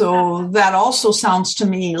 So that also sounds to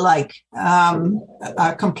me like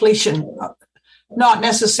a completion, not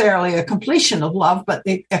necessarily a completion of love, but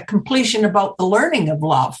a completion about the learning of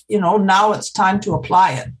love. Now it's time to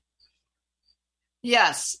apply it.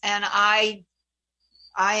 Yes, and I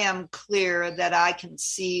am clear that I can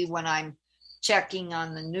see when I'm checking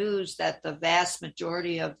on the news that the vast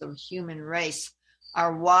majority of the human race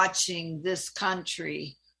are watching this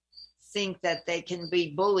country think that they can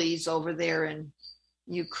be bullies over there in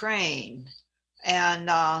Ukraine, and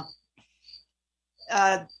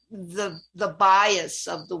the bias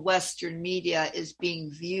of the Western media is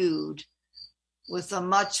being viewed with a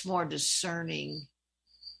much more discerning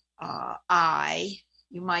eye,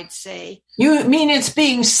 you might say. You mean it's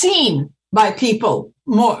being seen by people?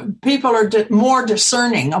 More people are more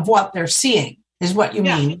discerning of what they're seeing, is what you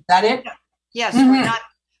mean? Is that it? Yes, mm-hmm.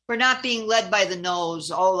 We're not being led by the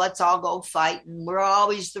nose. Oh, let's all go fight, and we're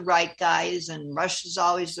always the right guys, and Russia's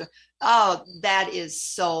always that is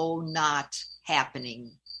so not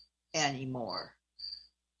happening anymore.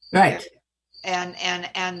 Right.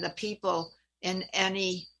 And the people in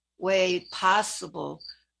any way possible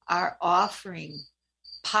are offering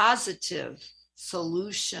positive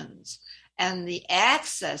solutions, and the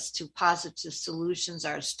access to positive solutions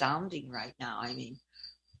are astounding right now. I mean,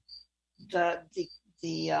 the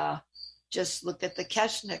just look at the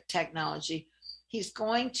Keshnik technology. he's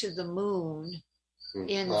going to the moon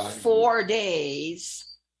in 5 4 days,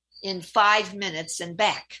 in 5 minutes, and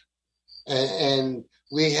back. And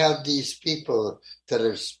we have these people that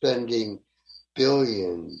are spending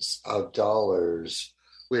billions of dollars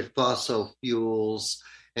with fossil fuels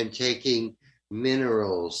and taking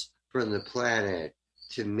minerals from the planet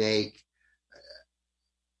to make,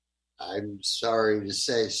 I'm sorry to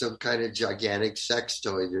say, some kind of gigantic sex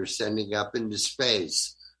toy they're sending up into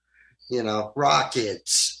space.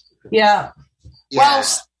 Rockets. Yeah. Yeah. Well,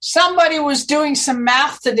 somebody was doing some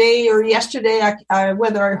math today or yesterday,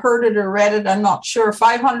 whether I heard it or read it, I'm not sure.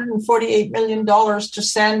 $548 million to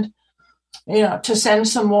send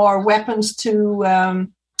some more weapons to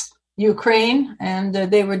Ukraine, and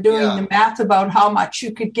they were doing the math about how much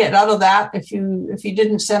you could get out of that if you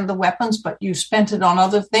didn't send the weapons, but you spent it on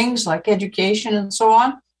other things like education and so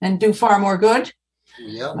on, and do far more good.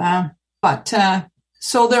 Yeah.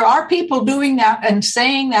 So there are people doing that and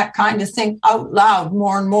saying that kind of thing out loud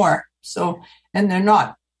more and more. So, and they're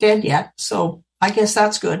not dead yet. So I guess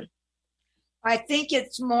that's good. I think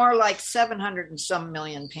it's more like 700 and some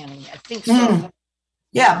million, Penny. I think so.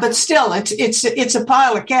 Yeah, but still, it's a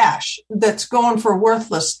pile of cash that's going for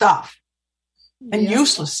worthless stuff and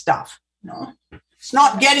useless stuff. No, it's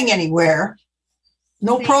not getting anywhere.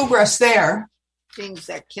 No progress there. Things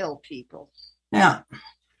that kill people. Yeah.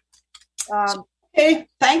 Okay,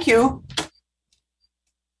 thank you.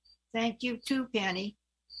 Thank you too, Penny.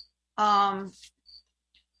 Let's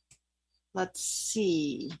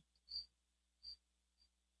see.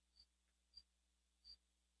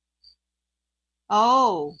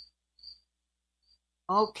 Oh,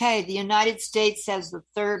 okay. The United States has the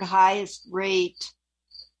third highest rate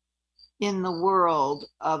in the world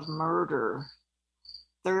of murder.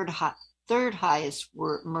 Third highest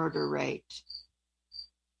murder rate.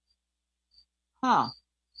 Huh.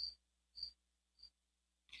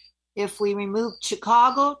 If we remove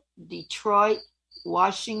Chicago, Detroit,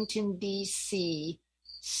 Washington, D.C.,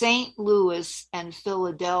 St. Louis, and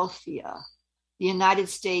Philadelphia, the United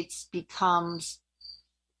States becomes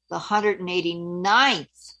the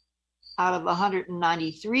 189th out of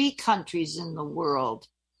 193 countries in the world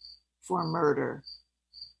for murder.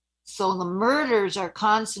 So the murders are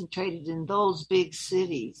concentrated in those big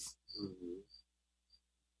cities.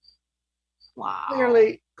 Wow.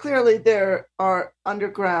 Clearly there are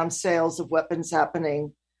underground sales of weapons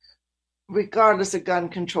happening regardless of gun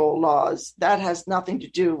control laws. That has nothing to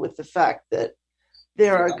do with the fact that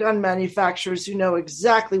there are gun manufacturers who know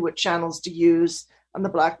exactly what channels to use on the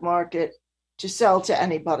black market to sell to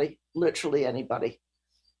anybody, literally anybody.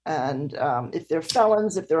 And if they're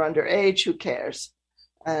felons, if they're underage, who cares?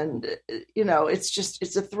 And,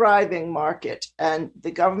 it's a thriving market. And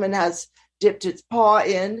the government has dipped its paw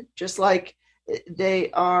in, just like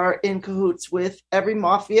they are in cahoots with every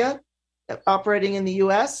mafia operating in the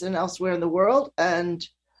U.S. and elsewhere in the world. And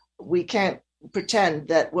we can't pretend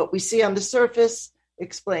that what we see on the surface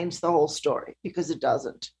explains the whole story, because it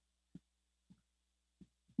doesn't.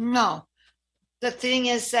 No. The thing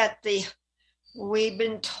is that we've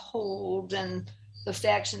been told, and the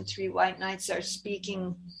Faction 3 White Knights are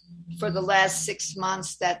speaking for the last 6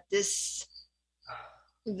 months, that this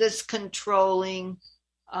controlling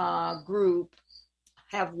group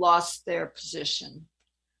have lost their position.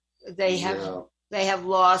 They have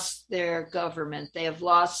lost their government. They have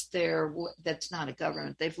lost that's not a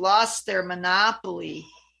government. They've lost their monopoly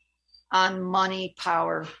on money,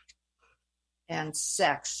 power, and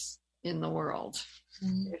sex in the world,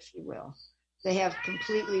 if you will. They have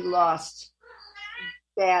completely lost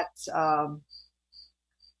that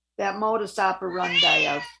modus operandi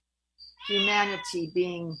of humanity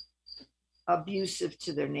being abusive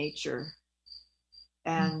to their nature.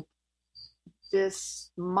 And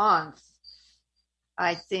this month,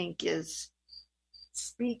 I think, is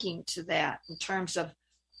speaking to that in terms of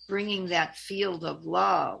bringing that field of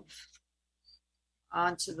love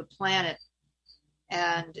onto the planet,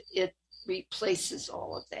 and it replaces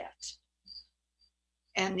all of that.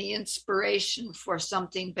 And the inspiration for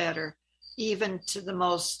something better, even to the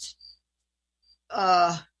most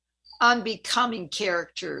unbecoming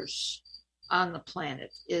characters on the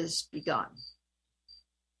planet, is begun.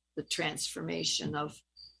 The transformation of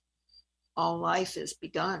all life is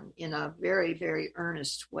begun in a very, very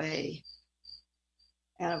earnest way.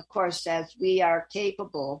 And of course, as we are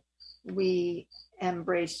capable, we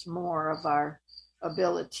embrace more of our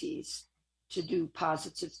abilities to do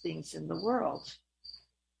positive things in the world.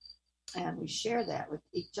 And we share that with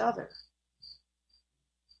each other.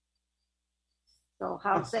 So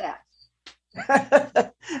how's that?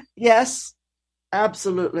 Yes.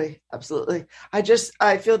 Absolutely. Absolutely.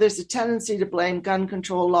 I feel there's a tendency to blame gun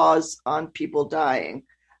control laws on people dying.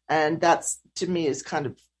 And that's, to me, is kind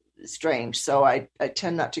of strange. So I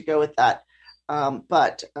tend not to go with that.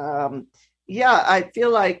 Yeah, I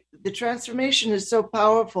feel like the transformation is so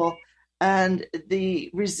powerful, and the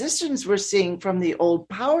resistance we're seeing from the old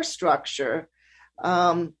power structure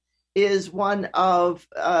is one of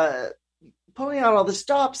pulling out all the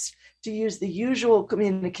stops to use the usual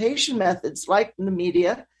communication methods like the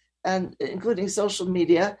media, and including social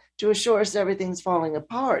media, to assure us everything's falling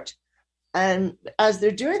apart. And as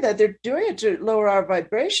they're doing that, they're doing it to lower our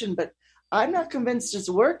vibration, but I'm not convinced it's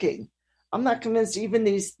working. I'm not convinced even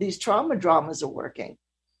these trauma dramas are working,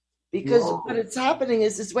 because what it's happening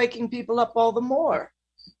is it's waking people up all the more,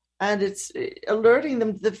 and it's alerting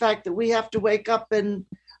them to the fact that we have to wake up and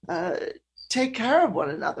take care of one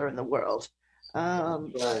another in the world.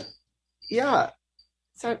 Right. Yeah,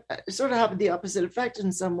 so it sort of having the opposite effect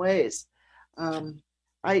in some ways.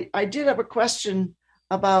 I did have a question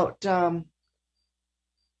about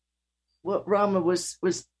what Rama was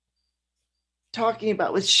talking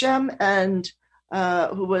about with Shem, and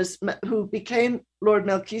who became Lord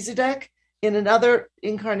Melchizedek in another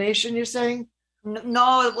incarnation. You're saying?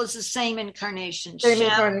 No, it was the same incarnation.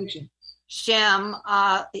 Incarnation. Shem.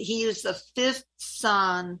 He is the fifth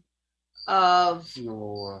son of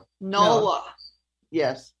Noah. Noah.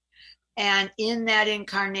 Yes. And in that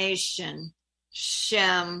incarnation,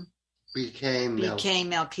 Shem became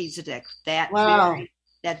Melchizedek. That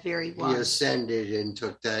very one. He ascended and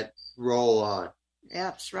took that role on. Yeah,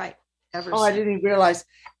 that's right. I didn't even realize.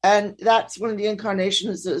 And that's one of the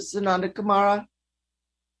incarnations of Sananda Kumara.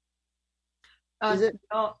 Is it?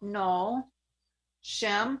 No.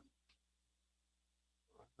 Shem?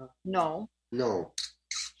 No.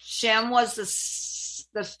 Shem was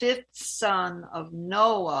the fifth son of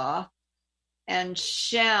Noah, and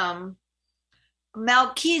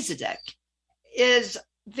Melchizedek is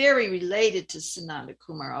very related to Sananda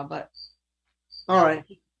Kumara, but all right.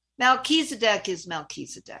 Melchizedek is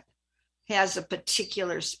Melchizedek. He has a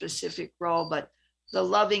particular specific role, but the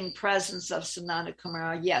loving presence of Sananda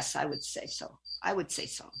Kumara, yes, I would say so.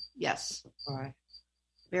 Yes. All right.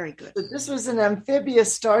 Very good. So this was an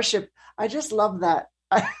amphibious starship. I just love that.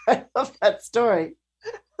 I love that story.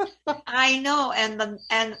 I know,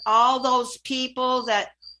 and all those people that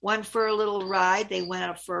went for a little ride, they went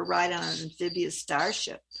up for a ride on an amphibious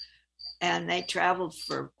starship, and they traveled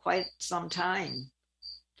for quite some time,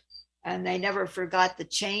 and they never forgot the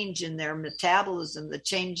change in their metabolism, the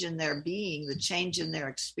change in their being, the change in their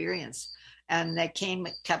experience, and they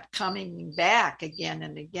kept coming back again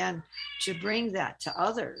and again to bring that to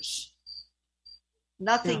others.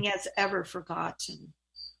 Nothing has ever forgotten.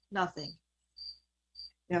 Nothing.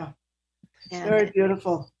 Yeah. And very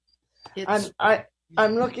beautiful.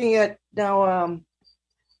 I'm looking at now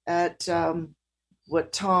at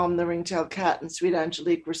what Tom, the ringtail cat, and Sweet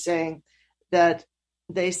Angelique were saying, that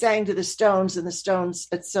they sang to the stones, and the stones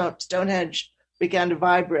at Stonehenge began to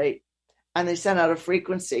vibrate, and they sent out a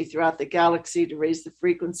frequency throughout the galaxy to raise the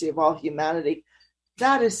frequency of all humanity.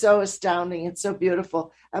 That is so astounding. It's so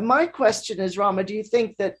beautiful. And my question is, Rama, do you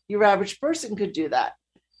think that your average person could do that?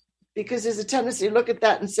 Because there's a tendency to look at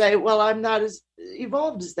that and say, well, I'm not as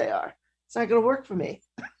evolved as they are. It's not going to work for me.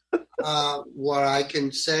 What I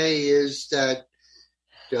can say is that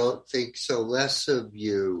don't think so less of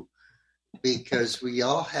you, because we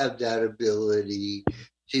all have that ability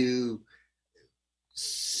to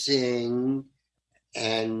sing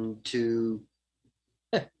and to,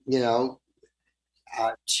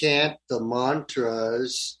 chant the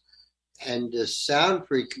mantras and the sound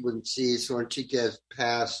frequencies. Once you get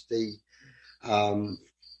past the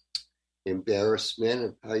embarrassment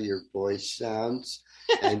of how your voice sounds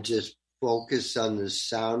and just focus on the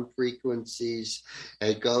sound frequencies,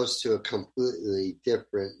 it goes to a completely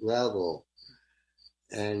different level.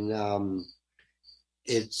 And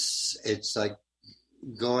it's like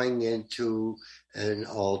going into an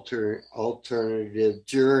alternative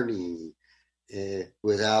journey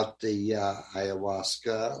without the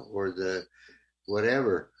ayahuasca or the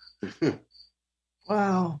whatever.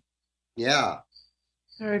 Wow. Yeah.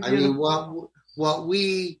 Very I beautiful.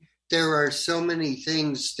 mean, there are so many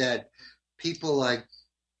things that people like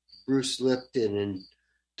Bruce Lipton and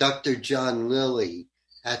Dr. John Lilly,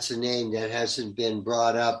 that's a name that hasn't been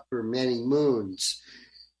brought up for many moons,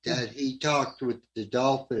 that he talked with the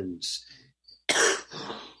dolphins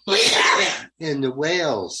and the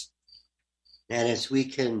whales. And as we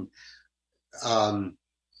can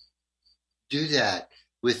do that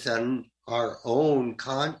within our own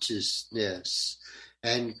consciousness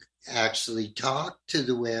and actually talk to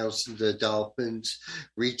the whales and the dolphins,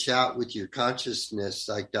 reach out with your consciousness,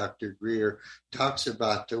 like Dr. Greer talks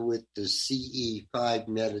about with the CE5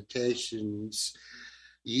 meditations,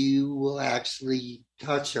 you will actually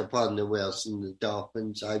touch upon the whales and the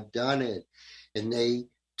dolphins. I've done it. And they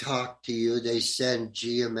talk to you. They send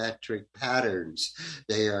geometric patterns.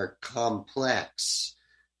 They are complex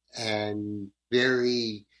and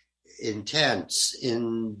very intense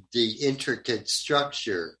in the intricate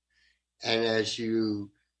structure. And as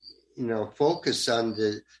you focus on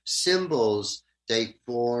the symbols, they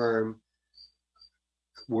form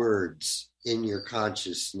words in your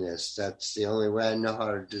consciousness. That's the only way I know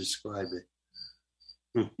how to describe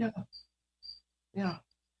it. Yeah.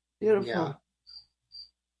 Beautiful. Yeah.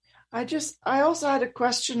 I also had a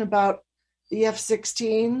question about the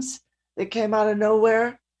F-16s that came out of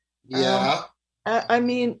nowhere. Yeah. I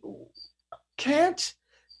mean, can't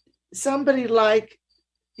somebody like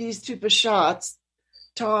these two Pashats,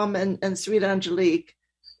 Tom and Sweet Angelique,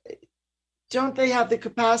 don't they have the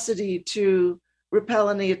capacity to repel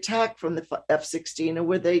any attack from the F-16, or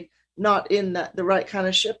were they not in the right kind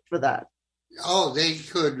of ship for that? Oh, they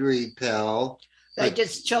could repel. They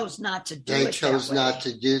just chose not to do it. They chose not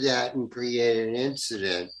to do that and create an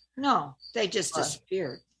incident. No, they just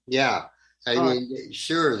disappeared. Yeah. I mean,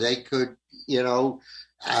 sure, they could,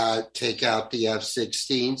 take out the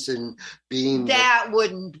F-16s and beam. That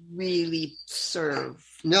wouldn't really serve.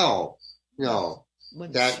 No.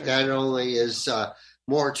 That only is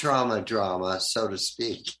more drama, so to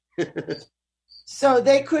speak. So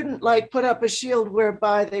they couldn't put up a shield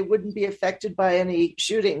whereby they wouldn't be affected by any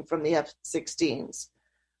shooting from the F-16s.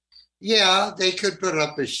 Yeah, they could put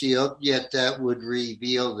up a shield, yet that would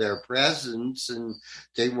reveal their presence, and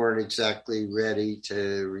they weren't exactly ready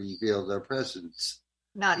to reveal their presence.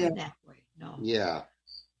 Not in that way, no. Yeah.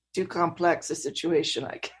 Too complex a situation,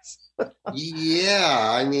 I guess. Yeah,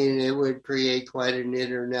 I mean, it would create quite an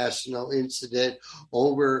international incident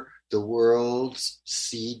over the world's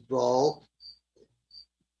seed vault.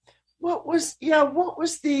 What was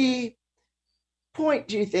the point,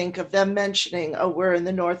 do you think, of them mentioning, we're in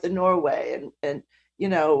the north of Norway and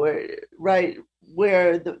we're right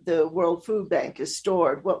where the World Food Bank is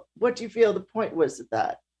stored? What do you feel the point was of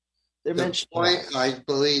that? They're mentioning I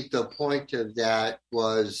believe the point of that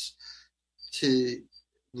was to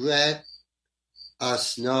let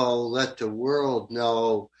us know, let the world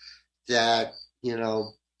know that,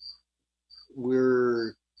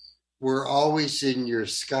 we're always in your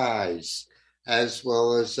skies, as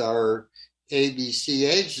well as our ABC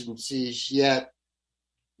agencies, yet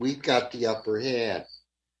we've got the upper hand.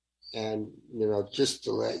 And, just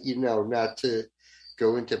to let you know, not to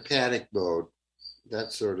go into panic mode,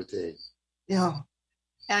 that sort of thing. Yeah.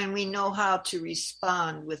 And we know how to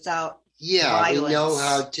respond without violence. We know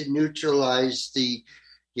how to neutralize the,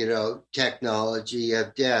 technology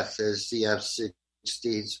of death, as the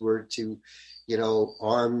F-16s were to,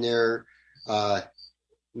 arm their,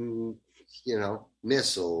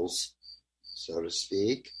 missiles, so to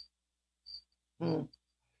speak.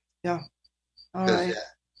 Yeah. All right.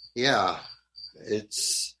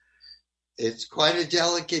 It's quite a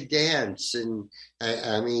delicate dance. And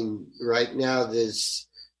I mean, right now, this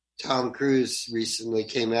Tom Cruise recently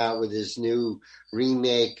came out with his new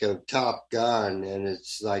remake of Top Gun, and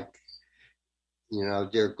it's like,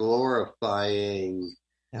 they're glorifying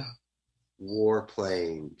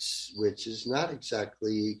warplanes, which is not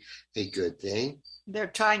exactly a good thing. They're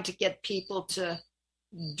trying to get people to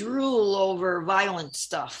drool over violent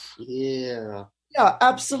stuff. Yeah. Yeah,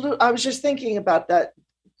 absolutely. I was just thinking about that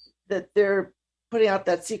they're putting out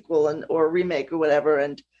that sequel or remake or whatever,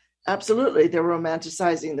 and absolutely they're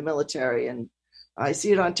romanticizing the military, and I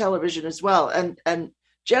see it on television as well. And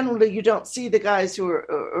generally you don't see the guys who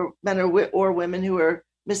are men or women who are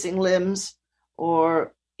missing limbs,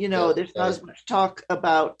 or there's not as much talk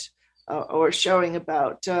about or showing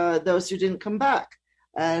about those who didn't come back,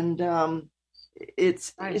 and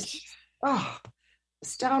it's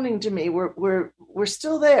astounding to me. We're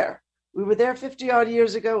still there. We were there 50 odd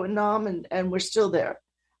years ago in Nam, and we're still there.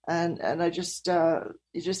 And I just,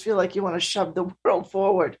 you just feel like you want to shove the world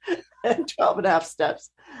forward 12 and a half steps.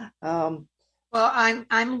 Well,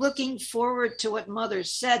 I'm looking forward to what Mother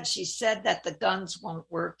said. She said that the guns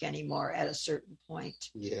won't work anymore at a certain point.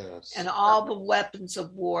 Yes. And all the weapons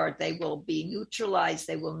of war, they will be neutralized.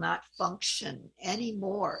 They will not function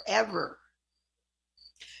anymore, ever.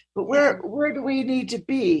 But where do we need to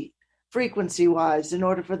be frequency-wise in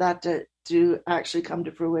order for that to actually come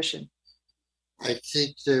to fruition? I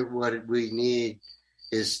think that what we need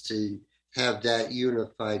is to have that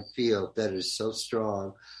unified field that is so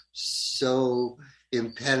strong, so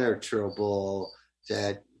impenetrable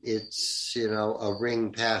that it's, a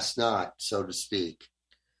ring past not, so to speak.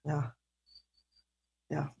 Yeah.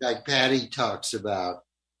 Yeah. Like Patty talks about.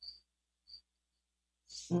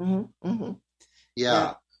 Mm-hmm. Mm-hmm.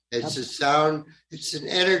 Yeah. It's a sound, it's an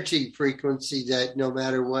energy frequency that no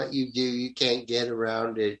matter what you do, you can't get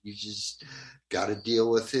around it. You just got to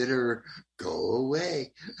deal with it or go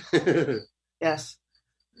away. Yes.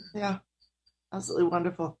 Yeah. Absolutely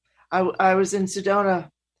wonderful. I was in Sedona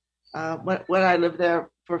when I lived there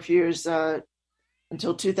for a few years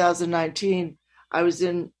until 2019. I was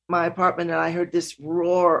in my apartment and I heard this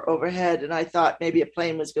roar overhead, and I thought maybe a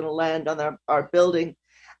plane was going to land on our building.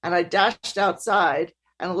 And I dashed outside,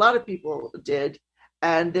 and a lot of people did.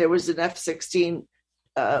 And there was an F-16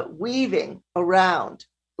 weaving around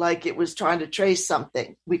like it was trying to trace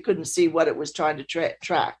something. We couldn't see what it was trying to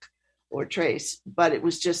track or trace, but it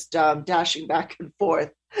was just dashing back and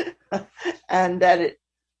forth. And then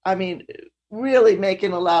really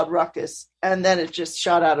making a loud ruckus. And then it just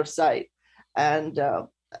shot out of sight. And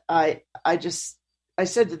I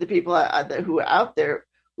said to the people who were out there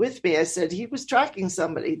with me, I said, he was tracking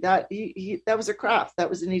somebody. That was a craft. That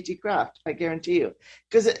was an ET craft, I guarantee you.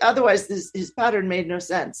 Because otherwise his pattern made no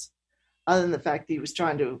sense other than the fact that he was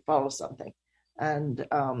trying to follow something. And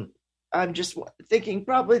I'm just thinking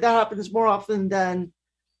probably that happens more often than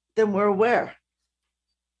we're aware.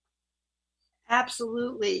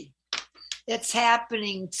 Absolutely. It's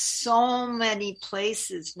happening so many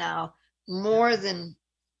places now, more than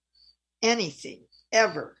anything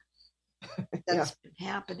ever that's been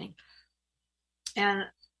happening. And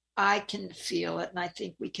I can feel it, and I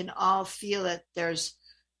think we can all feel it. There's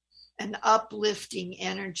an uplifting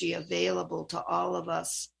energy available to all of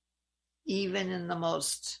us, even in the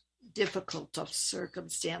most difficult of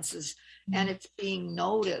circumstances. And it's being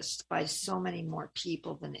noticed by so many more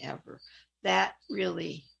people than ever. That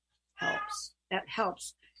really helps. That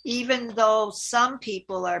helps. Even though some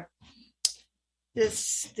people are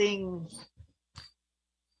this thing,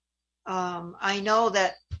 I know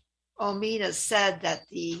that Omena said that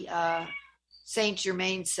the Saint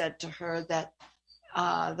Germain said to her that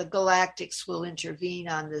the Galactics will intervene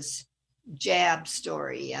on this jab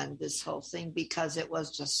story and this whole thing because it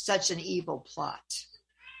was just such an evil plot.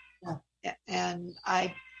 Yeah. And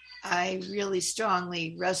I really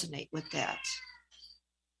strongly resonate with that.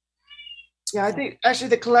 Yeah, I think actually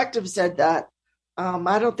the collective said that.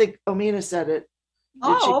 I don't think Omena said it.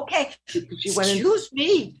 Oh, okay. Excuse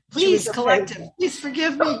me. Please, collective. Please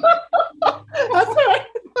forgive me. That's all right.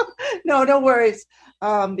 No worries.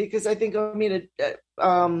 Because I think Omena,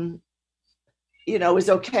 is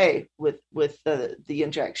okay with the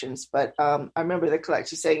injections. But I remember the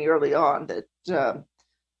collective saying early on that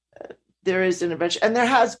there is an invention, and there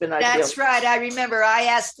has been. That's right. I remember I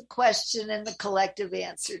asked the question and the collective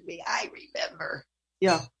answered me. I remember.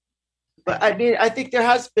 Yeah. But I think there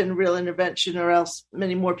has been real intervention, or else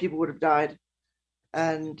many more people would have died.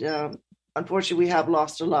 And unfortunately, we have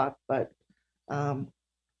lost a lot. But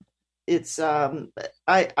it's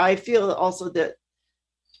I feel also that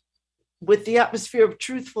with the atmosphere of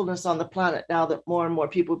truthfulness on the planet now, that more and more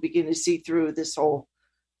people begin to see through this whole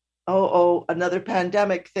another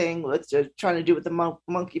pandemic thing. Let's trying to do with the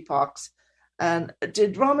monkeypox. And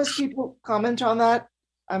did Rama's people comment on that?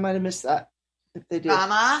 I might have missed that if they did.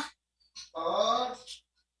 Rama.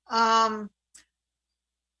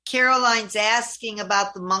 Caroline's asking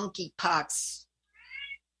about the monkeypox.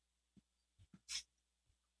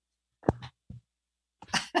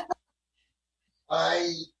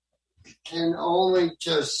 I can only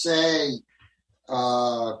just say,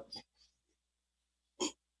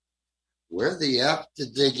 where the F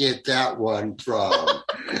did they get that one from?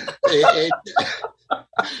 it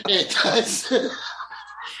does.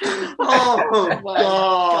 Oh my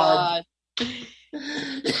God.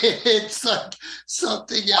 It's like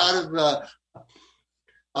something out of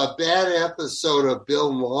a bad episode of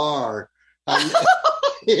Bill Maher.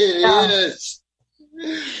 It is.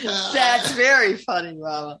 That's very funny,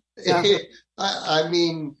 Rama. I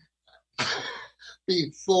mean,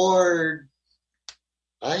 before,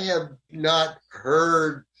 I have not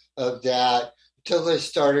heard of that until they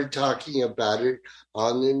started talking about it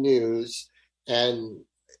on the news, and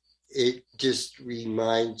it just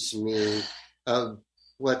reminds me of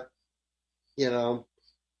what, the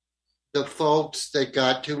folks that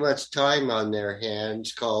got too much time on their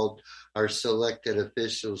hands, called our selected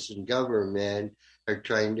officials in government, are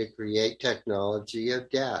trying to create technology of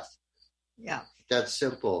death. Yeah. That's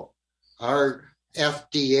simple. Our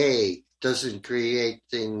FDA doesn't create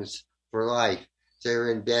things for life.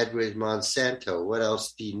 They're in bed with Monsanto. What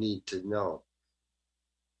else do you need to know?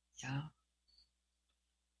 Yeah.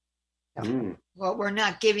 Well, we're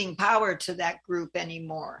not giving power to that group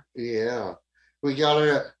anymore. Yeah. We got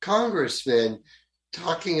a congressman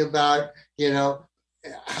talking about,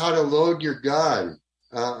 how to load your gun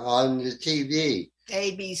on the TV.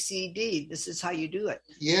 A, B, C, D. This is how you do it.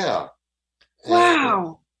 Yeah.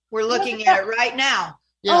 Wow. We're looking at it right now.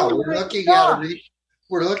 Yeah, Oh,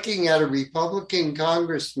 we're looking at a Republican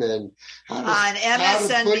congressman On how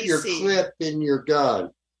to put your MSNBC. clip in your gun.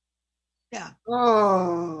 Yeah.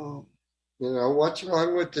 Oh. What's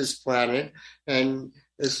wrong with this planet? And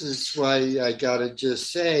this is why I gotta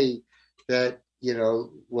just say that,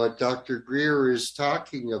 what Dr. Greer is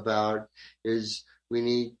talking about is we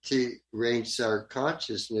need to raise our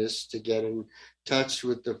consciousness to get in touch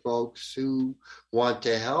with the folks who want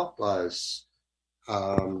to help us.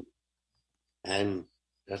 And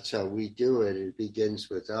that's how we do it. It begins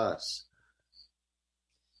with us.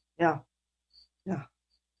 Yeah.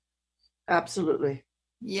 Absolutely.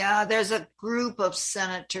 Yeah, there's a group of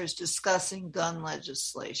senators discussing gun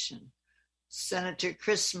legislation. Senator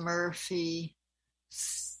Chris Murphy,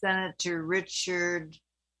 Senator Richard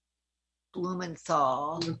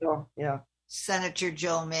Blumenthal, Yeah. Senator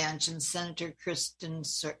Joe Manchin, Senator Kirsten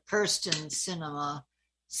Sinema,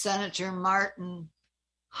 Senator Martin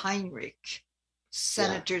Heinrich,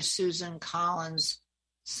 Senator Susan Collins,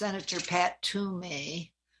 Senator Pat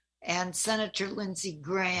Toomey, and Senator Lindsey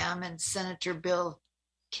Graham, and Senator Bill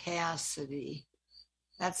Cassidy.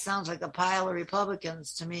 That sounds like a pile of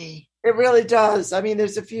Republicans to me. It really does. I mean,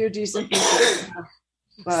 there's a few decent people,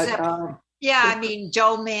 but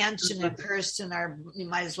Joe Manchin and Kirsten you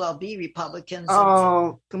might as well be Republicans.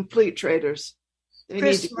 Complete traitors.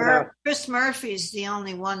 Chris Murphy's the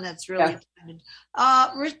only one that's really.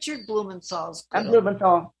 Richard Blumenthal's good. And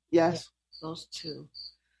Blumenthal, yes, those two.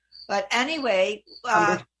 But anyway,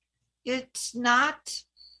 it's not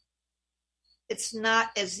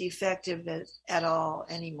as effective at all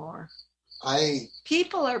anymore.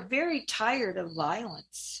 People are very tired of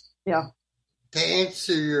violence. Yeah. To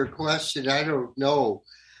answer your question, I don't know.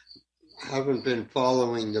 I haven't been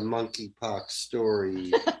following the monkeypox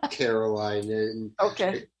story, Caroline. And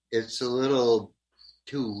okay. It's a little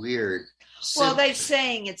too weird. Well, they're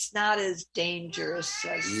saying it's not as dangerous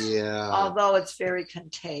although it's very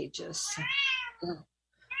contagious. Yeah.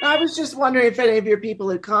 I was just wondering if any of your people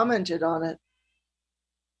had commented on it.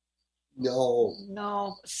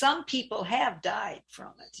 No. Some people have died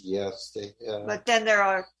from it. Yes, they have. But then there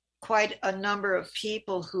are quite a number of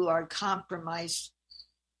people who are compromised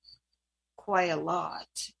quite a lot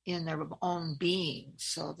in their own being.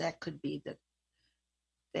 So that could be that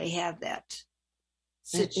they have that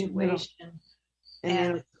situation.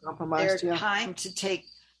 And they're trying to take,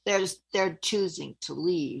 they're choosing to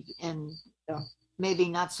leave in maybe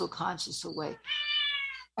not so conscious a way.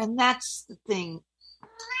 And that's the thing.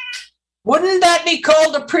 Wouldn't that be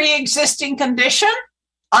called a pre-existing condition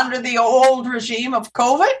under the old regime of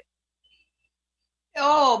COVID?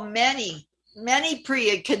 Oh, many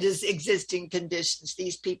pre-existing conditions,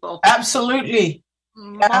 these people. Absolutely.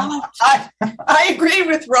 I agree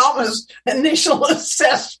with Rama's initial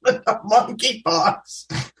assessment of monkeypox.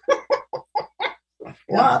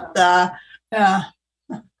 What the?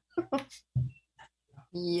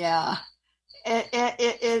 Yeah.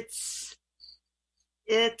 It's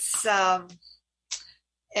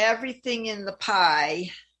everything in the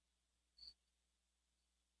pie.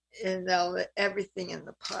 Everything in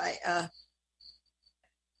the pie.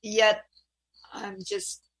 Yet I'm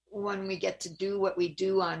just, when we get to do what we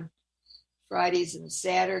do on Fridays and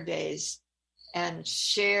Saturdays and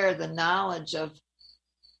share the knowledge of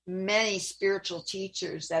many spiritual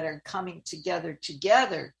teachers that are coming together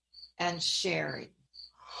and sharing.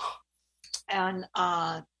 And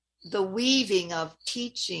the weaving of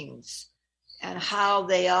teachings and how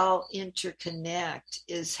they all interconnect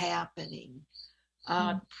is happening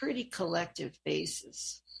on a pretty collective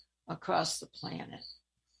basis across the planet.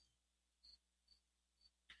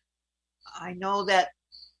 I know that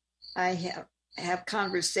I have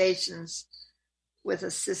conversations with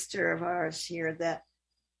a sister of ours here that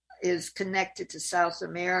is connected to South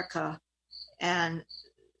America, and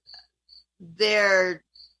they're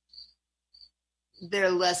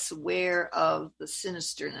less aware of the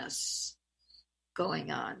sinisterness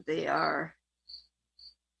going on. They are,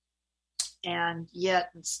 and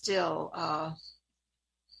yet still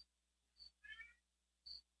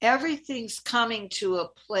everything's coming to a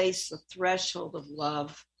place, a threshold of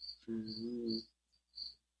love. Mm-hmm.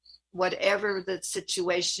 Whatever the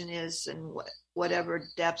situation is and whatever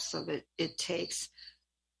depths of it takes.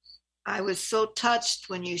 I was so touched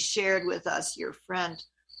when you shared with us your friend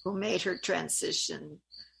who made her transition.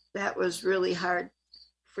 That was really hard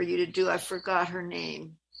for you to do. I forgot her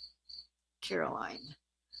name. Caroline.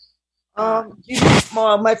 Well,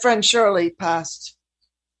 my friend Shirley passed.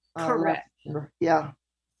 Correct. Yeah. I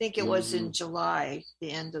think it was in July,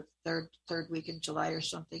 the end of third week in July or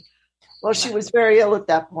something. Well, she was very ill at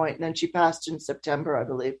that point, and then she passed in September, I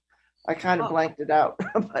believe. I kind of blanked it out,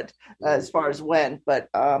 but as far as when, but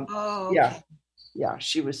okay. yeah,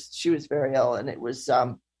 she was very ill, and it was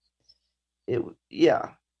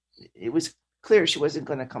clear she wasn't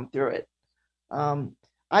going to come through it.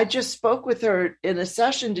 I just spoke with her in a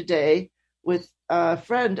session today with a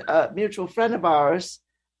mutual friend of ours,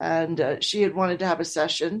 and she had wanted to have a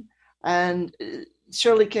session, and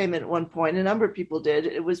Shirley came in at one point. A number of people did.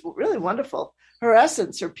 It was really wonderful. Her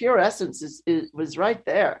essence, her pure essence, was right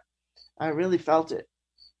there. I really felt it.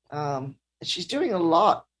 She's doing a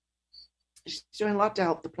lot. She's doing a lot to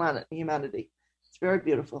help the planet and humanity. It's very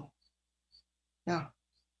beautiful. Yeah.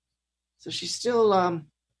 So she's still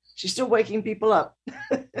waking people up.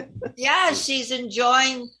 Yeah, she's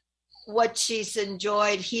enjoying what she's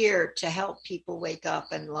enjoyed here to help people wake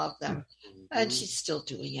up and love them. And she's still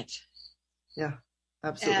doing it. Yeah,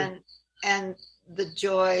 absolutely. And the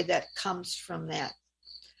joy that comes from that.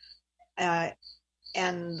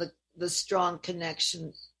 And the strong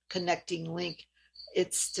connecting link,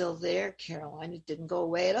 it's still there, Caroline. It didn't go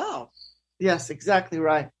away at all. Yes, exactly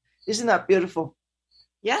right. Isn't that beautiful?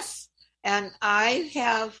 Yes. And I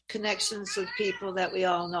have connections with people that we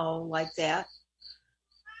all know like that.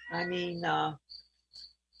 I mean,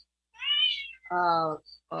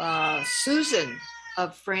 Susan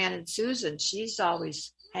of Fran and Susan, she's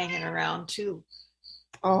always hanging around too.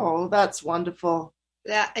 Oh, that's wonderful.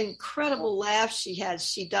 That incredible laugh she has,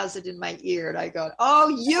 she does it in my ear, and I go, "Oh,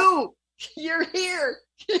 you're here."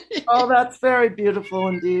 Oh, that's very beautiful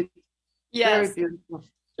indeed. Yes. Very beautiful.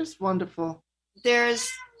 Just wonderful. There's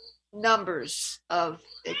numbers of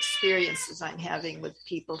experiences I'm having with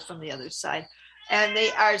people from the other side, and they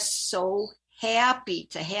are so happy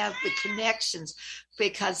to have the connections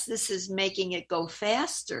because this is making it go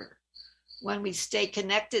faster when we stay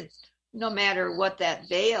connected, no matter what that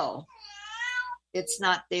veil, it's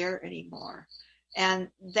not there anymore. And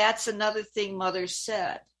that's another thing Mother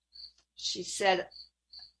said. She said,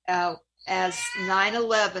 as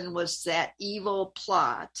 9/11 was that evil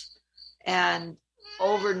plot, and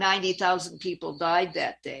over 90,000 people died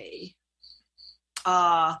that day,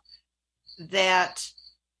 that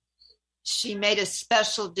she made a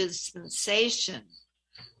special dispensation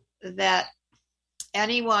that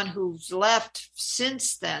anyone who's left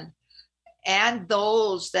since then and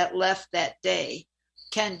those that left that day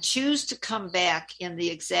can choose to come back in the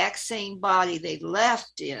exact same body they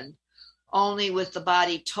left in, only with the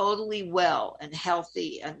body totally well and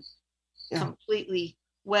healthy and completely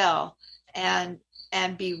well, and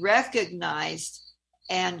be recognized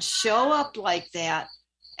and show up like that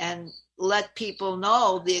and let people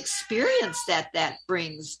know the experience that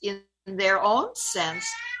brings in their own sense,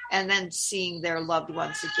 and then seeing their loved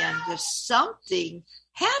ones again. There's something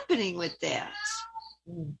happening with that.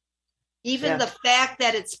 Even the fact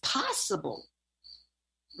that it's possible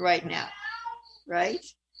right now, right?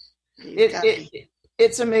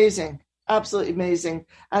 It's amazing. Absolutely amazing.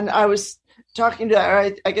 And I was talking to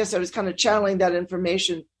her, I guess I was kind of channeling that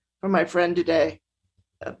information from my friend today,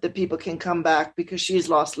 that people can come back because she's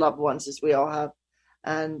lost loved ones, as we all have.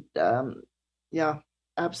 And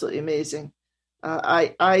absolutely amazing.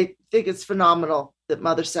 I think it's phenomenal that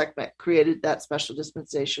Mother Sekhmet created that special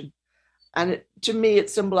dispensation. And to me, it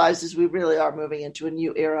symbolizes we really are moving into a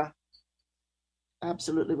new era.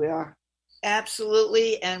 Absolutely, we are.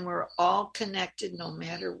 Absolutely. And we're all connected no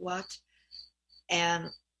matter what. And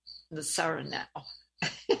the Sara now.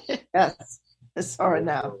 Yes, the Sara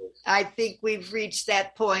now. I think we've reached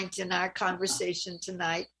that point in our conversation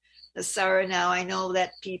tonight. The Sara now. I know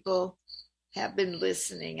that people have been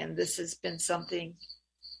listening, and this has been something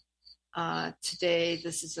today.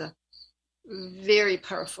 This is a very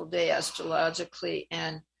powerful day astrologically,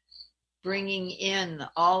 and bringing in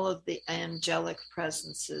all of the angelic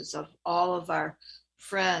presences of all of our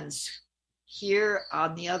friends here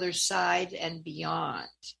on the other side and beyond.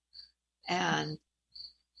 And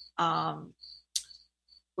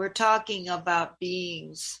we're talking about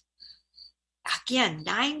beings. Again,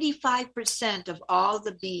 95% of all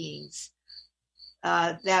the beings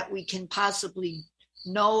that we can possibly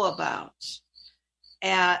know about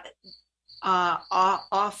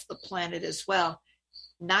off the planet as well.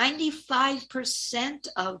 95%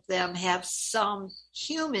 of them have some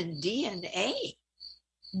human DNA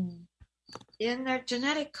in their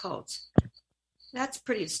genetic codes. That's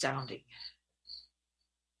pretty astounding.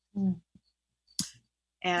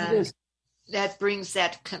 And that brings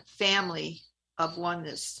that family of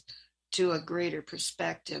oneness to a greater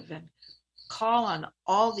perspective, and call on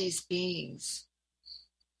all these beings.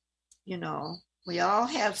 You know, we all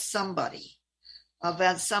have somebody of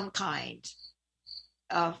some kind.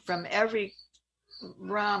 From every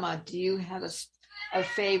Rama, do you have a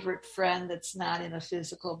favorite friend that's not in a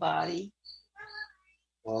physical body?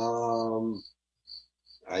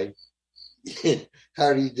 I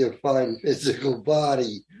how do you define physical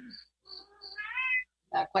body?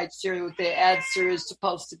 Not quite sure what the answer is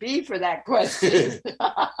supposed to be for that question.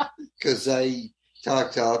 Because I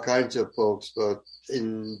talk to all kinds of folks, both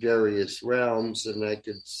in various realms, and I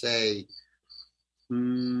could say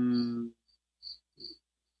the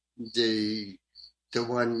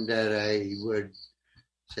one that I would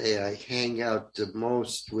say I hang out the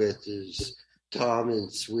most with is Tom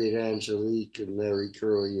and Sweet Angelique and Larry,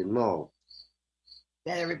 Curly, and Mo.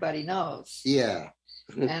 That everybody knows. Yeah.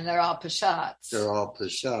 And they're all Pashats. They're all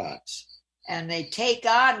Pashats. And they take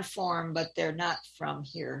on form, but they're not from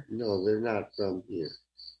here. No, they're not from here.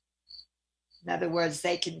 In other words,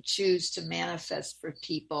 they can choose to manifest for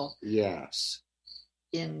people. Yes.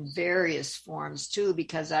 In various forms, too,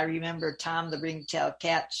 because I remember Tom the ringtail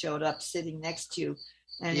cat showed up sitting next to you,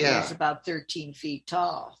 and he was about 13 feet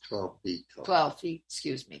tall. 12 feet tall. 12 feet,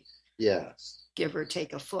 excuse me. Yes. Give or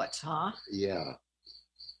take a foot, huh? Yeah.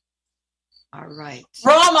 All right.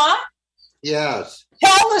 Rama, Yes.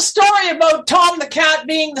 tell the story about Tom the cat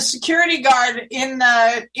being the security guard in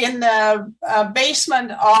the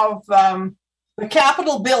basement of the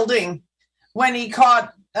Capitol building when he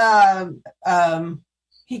caught.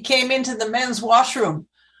 He came into the men's washroom,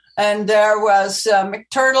 and there was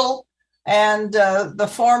McTurtle and the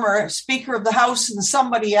former Speaker of the House and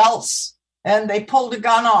somebody else, and they pulled a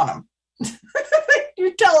gun on him.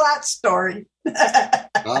 You tell that story.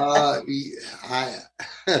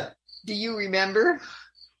 Do you remember?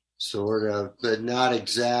 Sort of, but not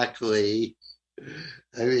exactly.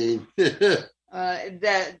 I mean,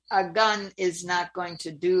 that a gun is not going to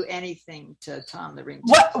do anything to Tom the Ring.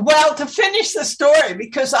 Well, to finish the story,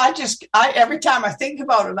 because I every time I think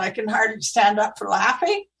about it, I can hardly stand up for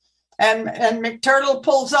laughing. And McTurtle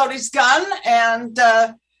pulls out his gun, and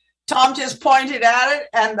Tom just pointed at it,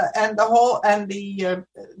 and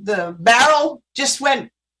the barrel just went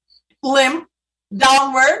limp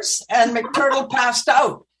downwards, and McTurtle passed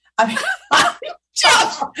out. I mean,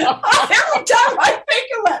 every time I think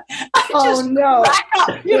of it, I just back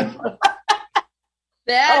up. You know?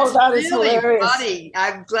 That's that is really hilarious. funny.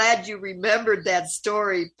 I'm glad you remembered that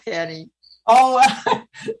story, Penny.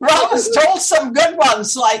 Rama's told some good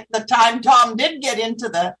ones, like the time Tom did get into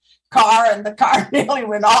the car and the car nearly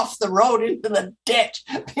went off the road into the ditch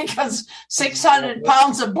because 600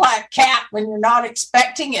 pounds of black cat, when you're not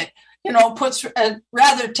expecting it, you know, puts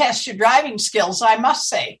rather tests your driving skills, I must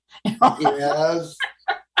say. You know? yes.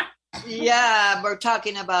 Yeah, we're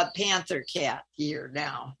talking about Panther Cat here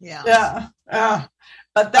now. Yeah. Yeah.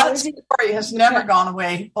 But that story has never gone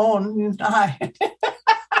away. Oh, no.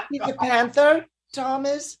 He's a panther, Tom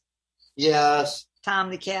is? Yes. Tom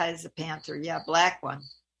the cat is a panther. Yeah, black one.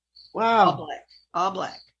 Wow. All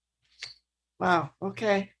black. Wow.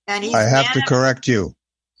 Okay. And I have to correct you.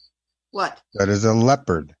 What? That is a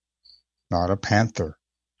leopard, not a panther.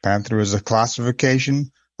 Panther is a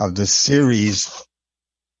classification of the series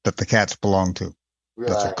that the cats belong to. Right.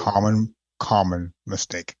 That's a common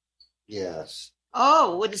mistake. Yes.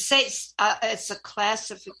 Oh, would it say it's a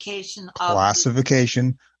classification of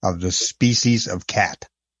the species of cat?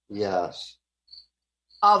 Yes.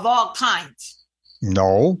 Of all kinds?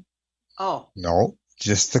 No. Oh. No,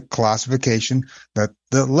 just the classification that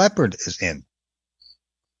the leopard is in.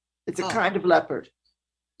 It's a kind of leopard.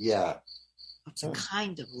 Yeah. It's a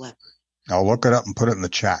kind of leopard. I'll look it up and put it in the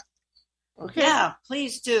chat. Okay. Yeah,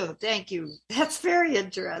 please do. Thank you. That's very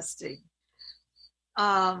interesting.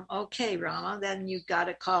 Okay, Rama, then you got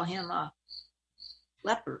to call him a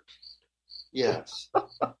leopard. Yes.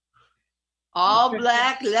 All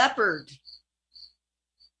black leopard.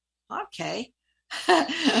 Okay.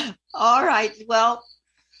 All right. Well,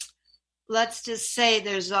 let's just say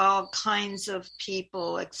there's all kinds of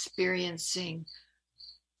people experiencing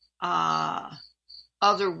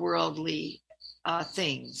otherworldly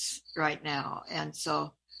things right now. And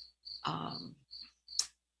so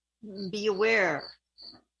be aware.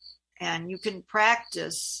 And you can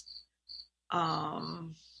practice.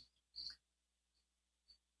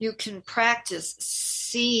 You can practice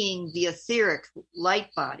seeing the etheric light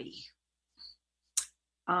body.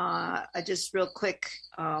 Just real quick,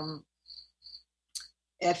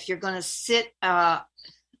 if you're going to sit, I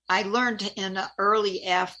learned in an early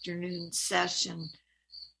afternoon session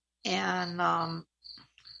and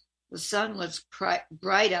the sun was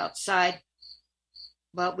bright outside,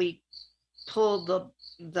 but we pulled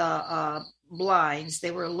the blinds.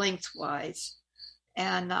 They were lengthwise,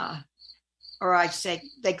 and or I say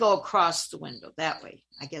they go across the window that way.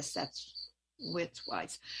 I guess that's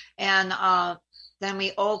widthwise. And then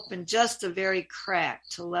we opened just a very crack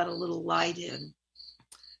to let a little light in.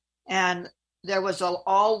 And there was an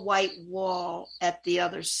all white wall at the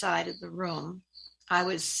other side of the room. I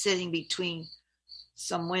was sitting between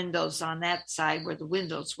some windows on that side where the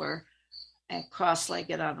windows were, and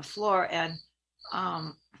cross-legged on the floor. And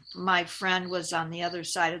my friend was on the other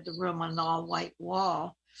side of the room on an all white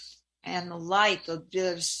wall. And the light,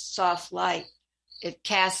 the soft light, it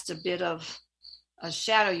cast a bit of a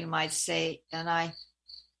shadow, you might say. And I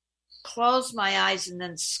closed my eyes and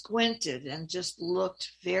then squinted and just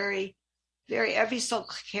looked very, very, ever so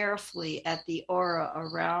carefully at the aura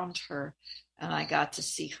around her. And I got to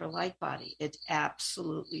see her light body. It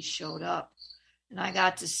absolutely showed up. And I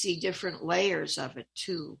got to see different layers of it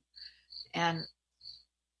too. And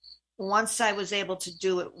once I was able to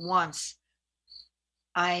do it once,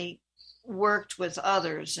 I worked with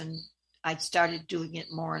others, and I started doing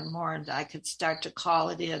it more and more, and I could start to call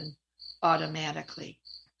it in automatically.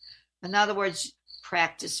 In other words,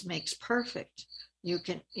 practice makes perfect. You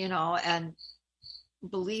can, and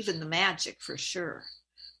believe in the magic for sure,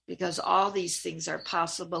 because all these things are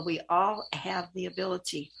possible. We all have the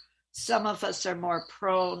ability. Some of us are more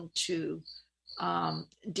prone to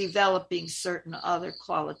developing certain other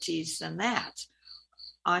qualities than that.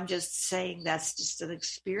 I'm just saying that's just an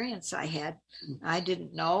experience I had. I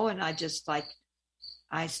didn't know, and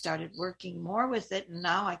I started working more with it, and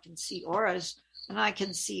now I can see auras, and I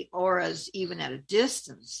can see auras even at a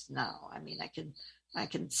distance now. I mean, I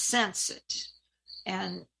can sense it,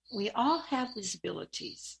 and we all have these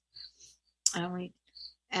abilities, and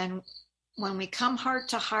when we come heart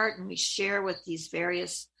to heart and we share with these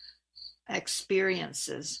various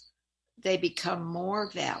experiences, they become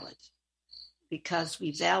more valid, because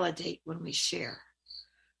we validate when we share,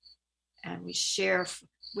 and we share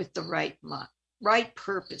with the right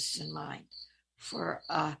purpose in mind for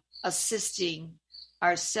assisting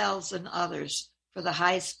ourselves and others for the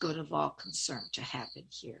highest good of all concerned to happen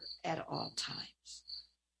here at all times.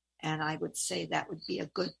 And I would say that would be a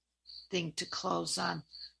good thing to close on.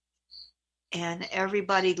 And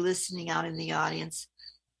everybody listening out in the audience,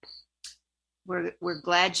 we're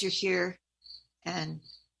glad you're here, and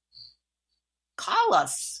call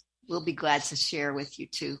us. We'll be glad to share with you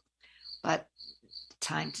too. But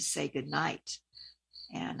time to say goodnight.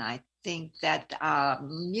 And I think that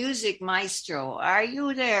Music Maestro, are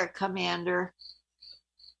you there, Commander?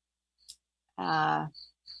 Thank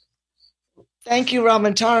you,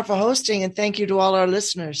 Ramantara, for hosting, and thank you to all our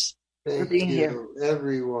listeners for being here.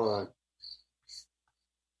 Everyone.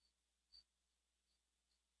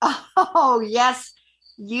 Oh, yes,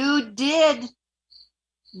 you did.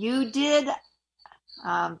 You did.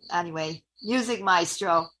 Anyway, Music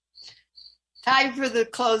Maestro. Time for the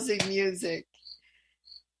closing music.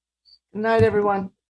 Good night, everyone.